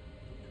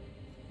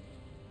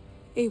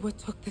 Awa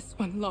took this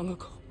one long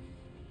ago.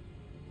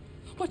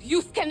 What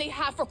use can they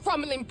have for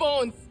crumbling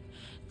bones?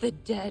 The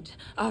dead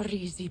are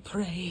easy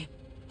prey.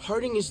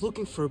 Harding is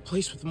looking for a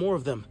place with more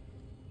of them.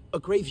 A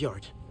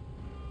graveyard.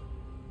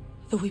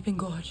 The Weeping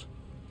Gorge.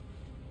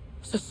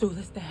 Sasul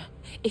is there.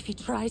 If he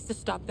tries to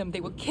stop them,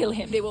 they will kill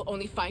him. They will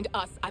only find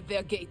us at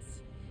their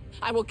gates.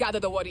 I will gather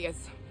the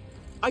warriors.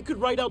 I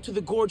could ride out to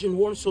the gorge and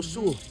warn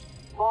Sosul.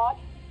 Maud,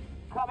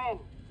 come in.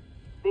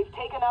 They've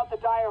taken out the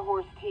Dire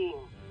Horse team.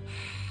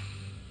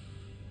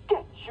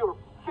 Get your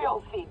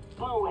filthy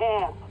blue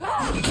hands.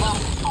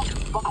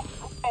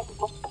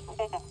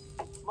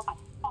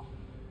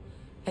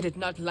 I did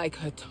not like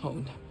her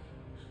tone.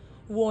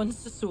 Warn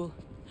Sasul.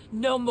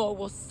 No more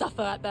will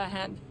suffer at their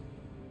hand.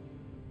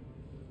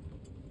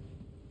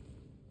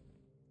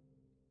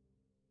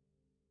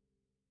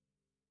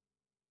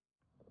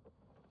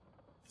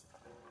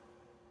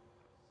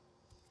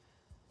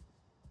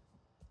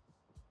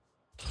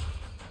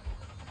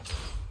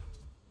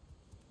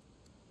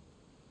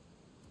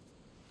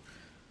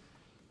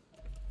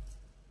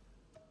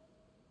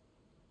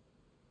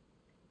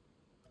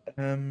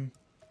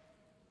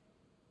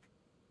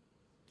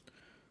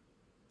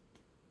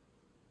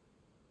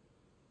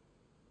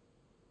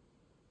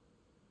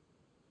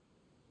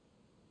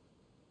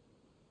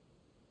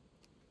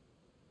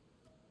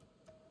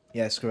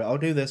 Yeah, screw it. I'll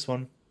do this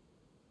one.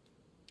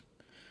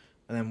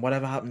 And then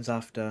whatever happens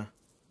after,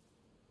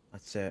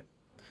 that's it.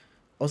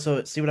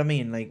 Also, see what I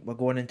mean? Like, we're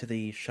going into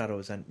the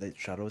shadows and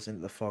into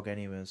the fog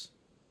anyways.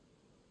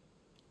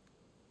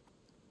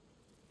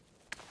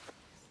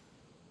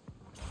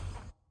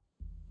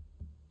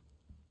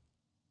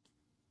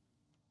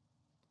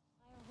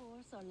 Dire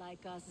Horse are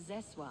like us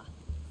Zeswa,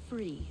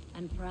 free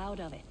and proud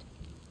of it.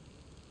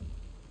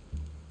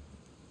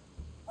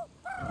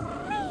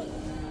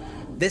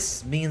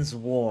 This means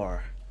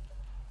war.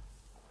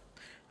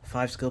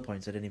 5 skill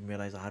points. I didn't even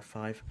realize I had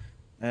 5.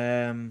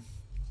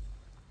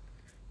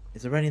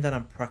 Is there any that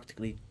I'm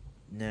practically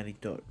nearly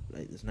done?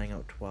 Like, there's 9 out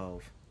of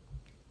 12.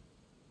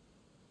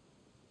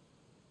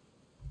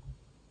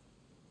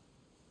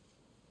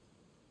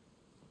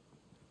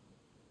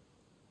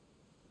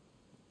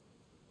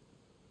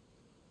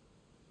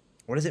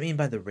 What does it mean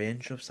by the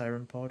range of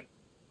Siren Pod?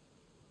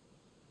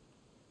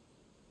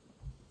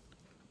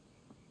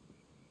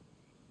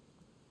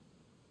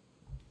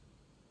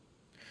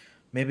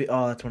 Maybe,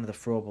 oh, that's one of the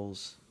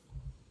throwables.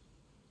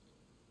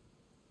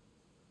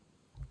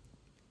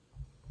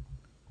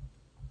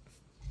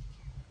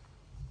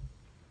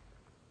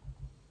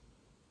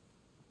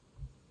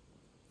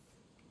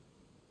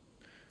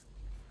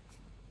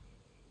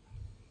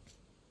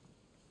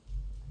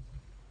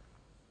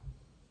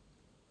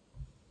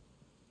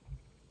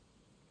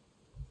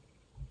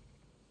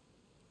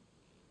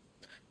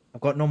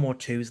 I've got no more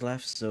 2s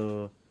left,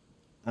 so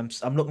I'm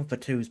looking for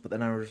 2s, but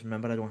then I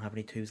remembered I don't have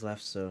any 2s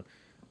left, so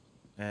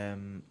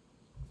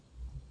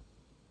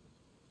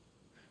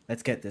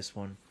let's get this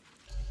one.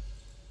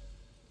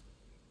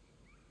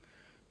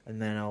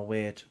 And then I'll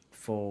wait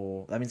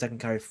for... That means I can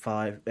carry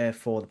 4 of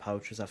the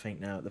pouches, I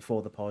think, now. The 4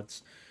 of the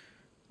pods.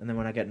 And then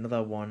when I get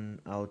another one,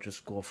 I'll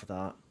just go for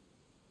that.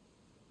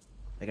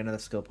 Like another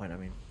skill point, I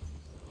mean.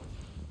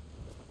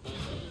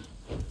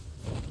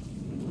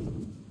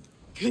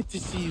 Good to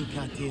see you,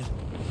 Katia.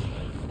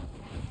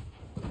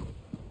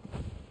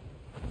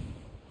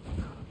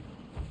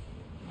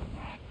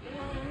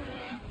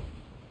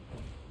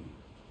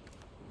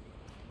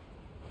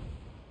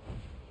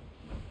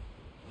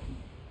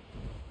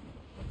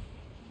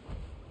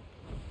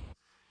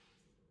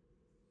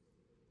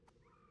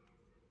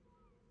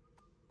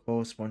 Of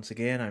course, once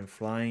again, I'm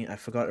flying. I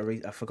forgot to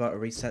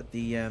reset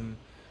the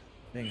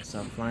thing, so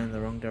I'm flying in the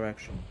wrong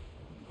direction.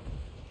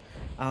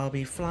 I'll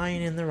be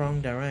flying in the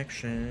wrong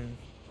direction.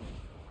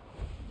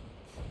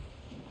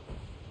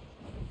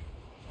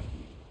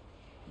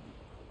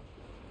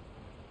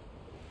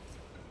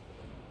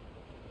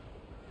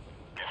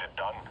 Is it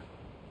done?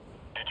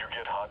 Did you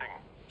get Harding?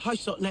 Hi,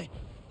 Sultan.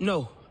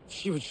 No,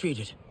 she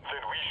retreated.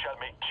 Then we shall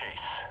make chase.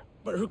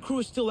 But her crew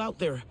is still out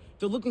there.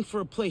 They're looking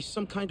for a place,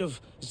 some kind of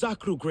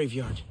Zakru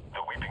graveyard. The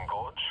Weeping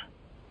Gorge?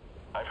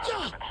 I've heard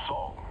of its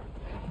song.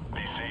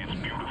 They say it's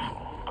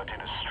beautiful, but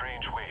in a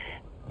strange way.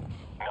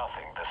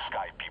 Nothing the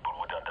Sky people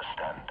would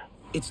understand.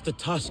 It's the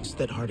tusks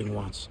that Harding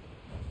wants.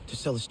 To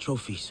sell his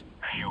trophies.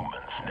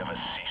 Humans never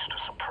cease to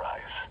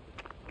surprise.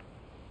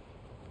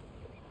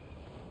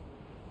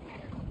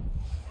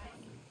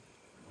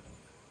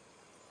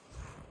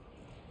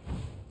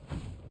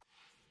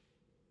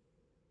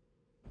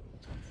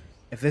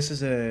 If this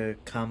is a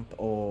camp,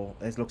 or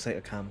it looks like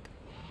a camp.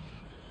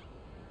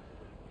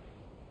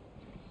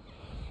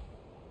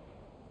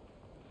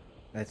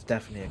 It's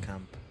definitely a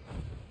camp.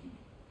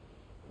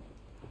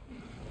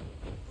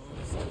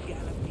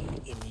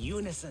 Galloping in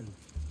unison.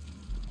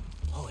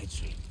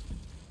 Poetry.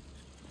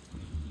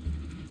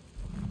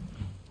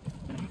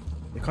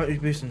 The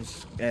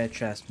contributions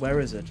chest,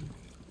 where is it?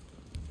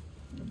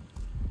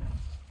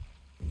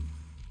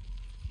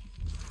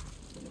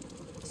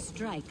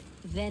 Strike,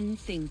 then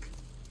think.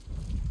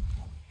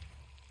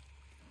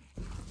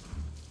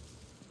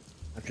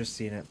 I've just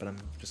seen it, but I'm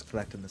just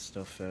collecting the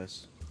stuff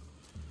first.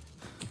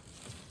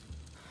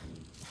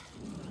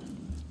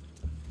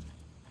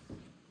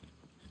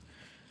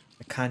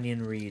 A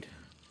canyon reed.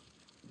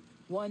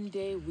 One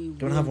day we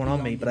Don't have one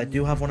on me, but I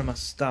do have one in my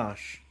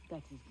stash.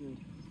 That is good.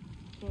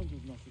 Change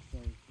is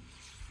necessary.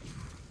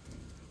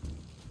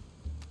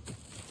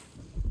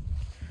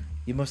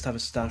 You must have a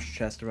stash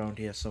chest around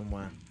here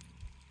somewhere.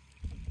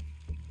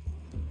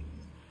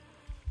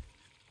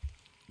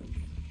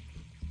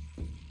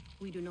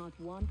 We do not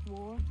want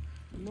war,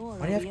 nor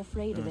Why do you are we have...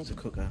 afraid Oh, of it's it. a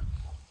cooker.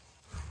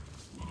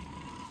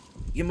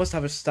 You must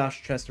have a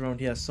stash chest around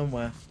here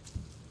somewhere.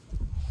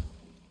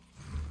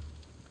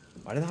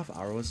 Why do they have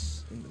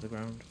arrows into the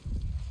ground?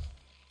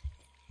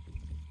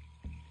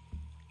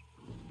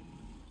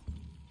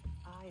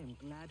 I am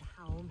glad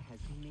Haum has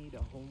made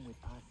a home with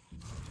us.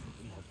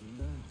 We have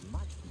learned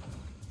much.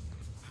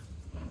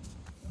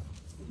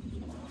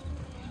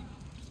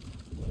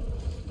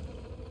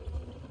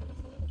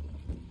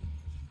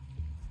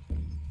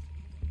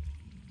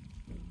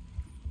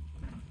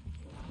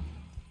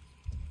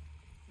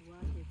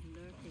 What is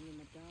lurking in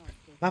the dark?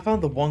 I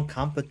found the one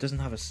camp that doesn't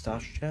have a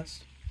stash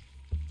chest.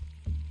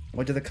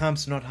 Or do the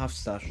camps not have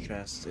stash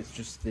chests? It's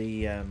just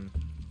the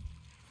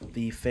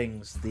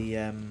things,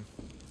 I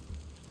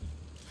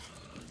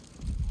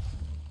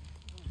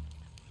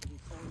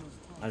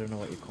don't know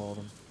what you call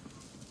them.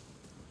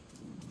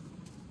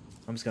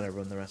 I'm just gonna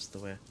run the rest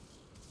of the way.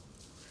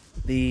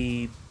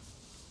 The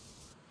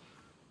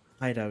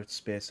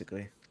hideouts,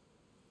 basically.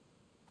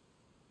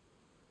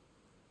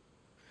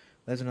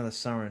 There's another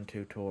Siren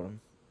 2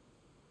 totem.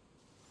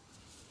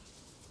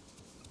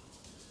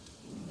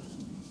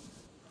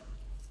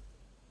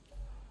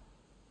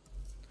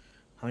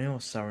 How many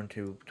more Siren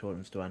 2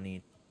 totems do I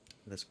need?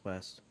 this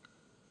quest.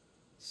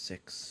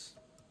 6.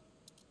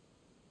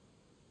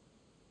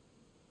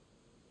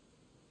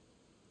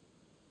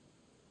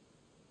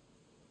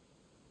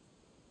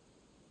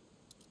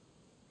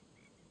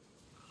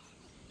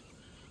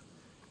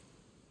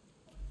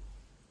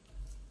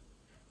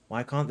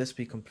 Why can't this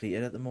be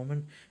completed at the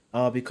moment?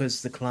 Oh,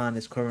 because the clan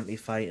is currently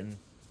fighting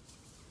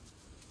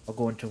or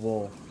going to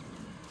war.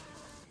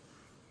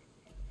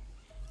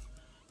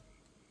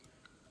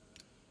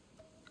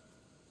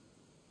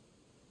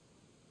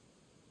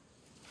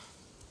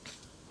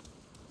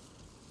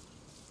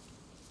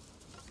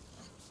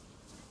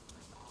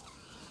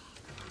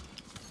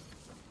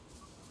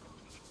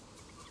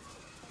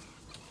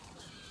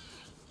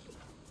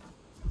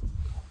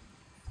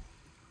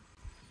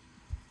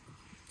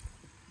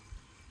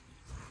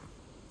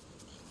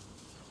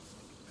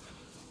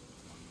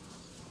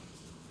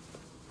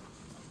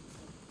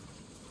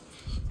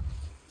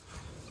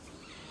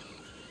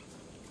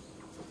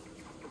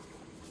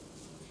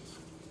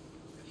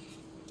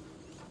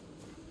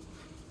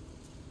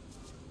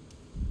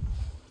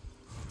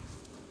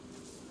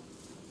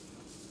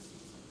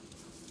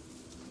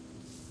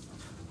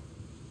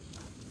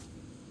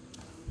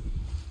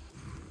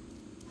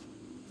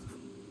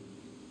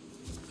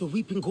 The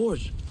Weeping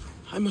Gorge.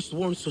 I must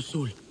warn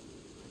Sosul.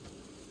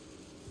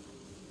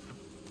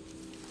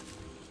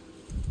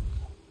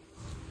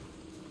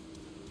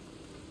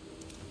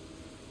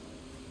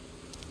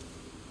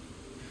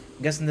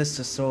 I'm guessing this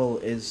Soul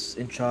is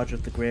in charge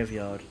of the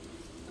graveyard.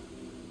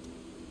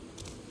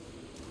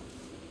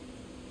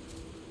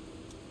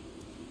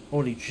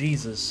 Holy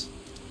Jesus.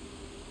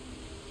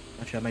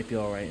 Actually, I might be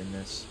alright in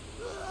this.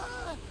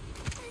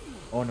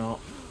 Or not.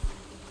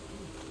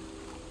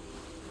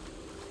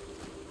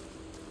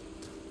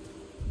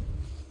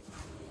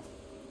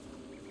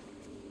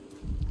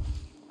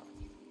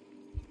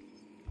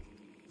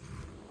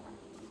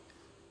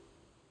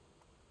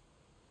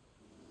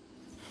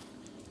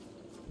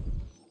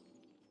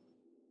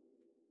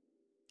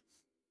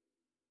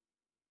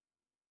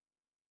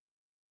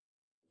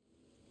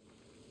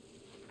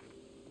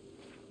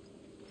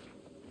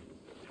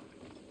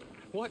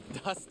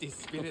 What dusty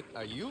spirit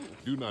are you?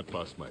 Do not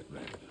fuss, my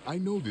friend. I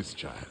know this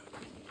child.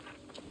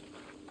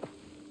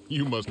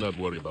 You must not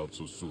worry about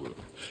Sosul.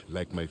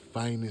 Like my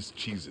finest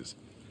cheeses,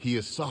 he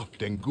is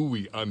soft and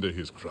gooey under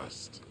his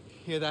crust.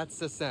 Hear that,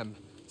 Sasem?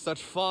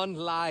 Such fond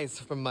lies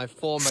from my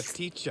former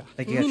teacher.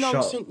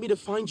 Minong sent me to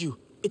find you.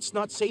 It's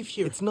not safe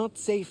here. It's not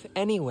safe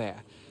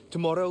anywhere.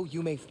 Tomorrow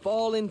you may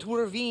fall into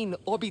a ravine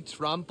or be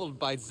trampled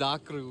by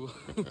Zakru.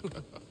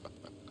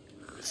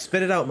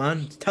 Spit it out,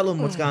 man. Tell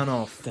him what's going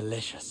off.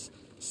 Delicious.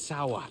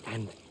 Sour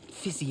and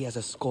fizzy as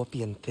a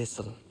scorpion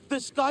thistle. The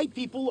Sky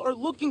People are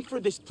looking for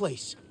this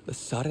place. The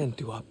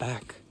Sarentu are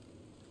back.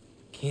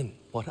 Kin,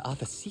 what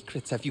other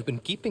secrets have you been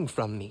keeping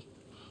from me?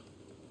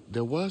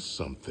 There was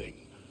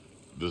something.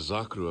 The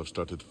Zakru have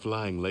started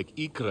flying like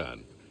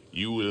Ikran.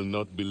 You will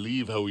not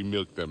believe how we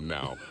milk them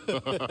now.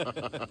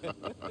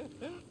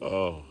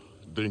 Oh,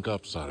 drink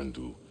up,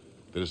 Sarentu.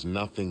 There's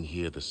nothing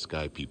here the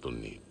Sky People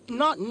need.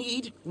 Not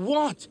need,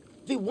 want.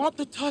 They want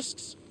the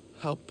tusks.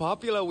 How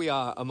popular we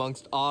are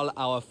amongst all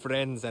our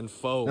friends and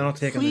foes. They're not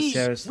taking this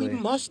seriously. We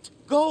must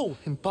go.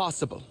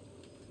 Impossible.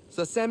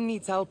 Sasem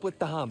needs help with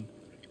the hum.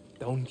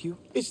 Don't you?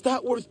 Is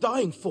that worth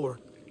dying for?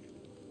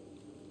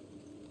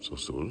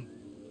 Sosul,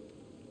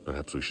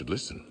 perhaps we should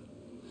listen.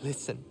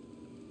 Listen?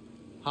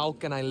 How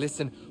can I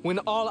listen when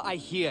all I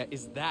hear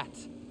is that?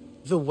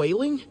 The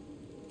wailing?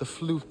 The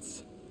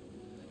flutes.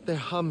 Their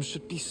hum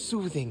should be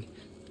soothing,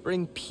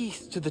 bring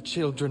peace to the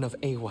children of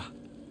Ewa.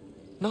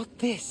 Not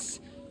this.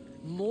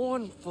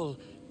 Mournful,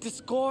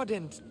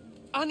 discordant,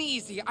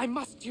 uneasy. I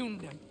must tune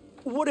them.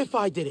 What if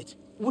I did it?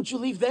 Would you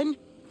leave then?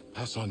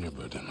 Pass on your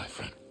burden, my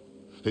friend.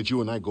 Let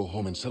you and I go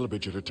home and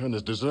celebrate your return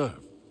as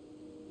deserved.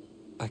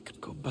 I could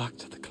go back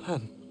to the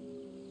clan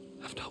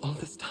after all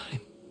this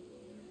time.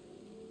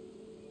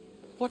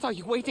 What are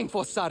you waiting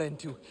for,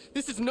 Sarentu?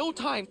 This is no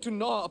time to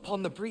gnaw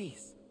upon the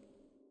breeze.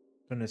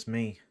 Goodness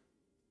me.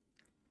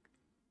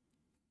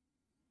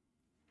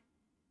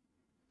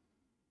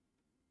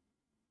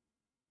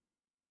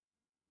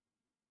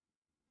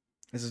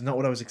 This is not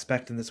what I was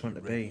expecting this one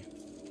to be.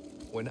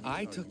 When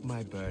I took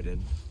my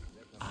burden,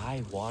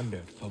 I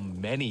wandered for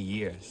many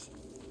years.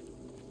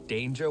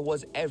 Danger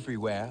was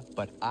everywhere,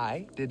 but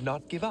I did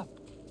not give up.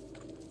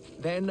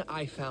 Then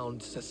I found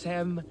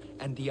Sasem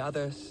and the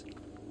others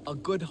a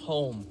good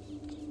home,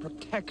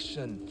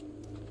 protection,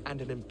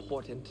 and an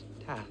important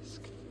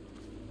task.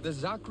 The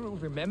Zakru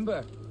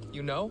remember,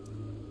 you know?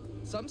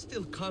 Some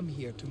still come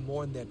here to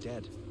mourn their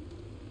dead.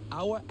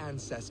 Our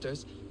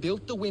ancestors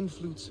built the wind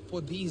flutes for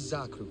these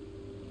Zakru,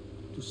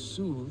 to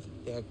soothe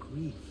their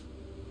grief.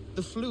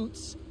 The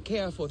flutes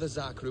care for the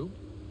Zakru,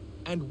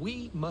 and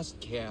we must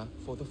care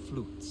for the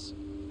flutes.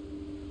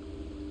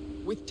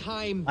 With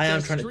time, I am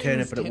their trying to turn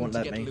it, strings but it won't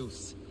tend let to me. get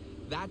loose.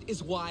 That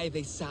is why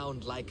they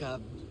sound like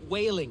a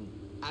wailing,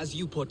 as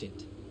you put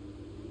it.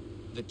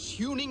 The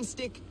tuning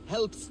stick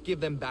helps give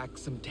them back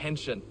some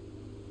tension.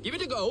 Give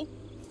it a go.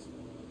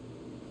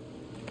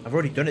 I've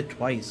already done it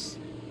twice.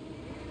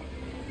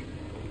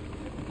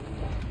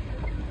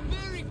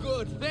 Very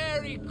good,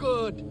 very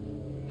good.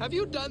 Have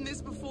you done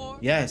this before?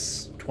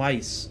 Yes,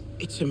 twice.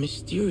 It's a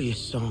mysterious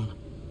song.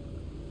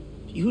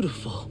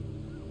 Beautiful.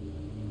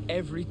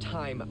 Every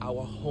time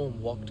our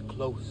home walked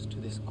close to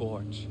this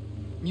gorge,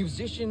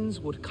 musicians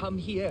would come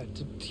here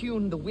to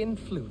tune the wind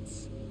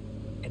flutes.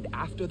 And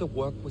after the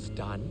work was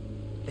done,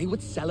 they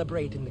would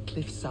celebrate in the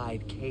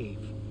cliffside cave,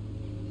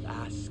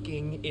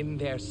 basking in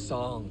their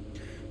song.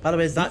 By the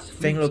way, that These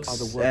thing flutes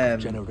looks, are the work of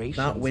generations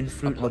that wind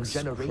flute upon looks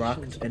generations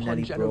cracked and upon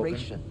nearly broken.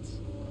 generations.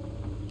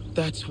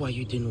 That's why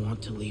you didn't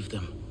want to leave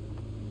them.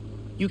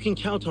 You can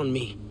count on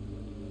me.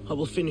 I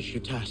will finish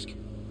your task.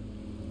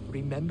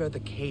 Remember the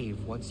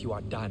cave once you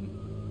are done.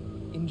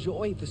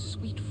 Enjoy the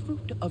sweet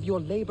fruit of your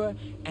labor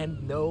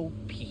and know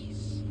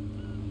peace.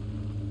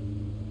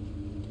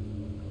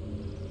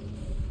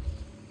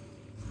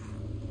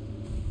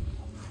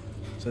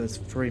 So there's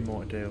 3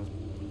 more to do.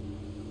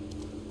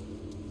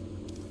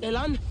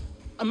 Elan,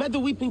 I'm at the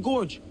Weeping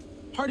Gorge.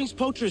 Harding's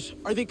poachers,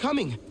 are they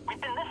coming?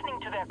 We've been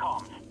listening to their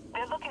comms.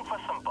 They're looking for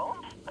some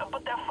bones,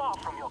 but they're far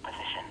from your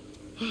position.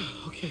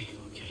 Okay.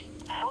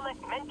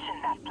 Solek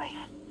mentioned that place.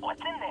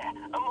 What's in there?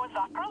 A more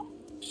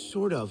Zakro?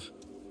 Sort of.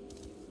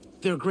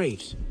 They're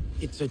graves.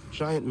 It's a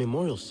giant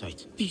memorial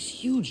site. These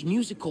huge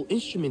musical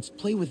instruments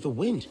play with the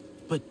wind,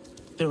 but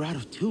they're out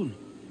of tune.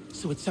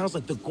 So it sounds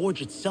like the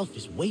gorge itself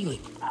is wailing.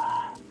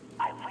 I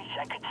wish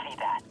I could see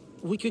that.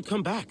 We could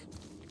come back,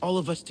 all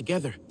of us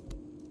together,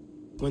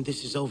 when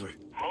this is over.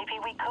 Maybe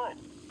we could.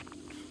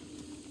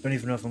 Don't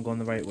even know if I'm going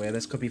the right way.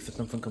 This could be for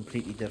something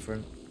completely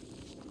different.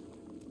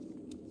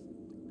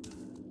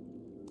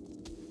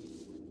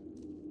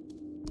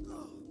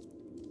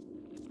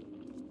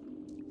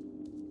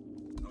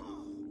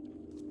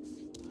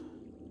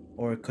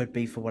 Or it could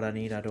be for what I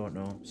need, I don't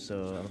know.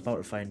 So I'm about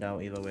to find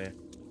out either way.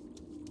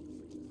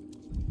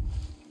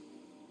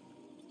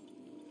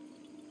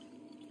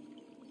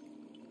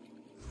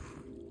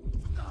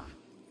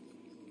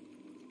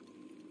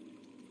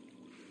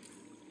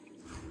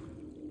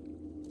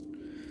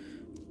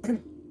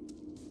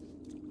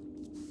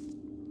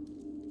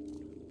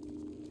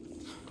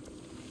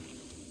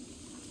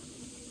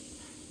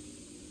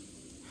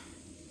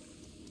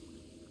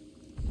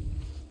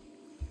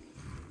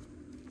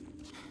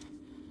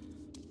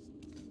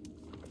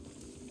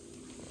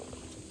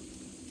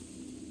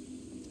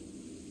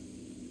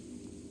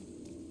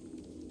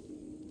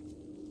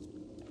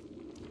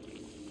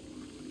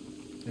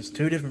 There's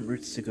 2 different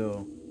routes to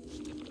go.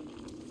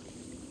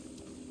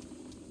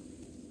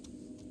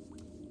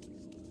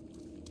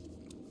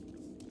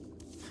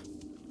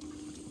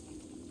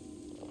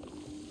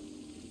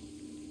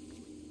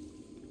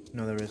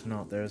 No, there is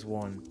not. There is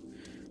 1.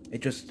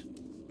 It just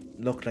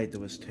looked like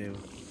there was 2.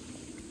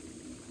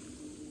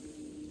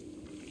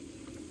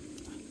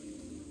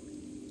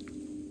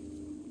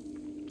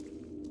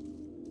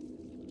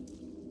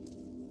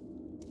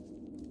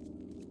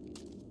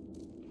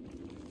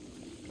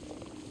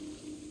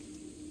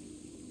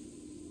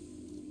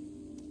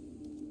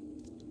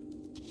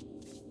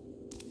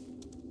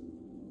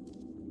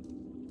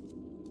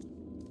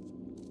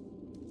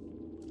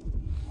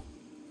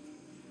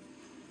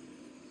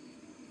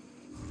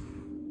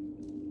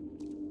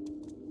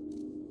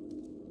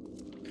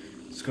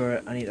 Screw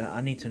it,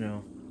 I need to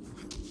know.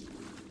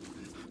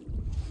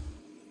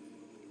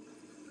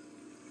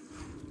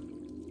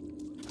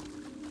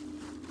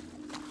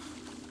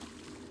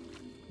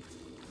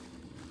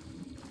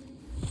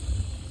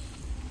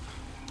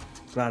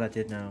 Glad I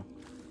did know.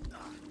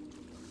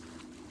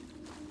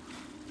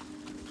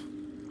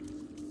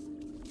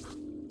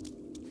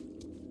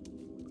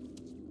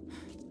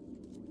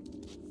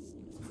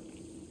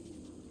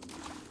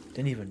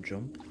 Didn't even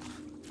jump.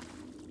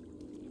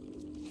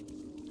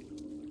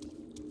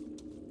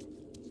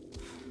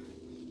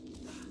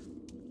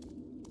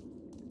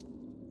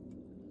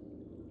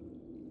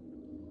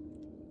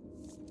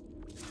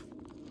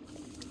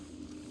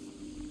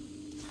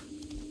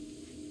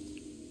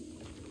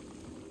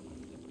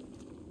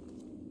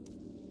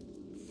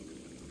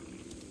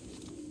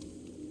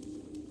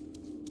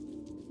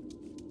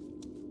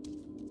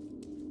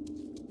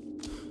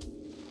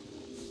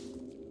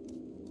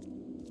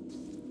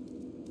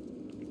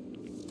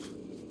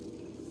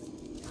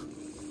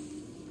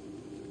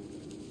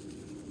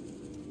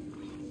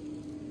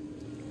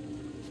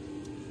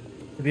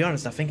 To be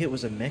honest, I think it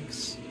was a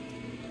mix.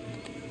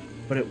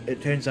 But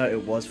it turns out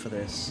it was for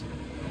this.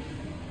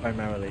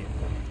 Primarily.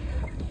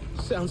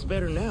 Sounds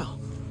better now.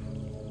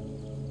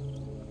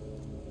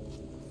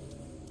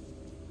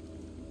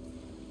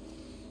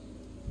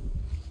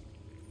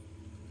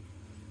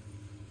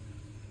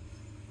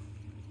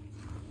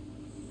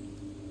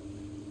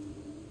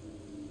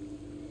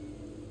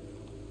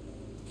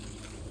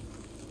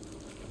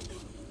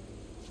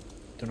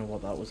 Don't know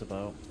what that was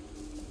about.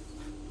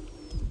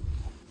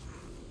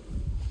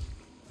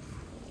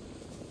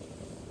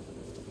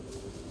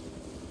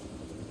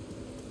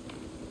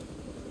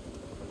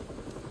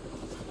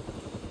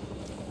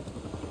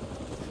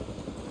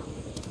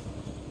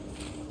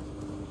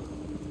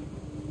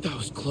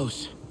 was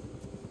close.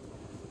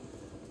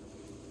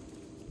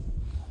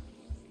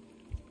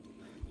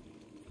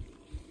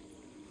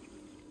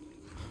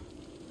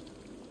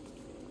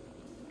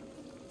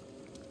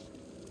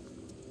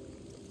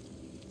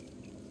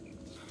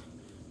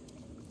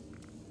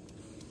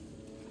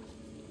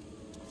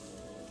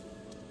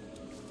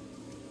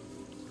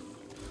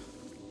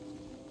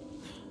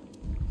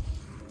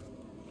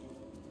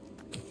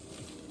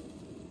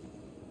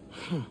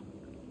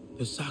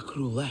 The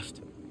Zakru left,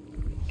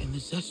 and the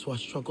Zeswa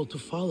struggled to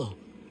follow.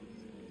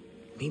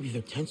 Maybe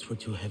their tents were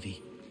too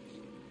heavy.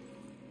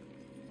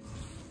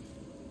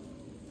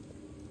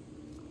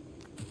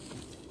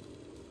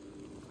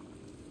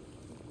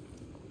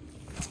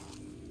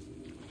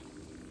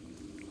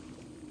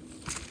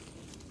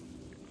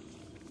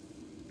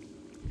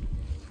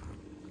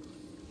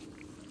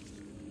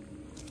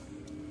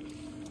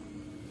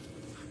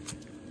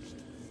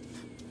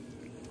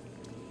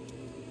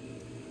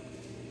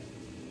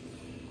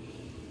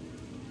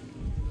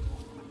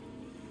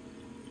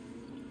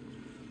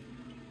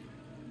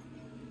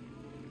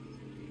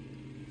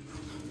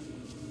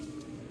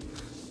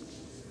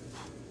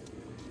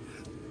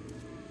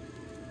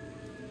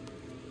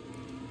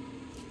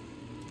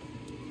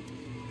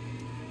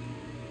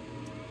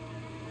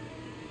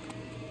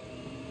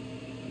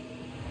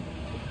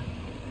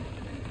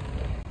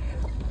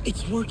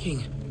 It's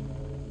working.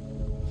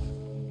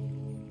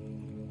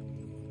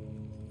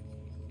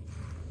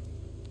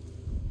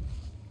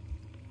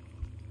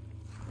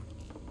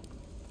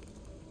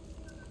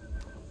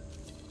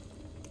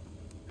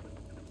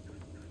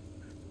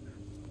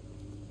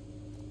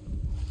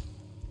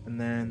 And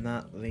then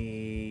that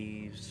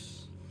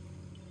leaves...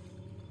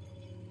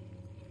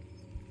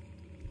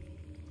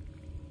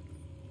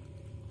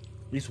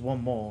 at least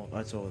one more,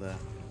 that's all there.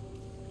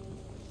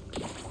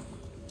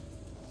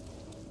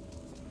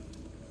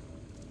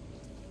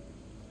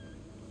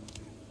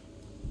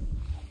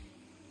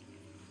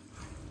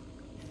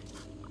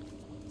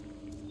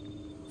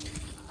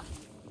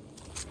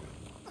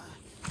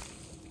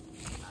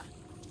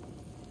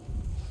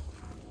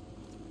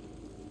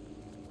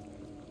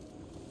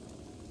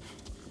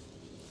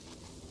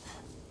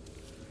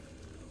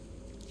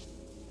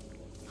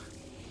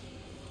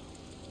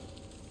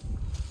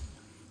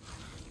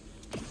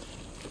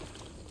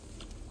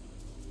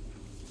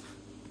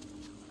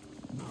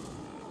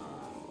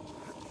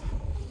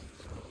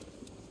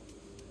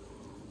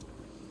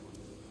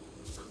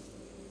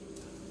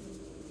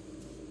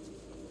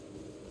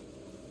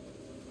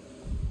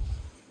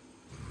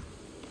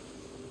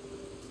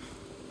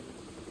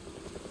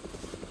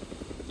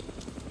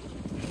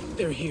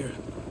 They're here.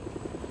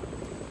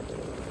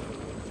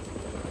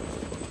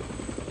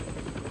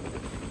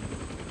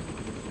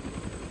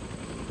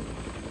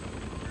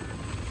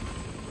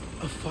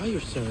 A fire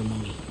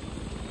ceremony.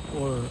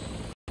 Or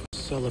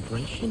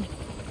celebration?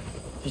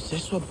 The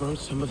Zeswa burned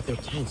some of their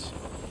tents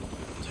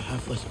to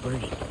have less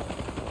burden.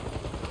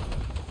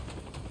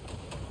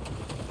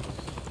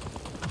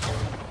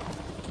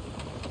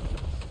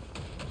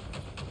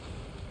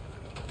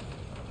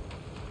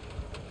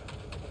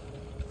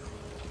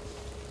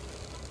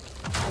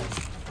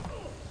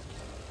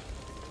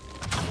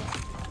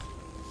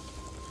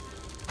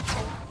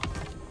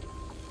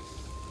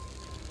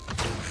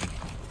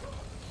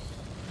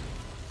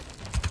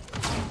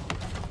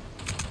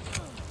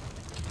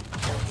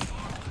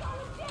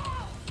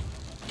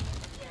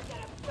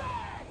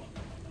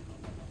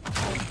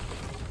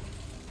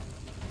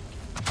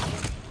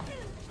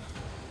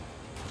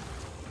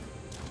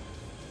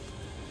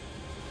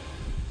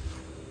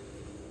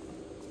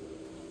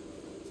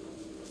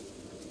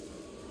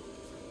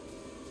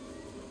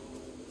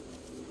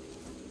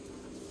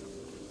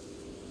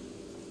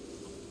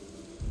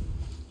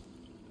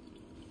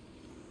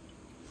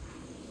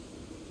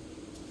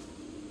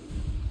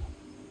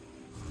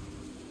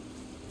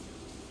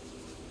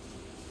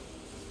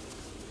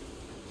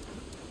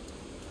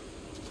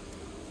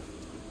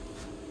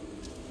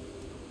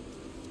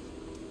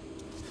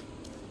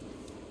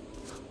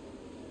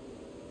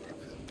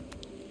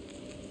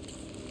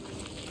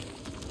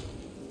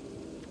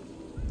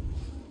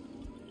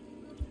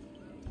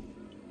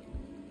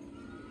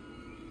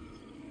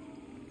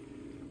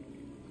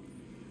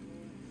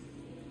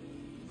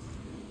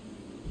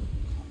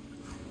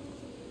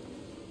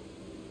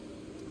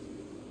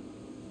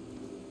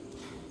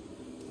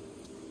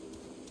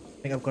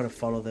 I think I've got to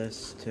follow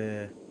this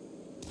to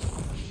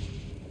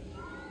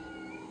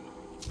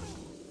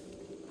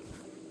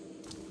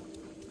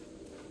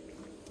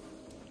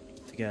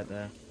get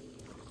there.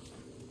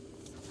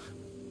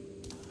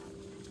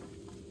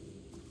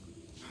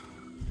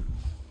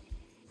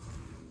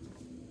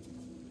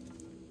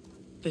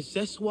 The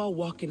Zeswa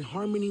walk in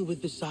harmony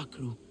with the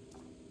Zakru.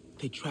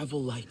 They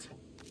travel light.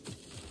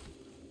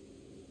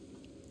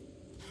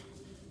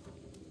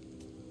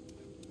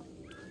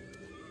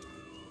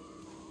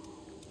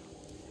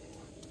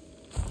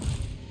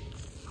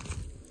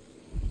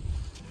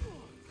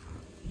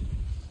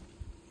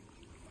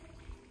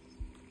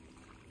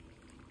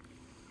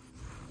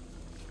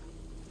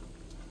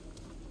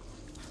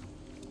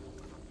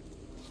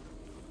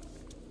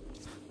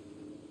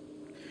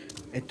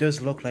 It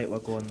does look like we're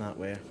going that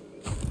way.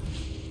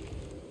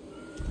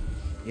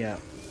 Yeah.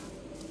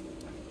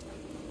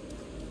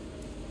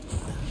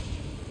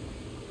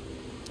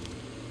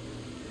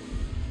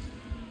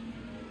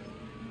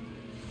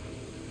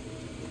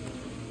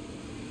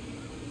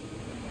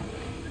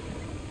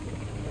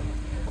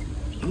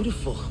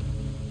 Beautiful.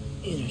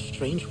 In a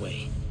strange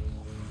way.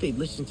 They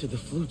listen to the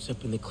flutes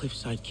up in the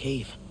cliffside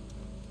cave.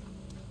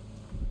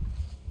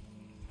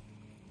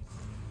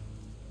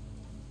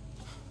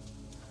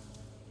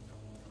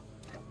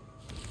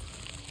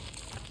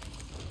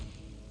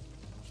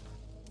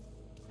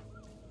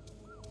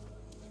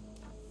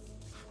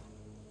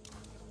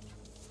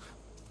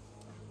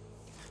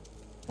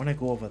 I want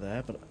to go over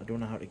there, but I don't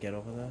know how to get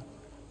over there.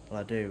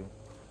 Well, I do.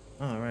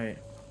 Oh, right.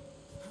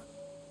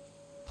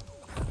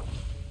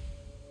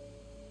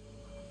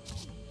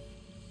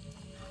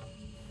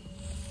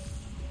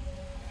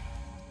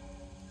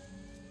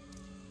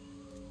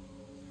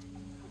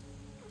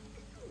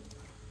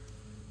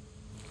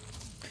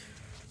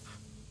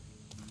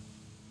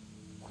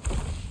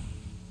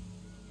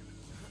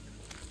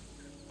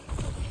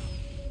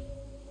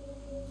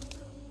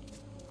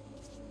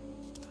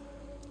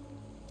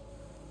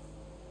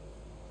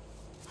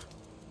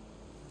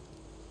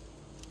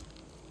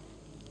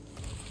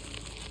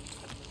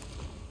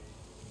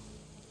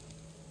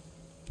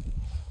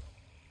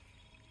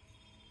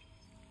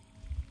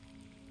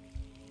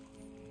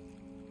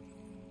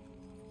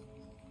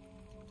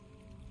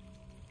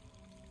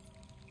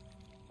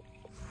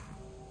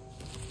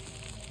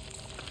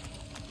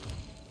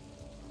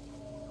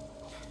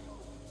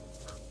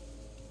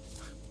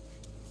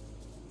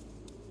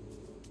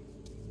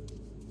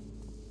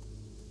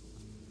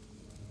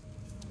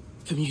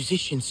 The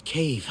musician's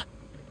cave.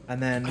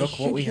 And then look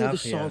what we I should hear have the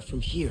song here.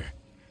 from here,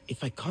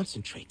 if I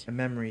concentrate. A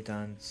memory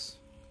dance.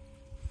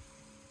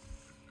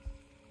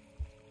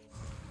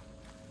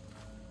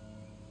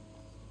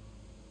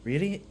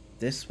 Really?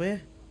 This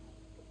way?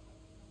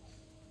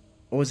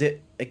 Or is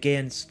it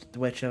against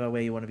whichever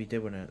way you want to be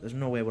doing it? There's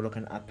no way we're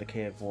looking at the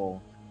cave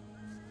wall.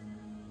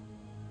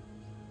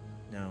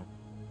 No.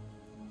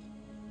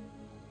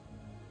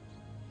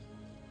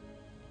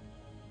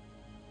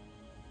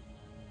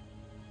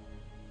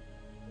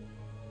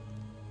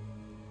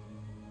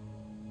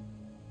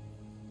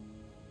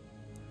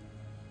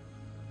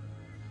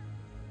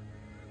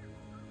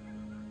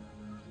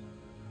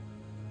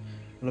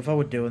 I love how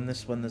we're doing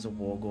this when there's a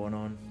war going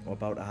on, or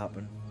about to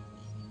happen.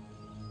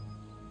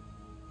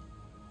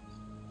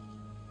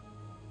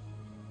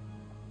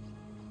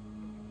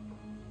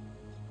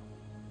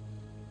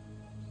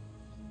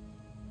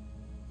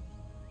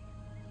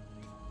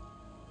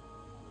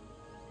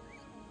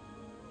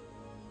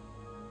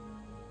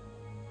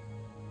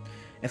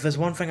 If there's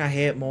one thing I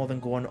hate more than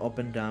going up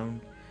and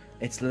down,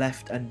 it's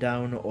left and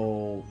down,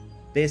 or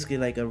basically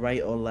like a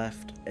right or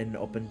left and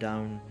up and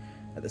down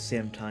at the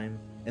same time.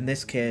 In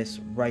this case,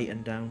 right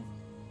and down.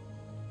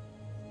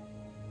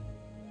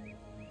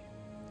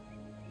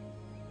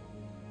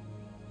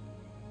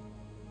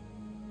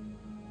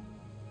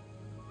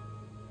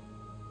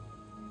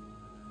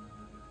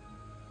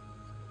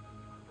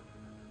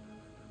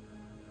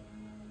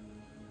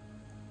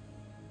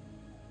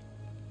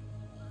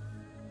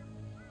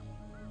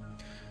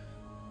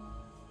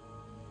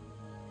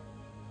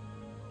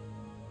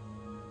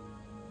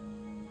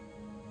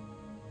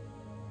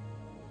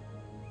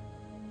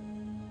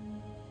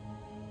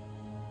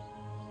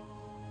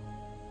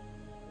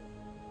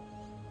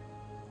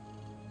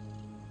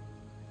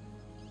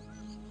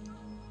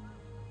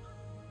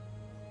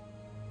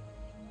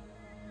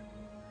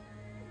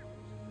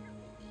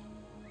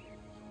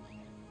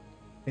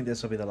 I think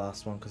this will be the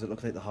last one because it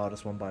looks like the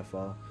hardest one by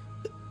far.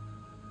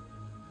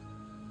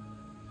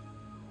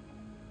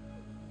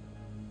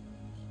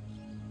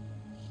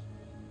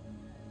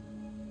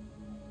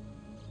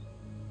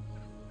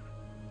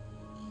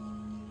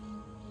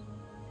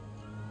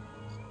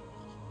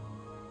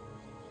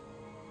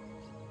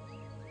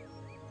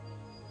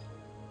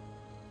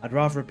 I'd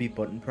rather it be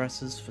button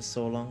presses for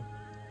so long.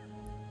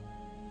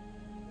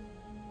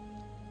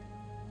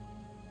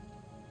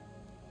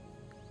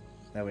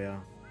 There we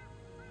are.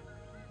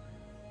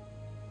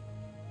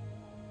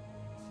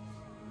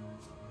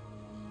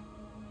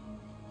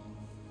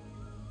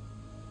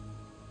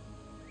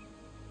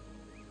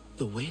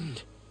 The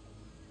wind.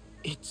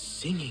 It's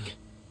singing.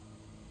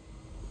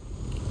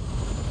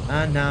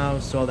 And now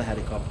saw the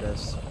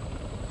helicopters.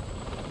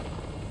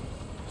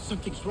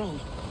 Something's wrong.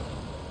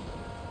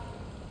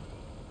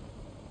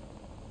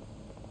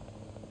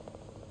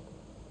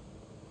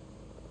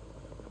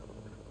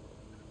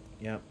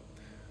 Yep.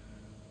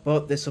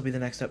 But this will be the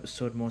next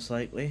episode most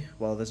likely.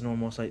 Well, there's no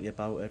most likely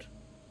about it.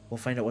 We'll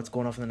find out what's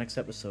going on in the next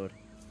episode.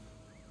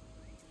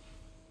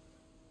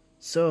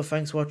 So,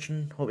 thanks for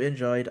watching. Hope you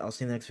enjoyed. I'll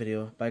see you in the next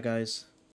video. Bye, guys.